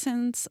bigger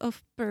sense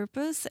of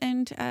purpose,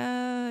 and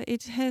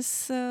it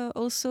has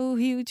also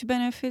huge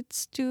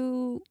benefits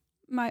to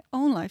my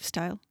own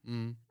lifestyle.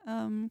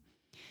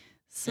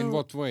 So in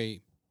what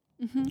way?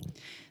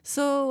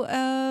 So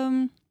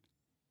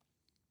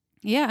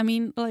yeah, I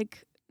mean,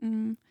 like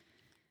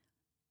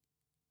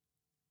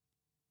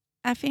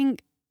I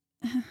think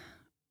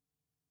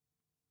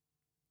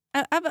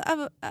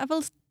I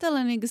will tell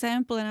an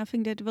example, and I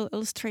think that will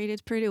illustrate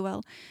it pretty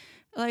well.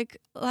 Like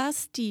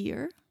last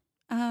year,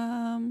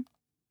 I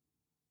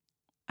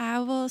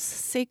was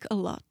sick a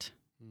lot.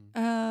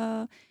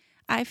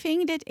 I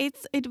think that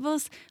it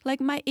was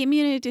like my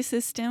immunity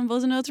system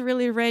was not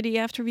really ready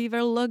after we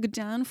were locked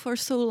down for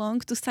so long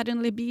to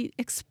suddenly be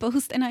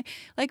exposed. And I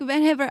like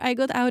whenever I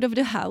got out of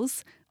the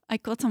house, I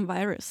caught some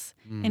virus,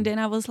 and then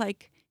I was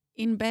like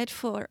in bed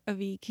for a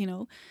week,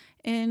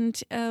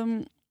 and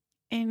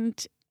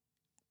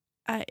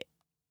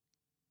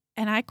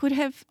I could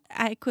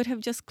have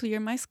just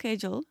cleared my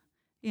schedule,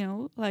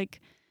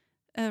 like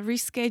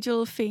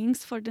reschedule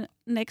things for the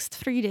next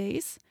 3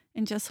 days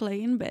and just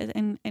lay in bed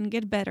and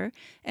get better.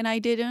 And I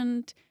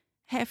didn't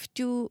have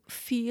to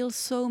feel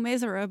so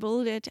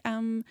miserable that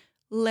I'm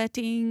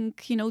letting,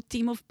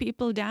 team of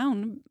people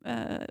down,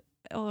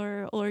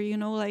 or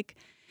like,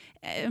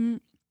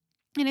 and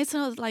it's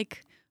not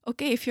like,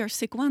 okay, if you're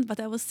sick once, but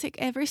I was sick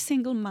every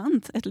single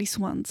month, at least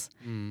once.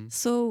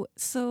 So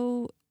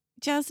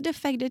just the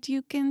fact that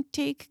you can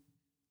take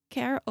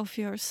care of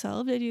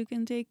yourself, that you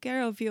can take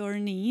care of your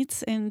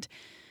needs, and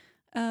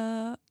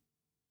I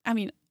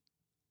mean,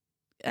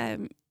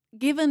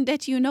 given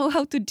that you know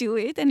how to do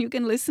it and you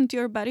can listen to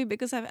your body,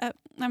 because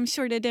I'm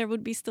sure that there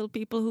would be still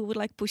people who would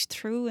like push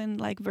through and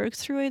like work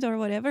through it or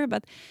whatever,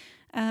 but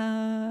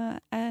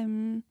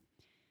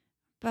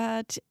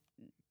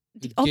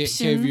the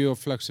option gave you a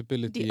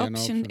flexibility. The and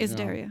option is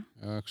there,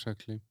 yeah.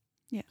 Exactly.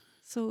 Yeah.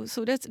 So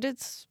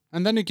that's.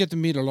 And then you get to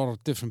meet a lot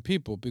of different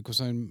people, because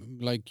I'm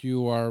like,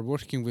 you are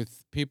working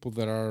with people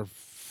that are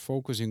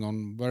focusing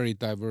on very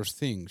diverse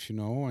things,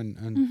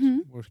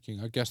 and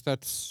working. I guess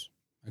that's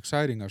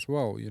exciting as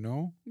well,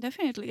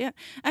 Definitely, yeah.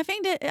 I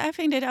think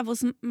that I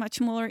was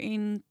much more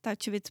in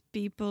touch with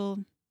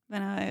people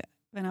when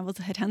I was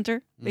a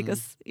headhunter,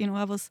 because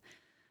I was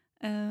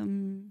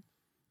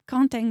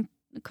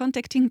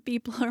contacting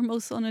people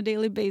almost on a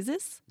daily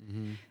basis.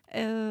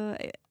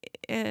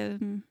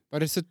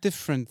 But it's a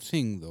different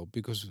thing, though,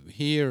 because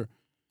here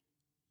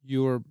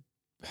you're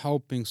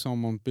helping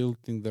someone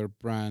building their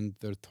brand,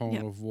 their tone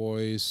of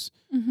voice.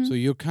 So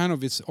you're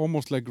it's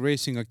almost like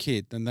raising a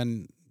kid, and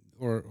then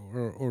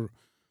or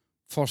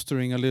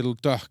fostering a little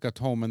duck at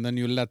home, and then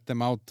you let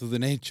them out to the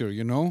nature,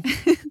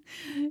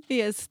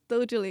 Yes,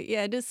 totally.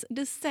 Yeah,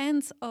 this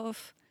sense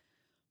of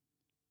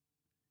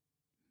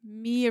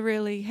me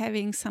really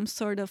having some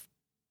sort of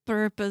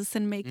purpose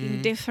and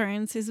making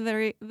difference is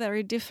very,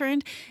 very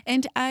different.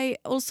 And I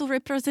also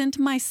represent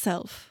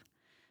myself,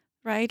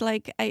 right?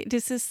 Like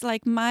this is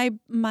like my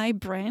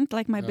brand,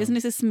 like my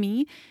business is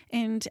me,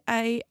 and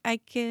I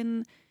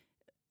can.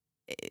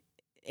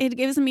 It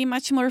gives me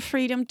much more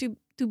freedom to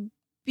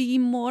be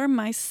more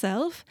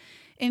myself,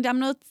 and I'm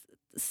not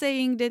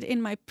saying that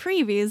in my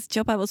previous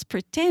job I was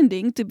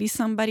pretending to be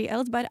somebody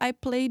else, but I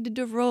played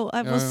the role.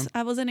 I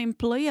was an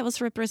employee. I was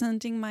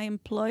representing my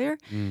employer,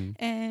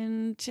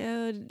 and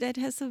that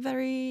has a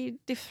very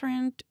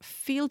different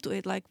feel to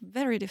it, like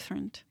very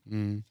different.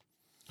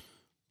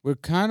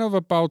 We're kind of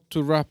about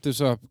to wrap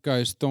this up,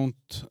 guys. Don't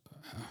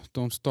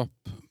stop,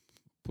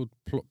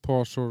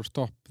 pause or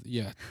stop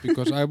yet,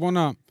 because I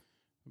wanna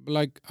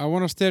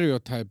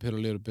stereotype here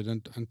a little bit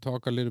and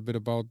talk a little bit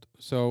about.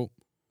 So,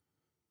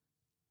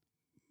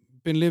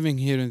 been living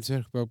here in the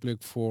Czech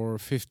Republic for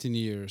 15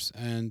 years,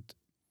 and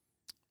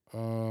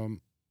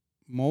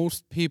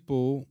most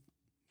people,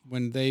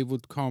 when they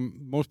would come,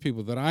 most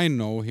people that I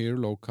know here,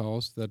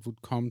 locals, that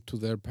would come to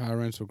their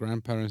parents or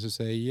grandparents and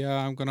say,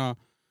 yeah, I'm gonna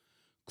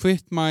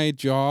quit my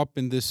job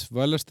in this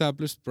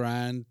well-established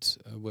brand,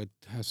 which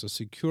has a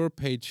secure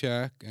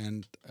paycheck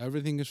and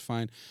everything is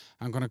fine.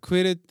 I'm gonna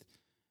quit it,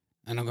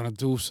 and I'm gonna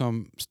do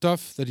some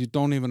stuff that you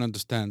don't even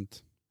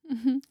understand.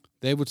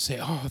 They would say,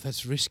 oh,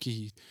 that's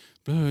risky.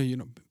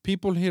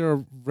 People here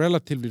are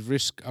relatively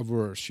risk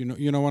averse.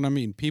 You know what I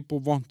mean? People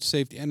want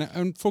safety,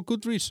 and for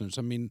good reasons.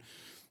 I mean,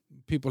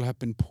 people have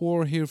been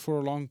poor here for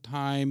a long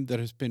time. There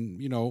has been,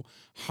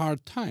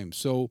 hard times.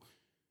 So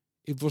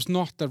it was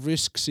not a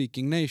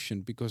risk-seeking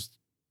nation, because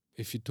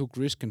if you took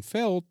risk and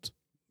failed,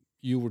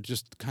 you were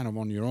just kind of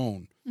on your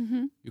own.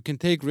 You can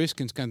take risk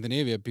in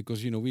Scandinavia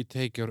because, we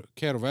take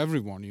care of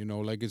everyone,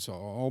 like it's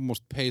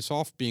almost pays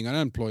off being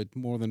unemployed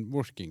more than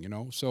working,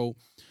 So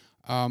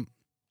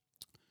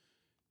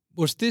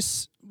was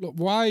this,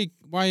 why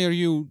are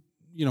you,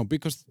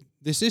 because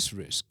this is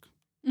risk.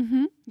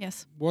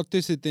 Yes. What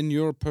is it in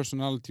your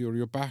personality or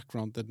your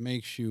background that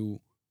makes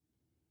you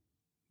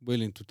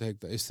willing to take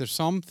that? Is there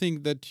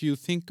something that you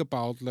think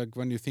about, like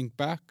when you think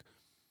back?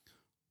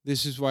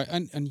 This is why,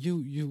 and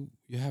you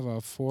have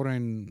a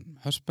foreign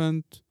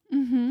husband.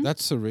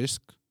 That's a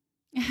risk.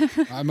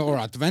 Or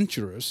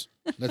adventurous,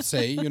 let's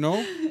say.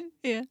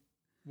 Yeah.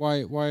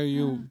 Why are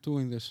you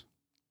doing this?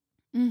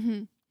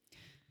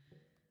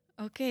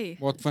 Okay.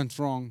 What went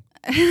wrong?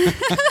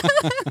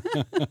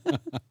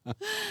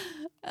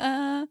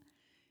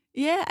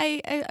 Yeah,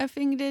 I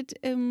think that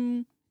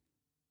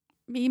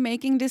me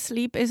making this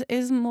leap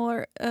is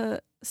more a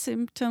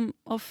symptom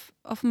of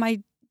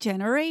my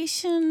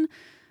generation,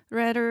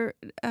 rather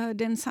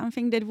than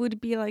something that would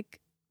be like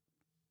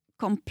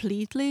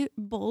completely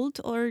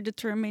bold or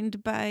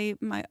determined by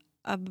my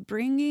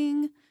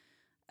upbringing.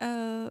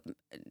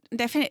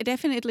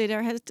 Definitely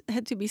there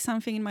had to be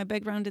something in my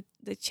background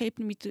that shaped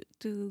me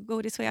to go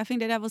this way. I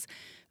think that I was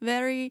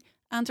very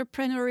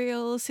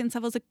entrepreneurial since I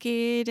was a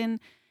kid,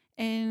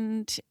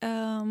 and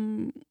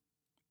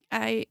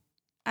I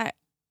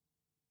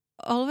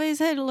always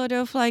had a lot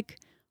of like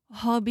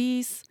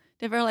hobbies.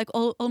 They were like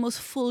almost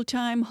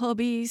full-time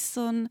hobbies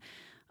on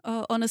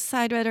a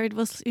side, whether it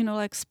was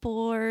like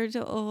sport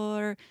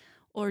or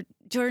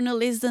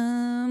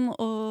journalism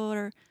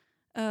or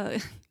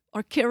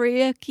or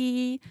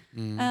karaoke.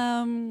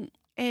 Mm.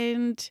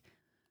 And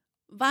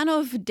one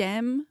of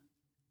them,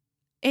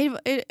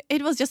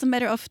 it was just a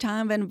matter of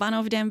time when one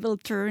of them will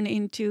turn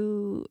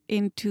into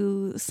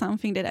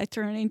something that I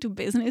turn into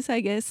business,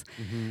 I guess.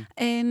 Mm-hmm.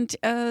 And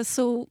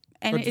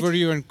But were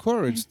you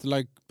encouraged,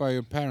 like by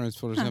your parents,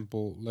 for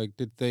example? Like,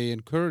 did they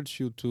encourage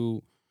you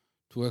to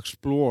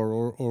explore,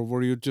 or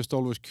were you just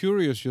always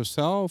curious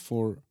yourself,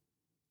 or?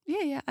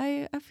 Yeah.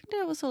 I think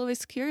that I was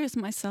always curious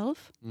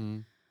myself.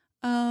 Mm.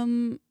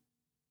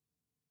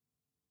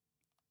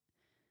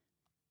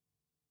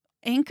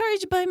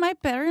 Encouraged by my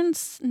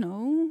parents,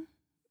 no.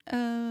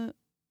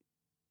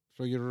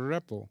 So you're a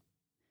rebel.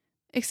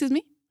 Excuse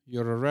me?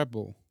 You're a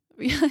rebel.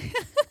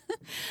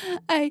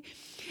 I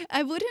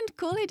wouldn't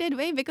call it that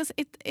way because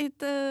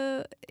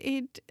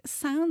it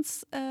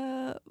sounds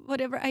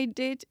whatever I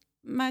did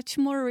much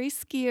more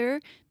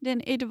riskier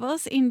than it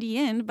was in the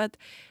end. But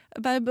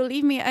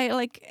believe me,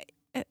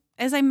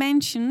 as I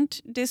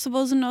mentioned, this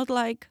was not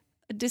like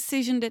a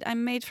decision that I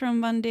made from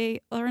one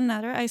day or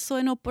another. I saw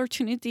an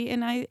opportunity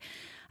and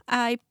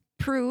I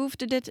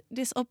proved that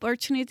this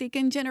opportunity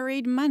can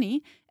generate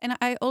money, and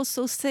I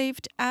also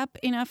saved up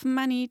enough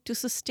money to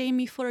sustain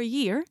me for a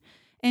year.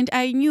 And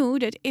I knew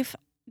that if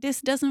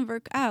this doesn't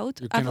work out,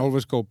 You can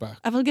always go back.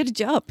 I will get a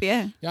job.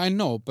 Yeah. Yeah, I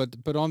know,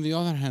 but on the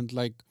other hand,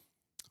 like,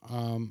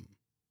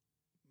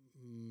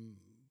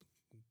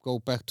 go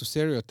back to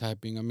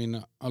stereotyping. I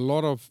mean, a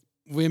lot of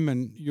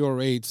women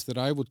your age that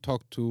I would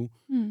talk to,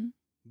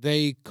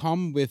 they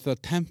come with a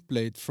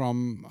template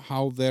from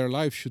how their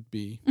life should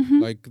be.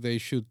 Like, they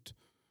should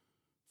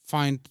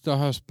find the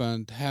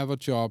husband, have a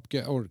job,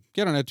 get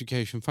an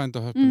education, find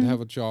the husband, have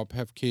a job,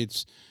 have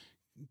kids,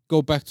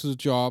 go back to the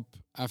job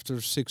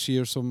after 6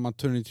 years of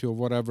maternity or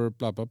whatever,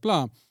 blah, blah,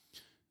 blah.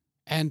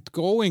 And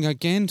going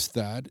against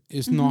that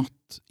is not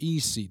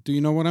easy. Do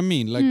you know what I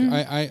mean? Like,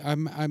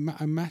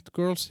 I met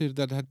girls here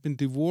that had been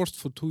divorced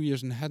for 2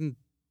 years and hadn't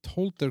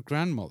told their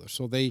grandmother.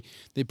 So they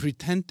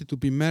pretended to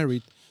be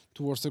married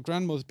towards their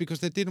grandmothers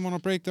because they didn't want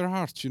to break their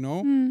hearts, you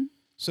know?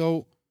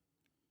 So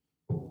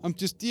I'm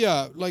just,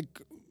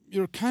 like,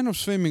 you're kind of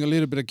swimming a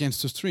little bit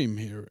against the stream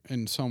here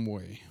in some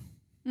way.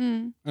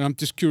 And I'm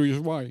just curious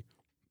why.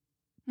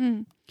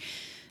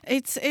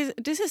 This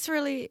is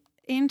really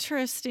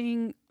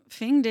interesting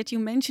thing that you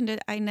mentioned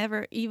that I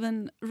never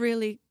even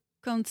really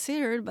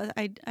considered, but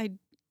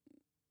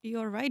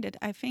you're right that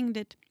I think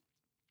that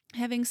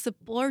having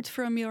support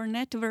from your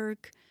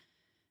network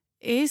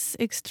is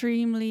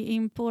extremely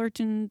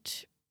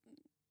important,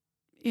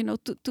 you know,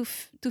 to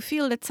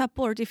feel that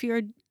support if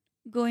you're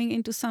going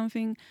into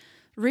something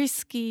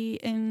risky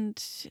and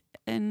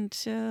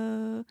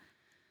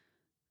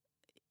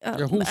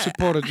who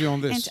supported you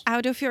on this? And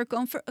out of your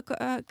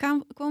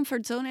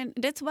comfort zone. And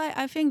that's why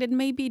I think that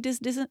maybe this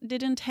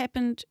didn't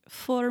happen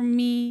for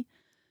me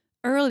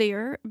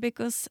earlier,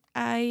 because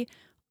I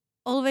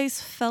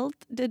always felt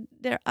that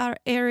there are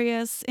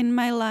areas in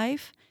my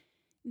life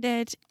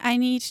that I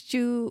need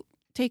to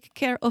take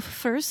care of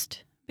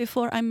first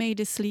before I made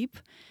a leap.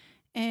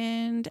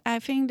 And I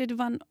think that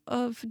one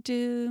of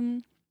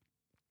the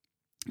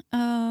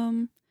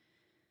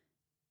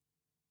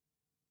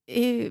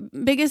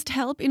biggest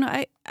help, you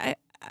know,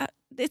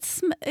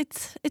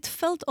 it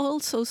felt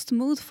also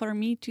smooth for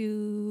me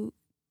to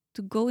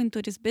go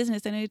into this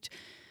business, and it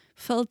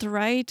felt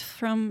right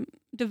from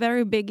the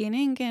very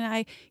beginning.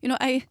 And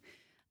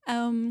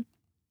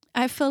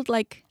I felt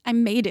like I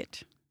made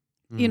it.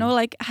 You know,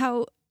 like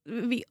how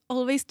we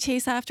always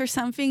chase after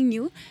something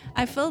new.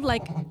 I felt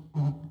like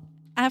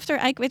after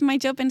I quit my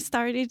job and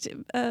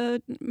started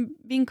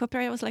being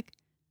copywriter, I was like,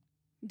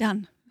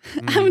 done.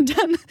 I'm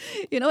done.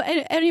 You know,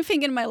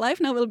 anything in my life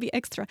now will be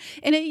extra.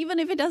 And even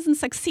if it doesn't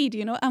succeed,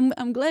 you know,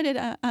 I'm glad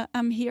that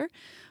I'm here.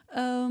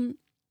 And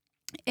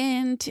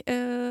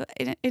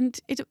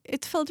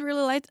it felt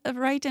really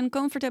right and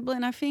comfortable.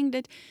 And I think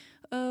that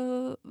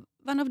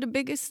one of the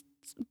big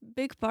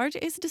part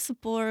is the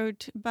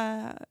support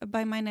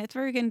by my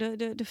network, and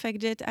the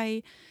fact that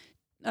I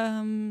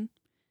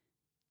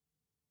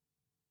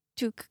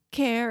took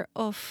care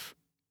of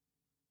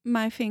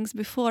my things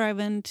before I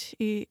went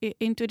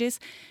into this.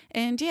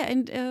 And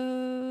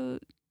the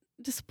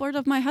support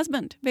of my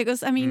husband,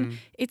 because I mean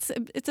it's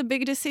a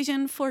big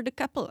decision for the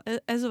couple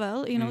as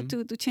well, you know,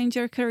 to change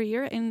your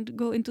career and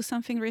go into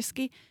something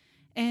risky.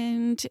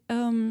 And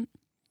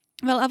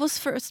well, I was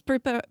first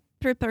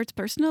prepared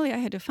personally. I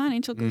had a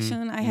financial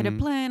cushion, I had a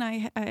plan,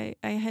 I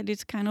had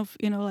it kind of,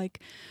 you know, like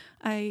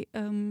I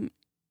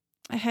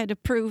had a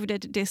proof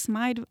that this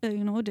might,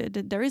 you know,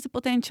 that there is a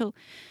potential,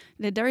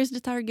 that there is the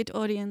target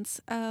audience.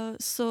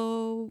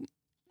 So,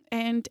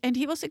 and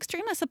he was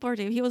extremely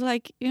supportive. He was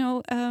like, you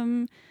know,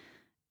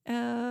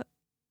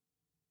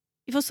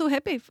 he was so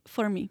happy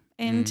for me,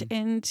 and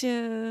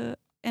said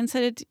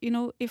that, you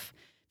know, if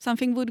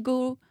something wouldn't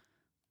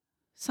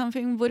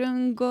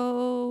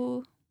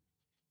go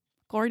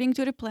according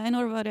to the plan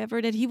or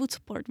whatever, that he would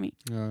support me.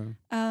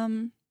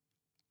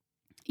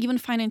 Even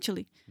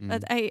financially.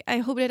 But I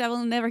hope that I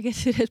will never get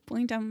to that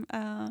point.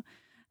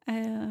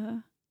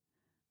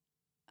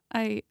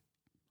 I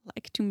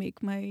like to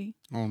make my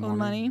Own own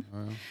money.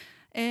 Uh,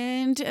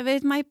 And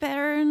with my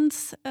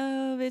parents,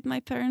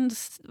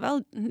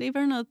 well, they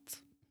were not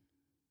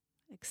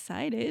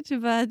excited,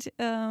 but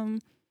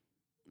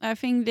I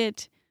think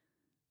that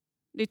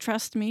they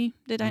trust me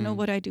that I know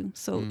what I do.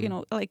 So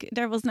like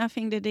there was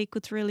nothing that they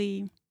could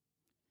really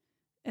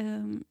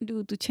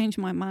do to change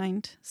my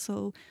mind.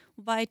 So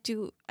why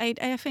to?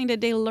 I think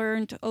that they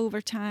learned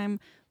over time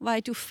why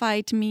to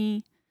fight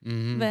me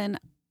when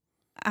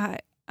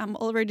I'm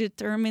already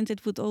determined.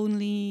 It would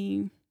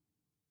only,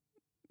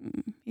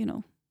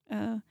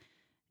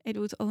 it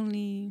would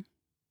only.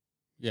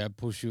 Yeah,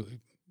 push you.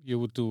 You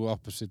would do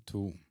opposite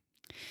too.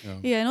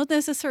 Yeah, not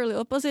necessarily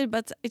opposite,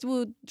 but it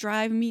would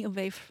drive me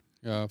away.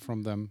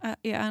 From them.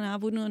 And I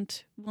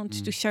wouldn't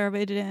want to share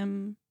with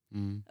them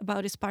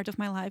about this part of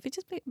my life. It's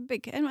just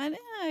big, and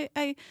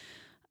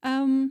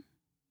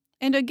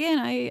and again,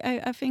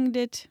 I think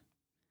that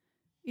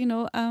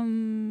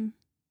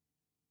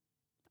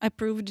I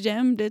proved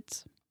them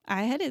that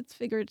I had it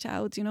figured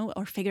out,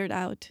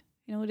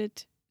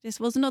 that this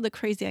was not a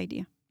crazy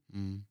idea.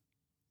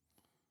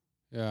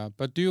 Yeah,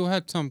 but you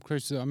had some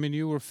crazy. I mean,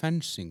 you were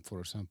fencing,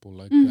 for example,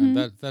 like and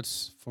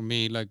that's for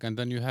me. Like, and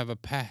then you have a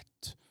pet.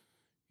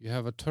 You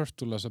have a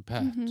turtle as a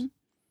pet.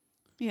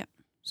 Yeah.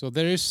 So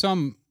there is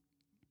some,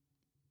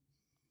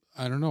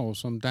 I don't know,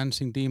 some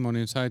dancing demon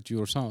inside you,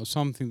 or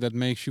something that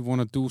makes you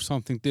want to do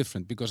something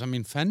different. Because I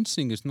mean,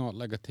 fencing is not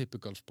like a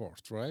typical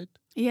sport, right?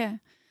 Yeah.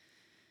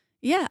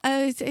 Yeah,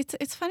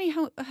 it's funny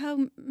how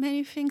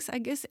many things I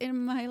guess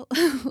in my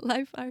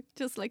life are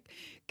just like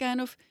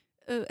kind of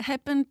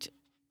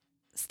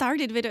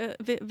started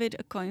with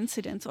a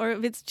coincidence, or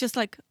with just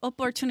like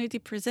opportunity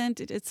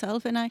presented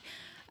itself, and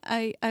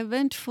I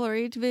went for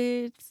it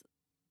with,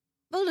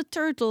 well, the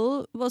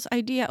turtle was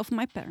idea of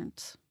my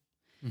parents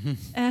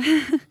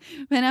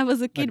when I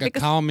was a kid, like a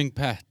calming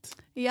pet.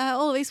 Yeah, I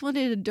always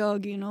wanted a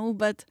dog,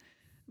 but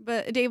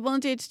they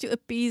wanted to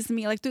appease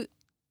me, like to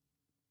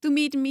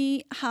meet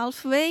me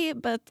halfway,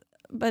 but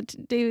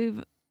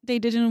they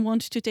didn't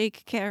want to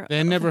take care.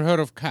 They never heard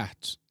of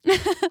cats,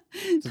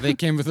 so they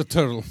came with a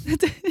turtle.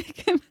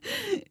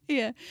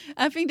 Yeah,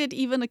 I think that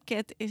even a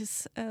cat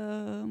is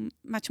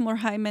much more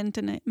high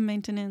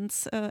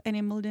maintenance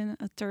animal than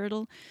a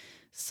turtle.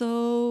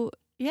 So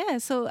yeah,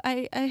 so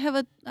I have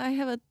a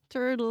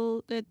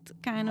turtle that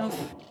kind of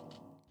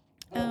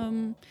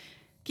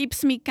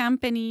keeps me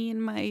company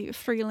in my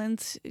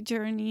freelance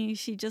journey.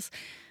 She just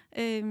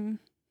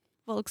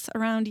walks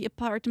around the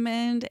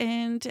apartment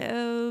and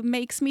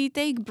makes me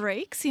take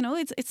breaks.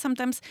 It's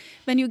sometimes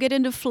when you get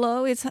in the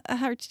flow, it's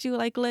hard to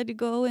like let it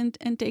go and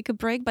take a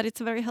break, but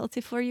it's very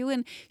healthy for you.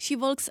 And she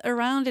walks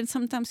around, and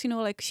sometimes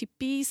like she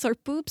pees or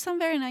poops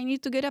somewhere, and I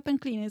need to get up and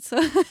clean it.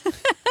 So.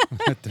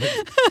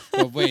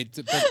 But wait,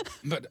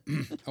 but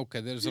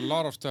okay, there's a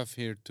lot of stuff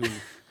here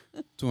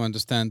to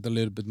understand a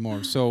little bit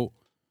more. So,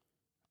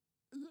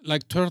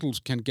 like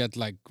turtles can get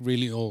like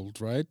really old,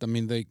 right? I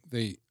mean, they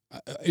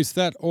is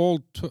that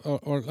old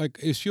or like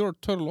is your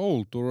turtle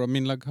old, or I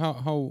mean, like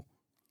how?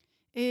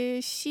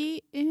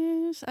 She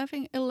is, I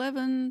think,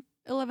 11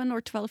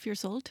 or 12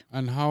 years old.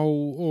 And how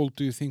old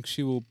do you think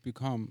she will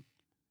become?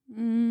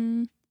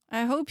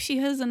 I hope she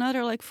has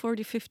another like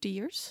 40, 50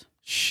 years.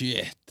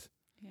 Shit.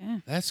 Yeah.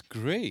 That's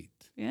great.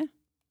 Yeah.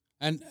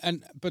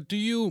 But do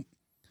you?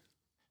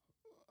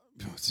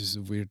 This is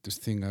the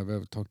weirdest thing I've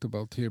ever talked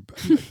about here.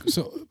 But like,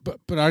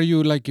 but are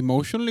you like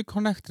emotionally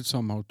connected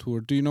somehow to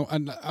her? Do you know?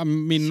 And I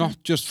mean, Sure.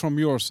 not just from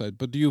your side,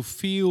 but do you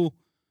feel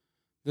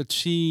that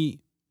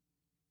she,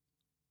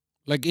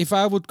 like, if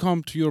I would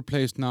come to your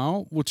place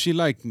now, would she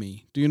like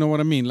me? Do you know what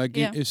I mean? Like,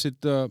 Yeah. is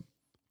it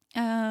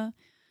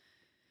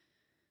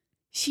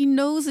she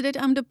knows that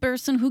I'm the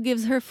person who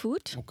gives her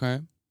food.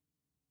 Okay.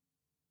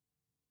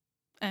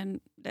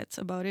 And that's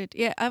about it.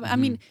 Yeah, I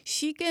mean,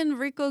 she can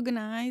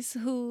recognize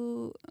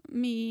who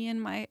me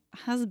and my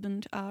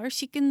husband are.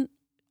 She can,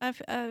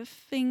 I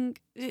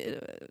think,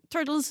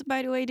 turtles,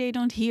 by the way, they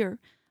don't hear,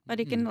 but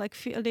they can like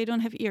feel. They don't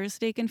have ears.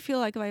 They can feel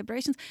like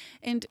vibrations,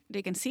 and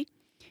they can see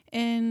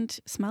and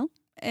smell.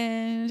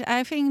 And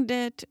I think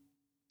that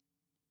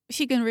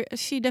she can.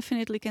 She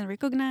definitely can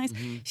recognize.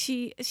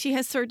 She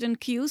has certain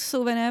cues.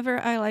 So whenever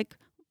I like,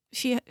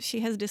 she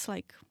has this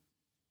like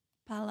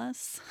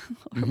palace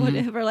or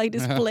whatever, like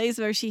this place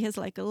where she has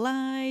like a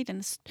light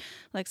and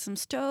like some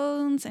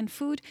stones and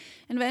food,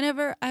 and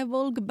whenever I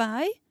walk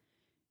by,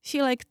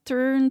 she like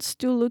turns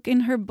to look in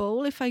her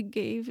bowl if I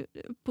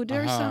put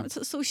her some,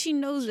 so she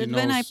knows that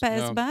when I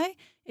pass by,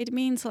 it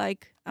means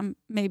like I'm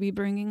maybe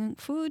bringing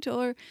food,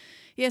 or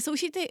so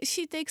she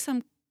takes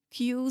some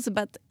cues,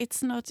 but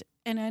it's not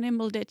an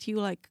animal that you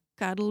like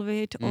cuddle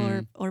with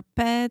or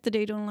pet.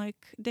 They don't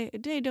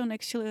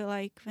actually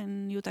like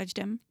when you touch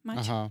them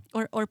much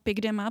or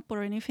pick them up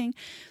or anything.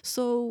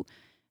 So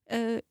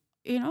we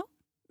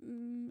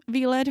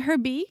let her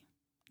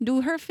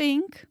do her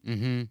thing,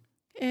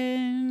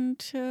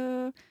 and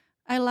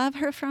I love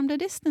her from the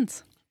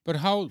distance. But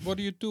what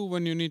do you do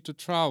when you need to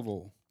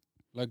travel?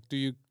 Like, do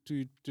you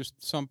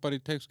just somebody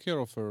takes care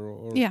of her,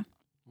 or yeah.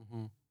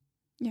 Uh-huh.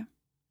 Yeah.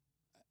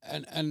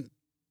 and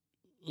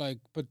like,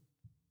 but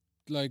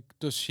like,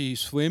 does she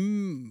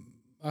swim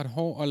at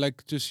home, or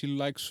like, does she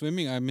like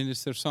swimming? I mean,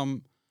 is there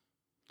some?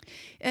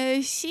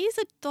 She's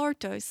a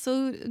tortoise,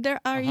 so there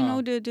are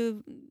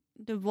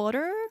the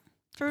water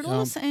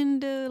turtles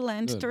and the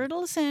land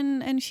turtles,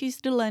 and she's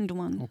the land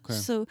one. Okay.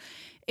 So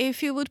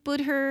if you would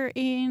put her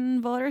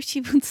in water,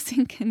 she would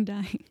sink and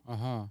die.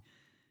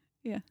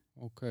 Yeah.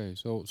 Okay,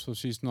 so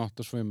she's not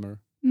a swimmer.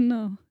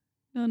 No.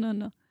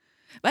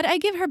 But I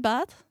give her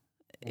bath.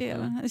 Okay.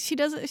 Yeah, she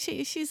does.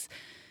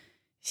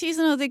 She's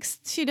not.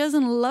 She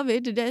doesn't love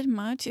it that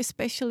much,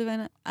 especially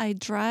when I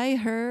dry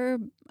her.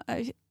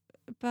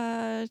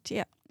 But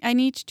yeah, I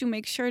need to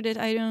make sure that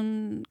I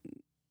don't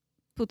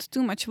put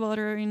too much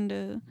water in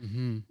the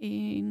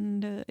in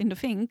the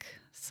sink,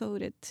 so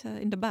that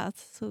in the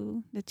bath,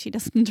 so that she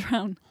doesn't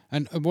drown.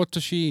 And what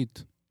does she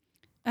eat?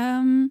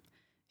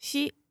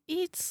 She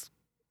eats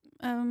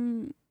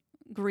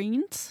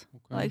greens.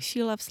 Okay. Like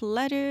she loves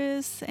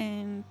lettuce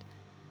and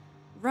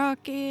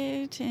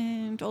rocket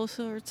and all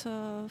sorts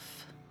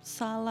of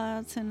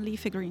salads and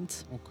leafy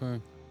greens. Okay.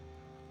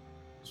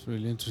 It's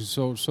really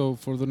interesting. So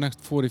for the next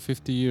 40,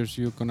 50 years,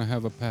 you're going to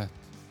have a pet.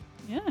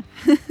 Yeah.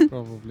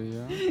 Probably,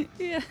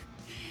 yeah.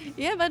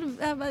 Yeah,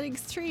 but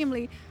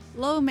extremely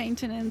low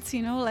maintenance,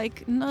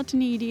 like not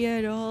needy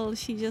at all.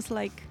 She just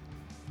like...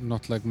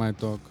 Not like my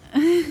dog.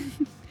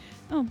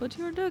 Oh, but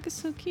your dog is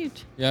so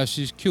cute. Yeah,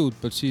 she's cute,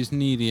 but she's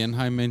needy and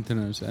high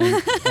maintenance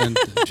and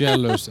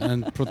jealous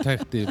and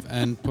protective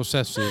and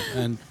possessive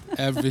and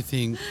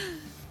everything.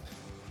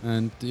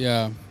 And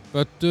yeah,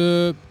 but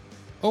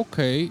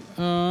okay.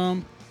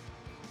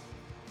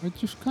 I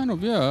just kind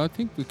of, I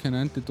think we can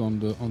end it on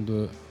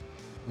the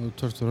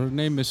turtle. Her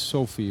name is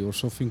Sophie or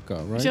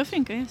Sofinka, right?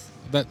 Sofinka, yes.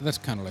 That's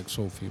kind of like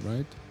Sophie,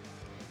 right?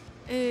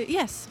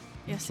 Yes.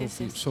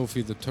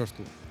 Sophie the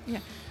turtle. Yeah.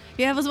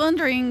 Yeah, I was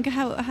wondering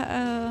how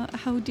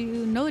do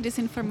you know this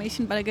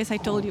information, but I guess I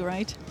told you,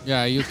 right?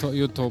 Yeah, you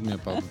told me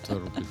about the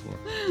turtle before.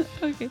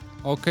 Okay.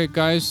 Okay,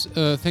 guys,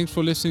 thanks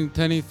for listening.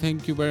 Teny,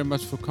 thank you very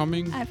much for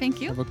coming.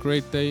 Thank you. Have a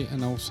great day,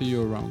 and I'll see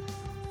you around.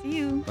 See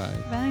you. Bye.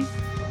 Bye.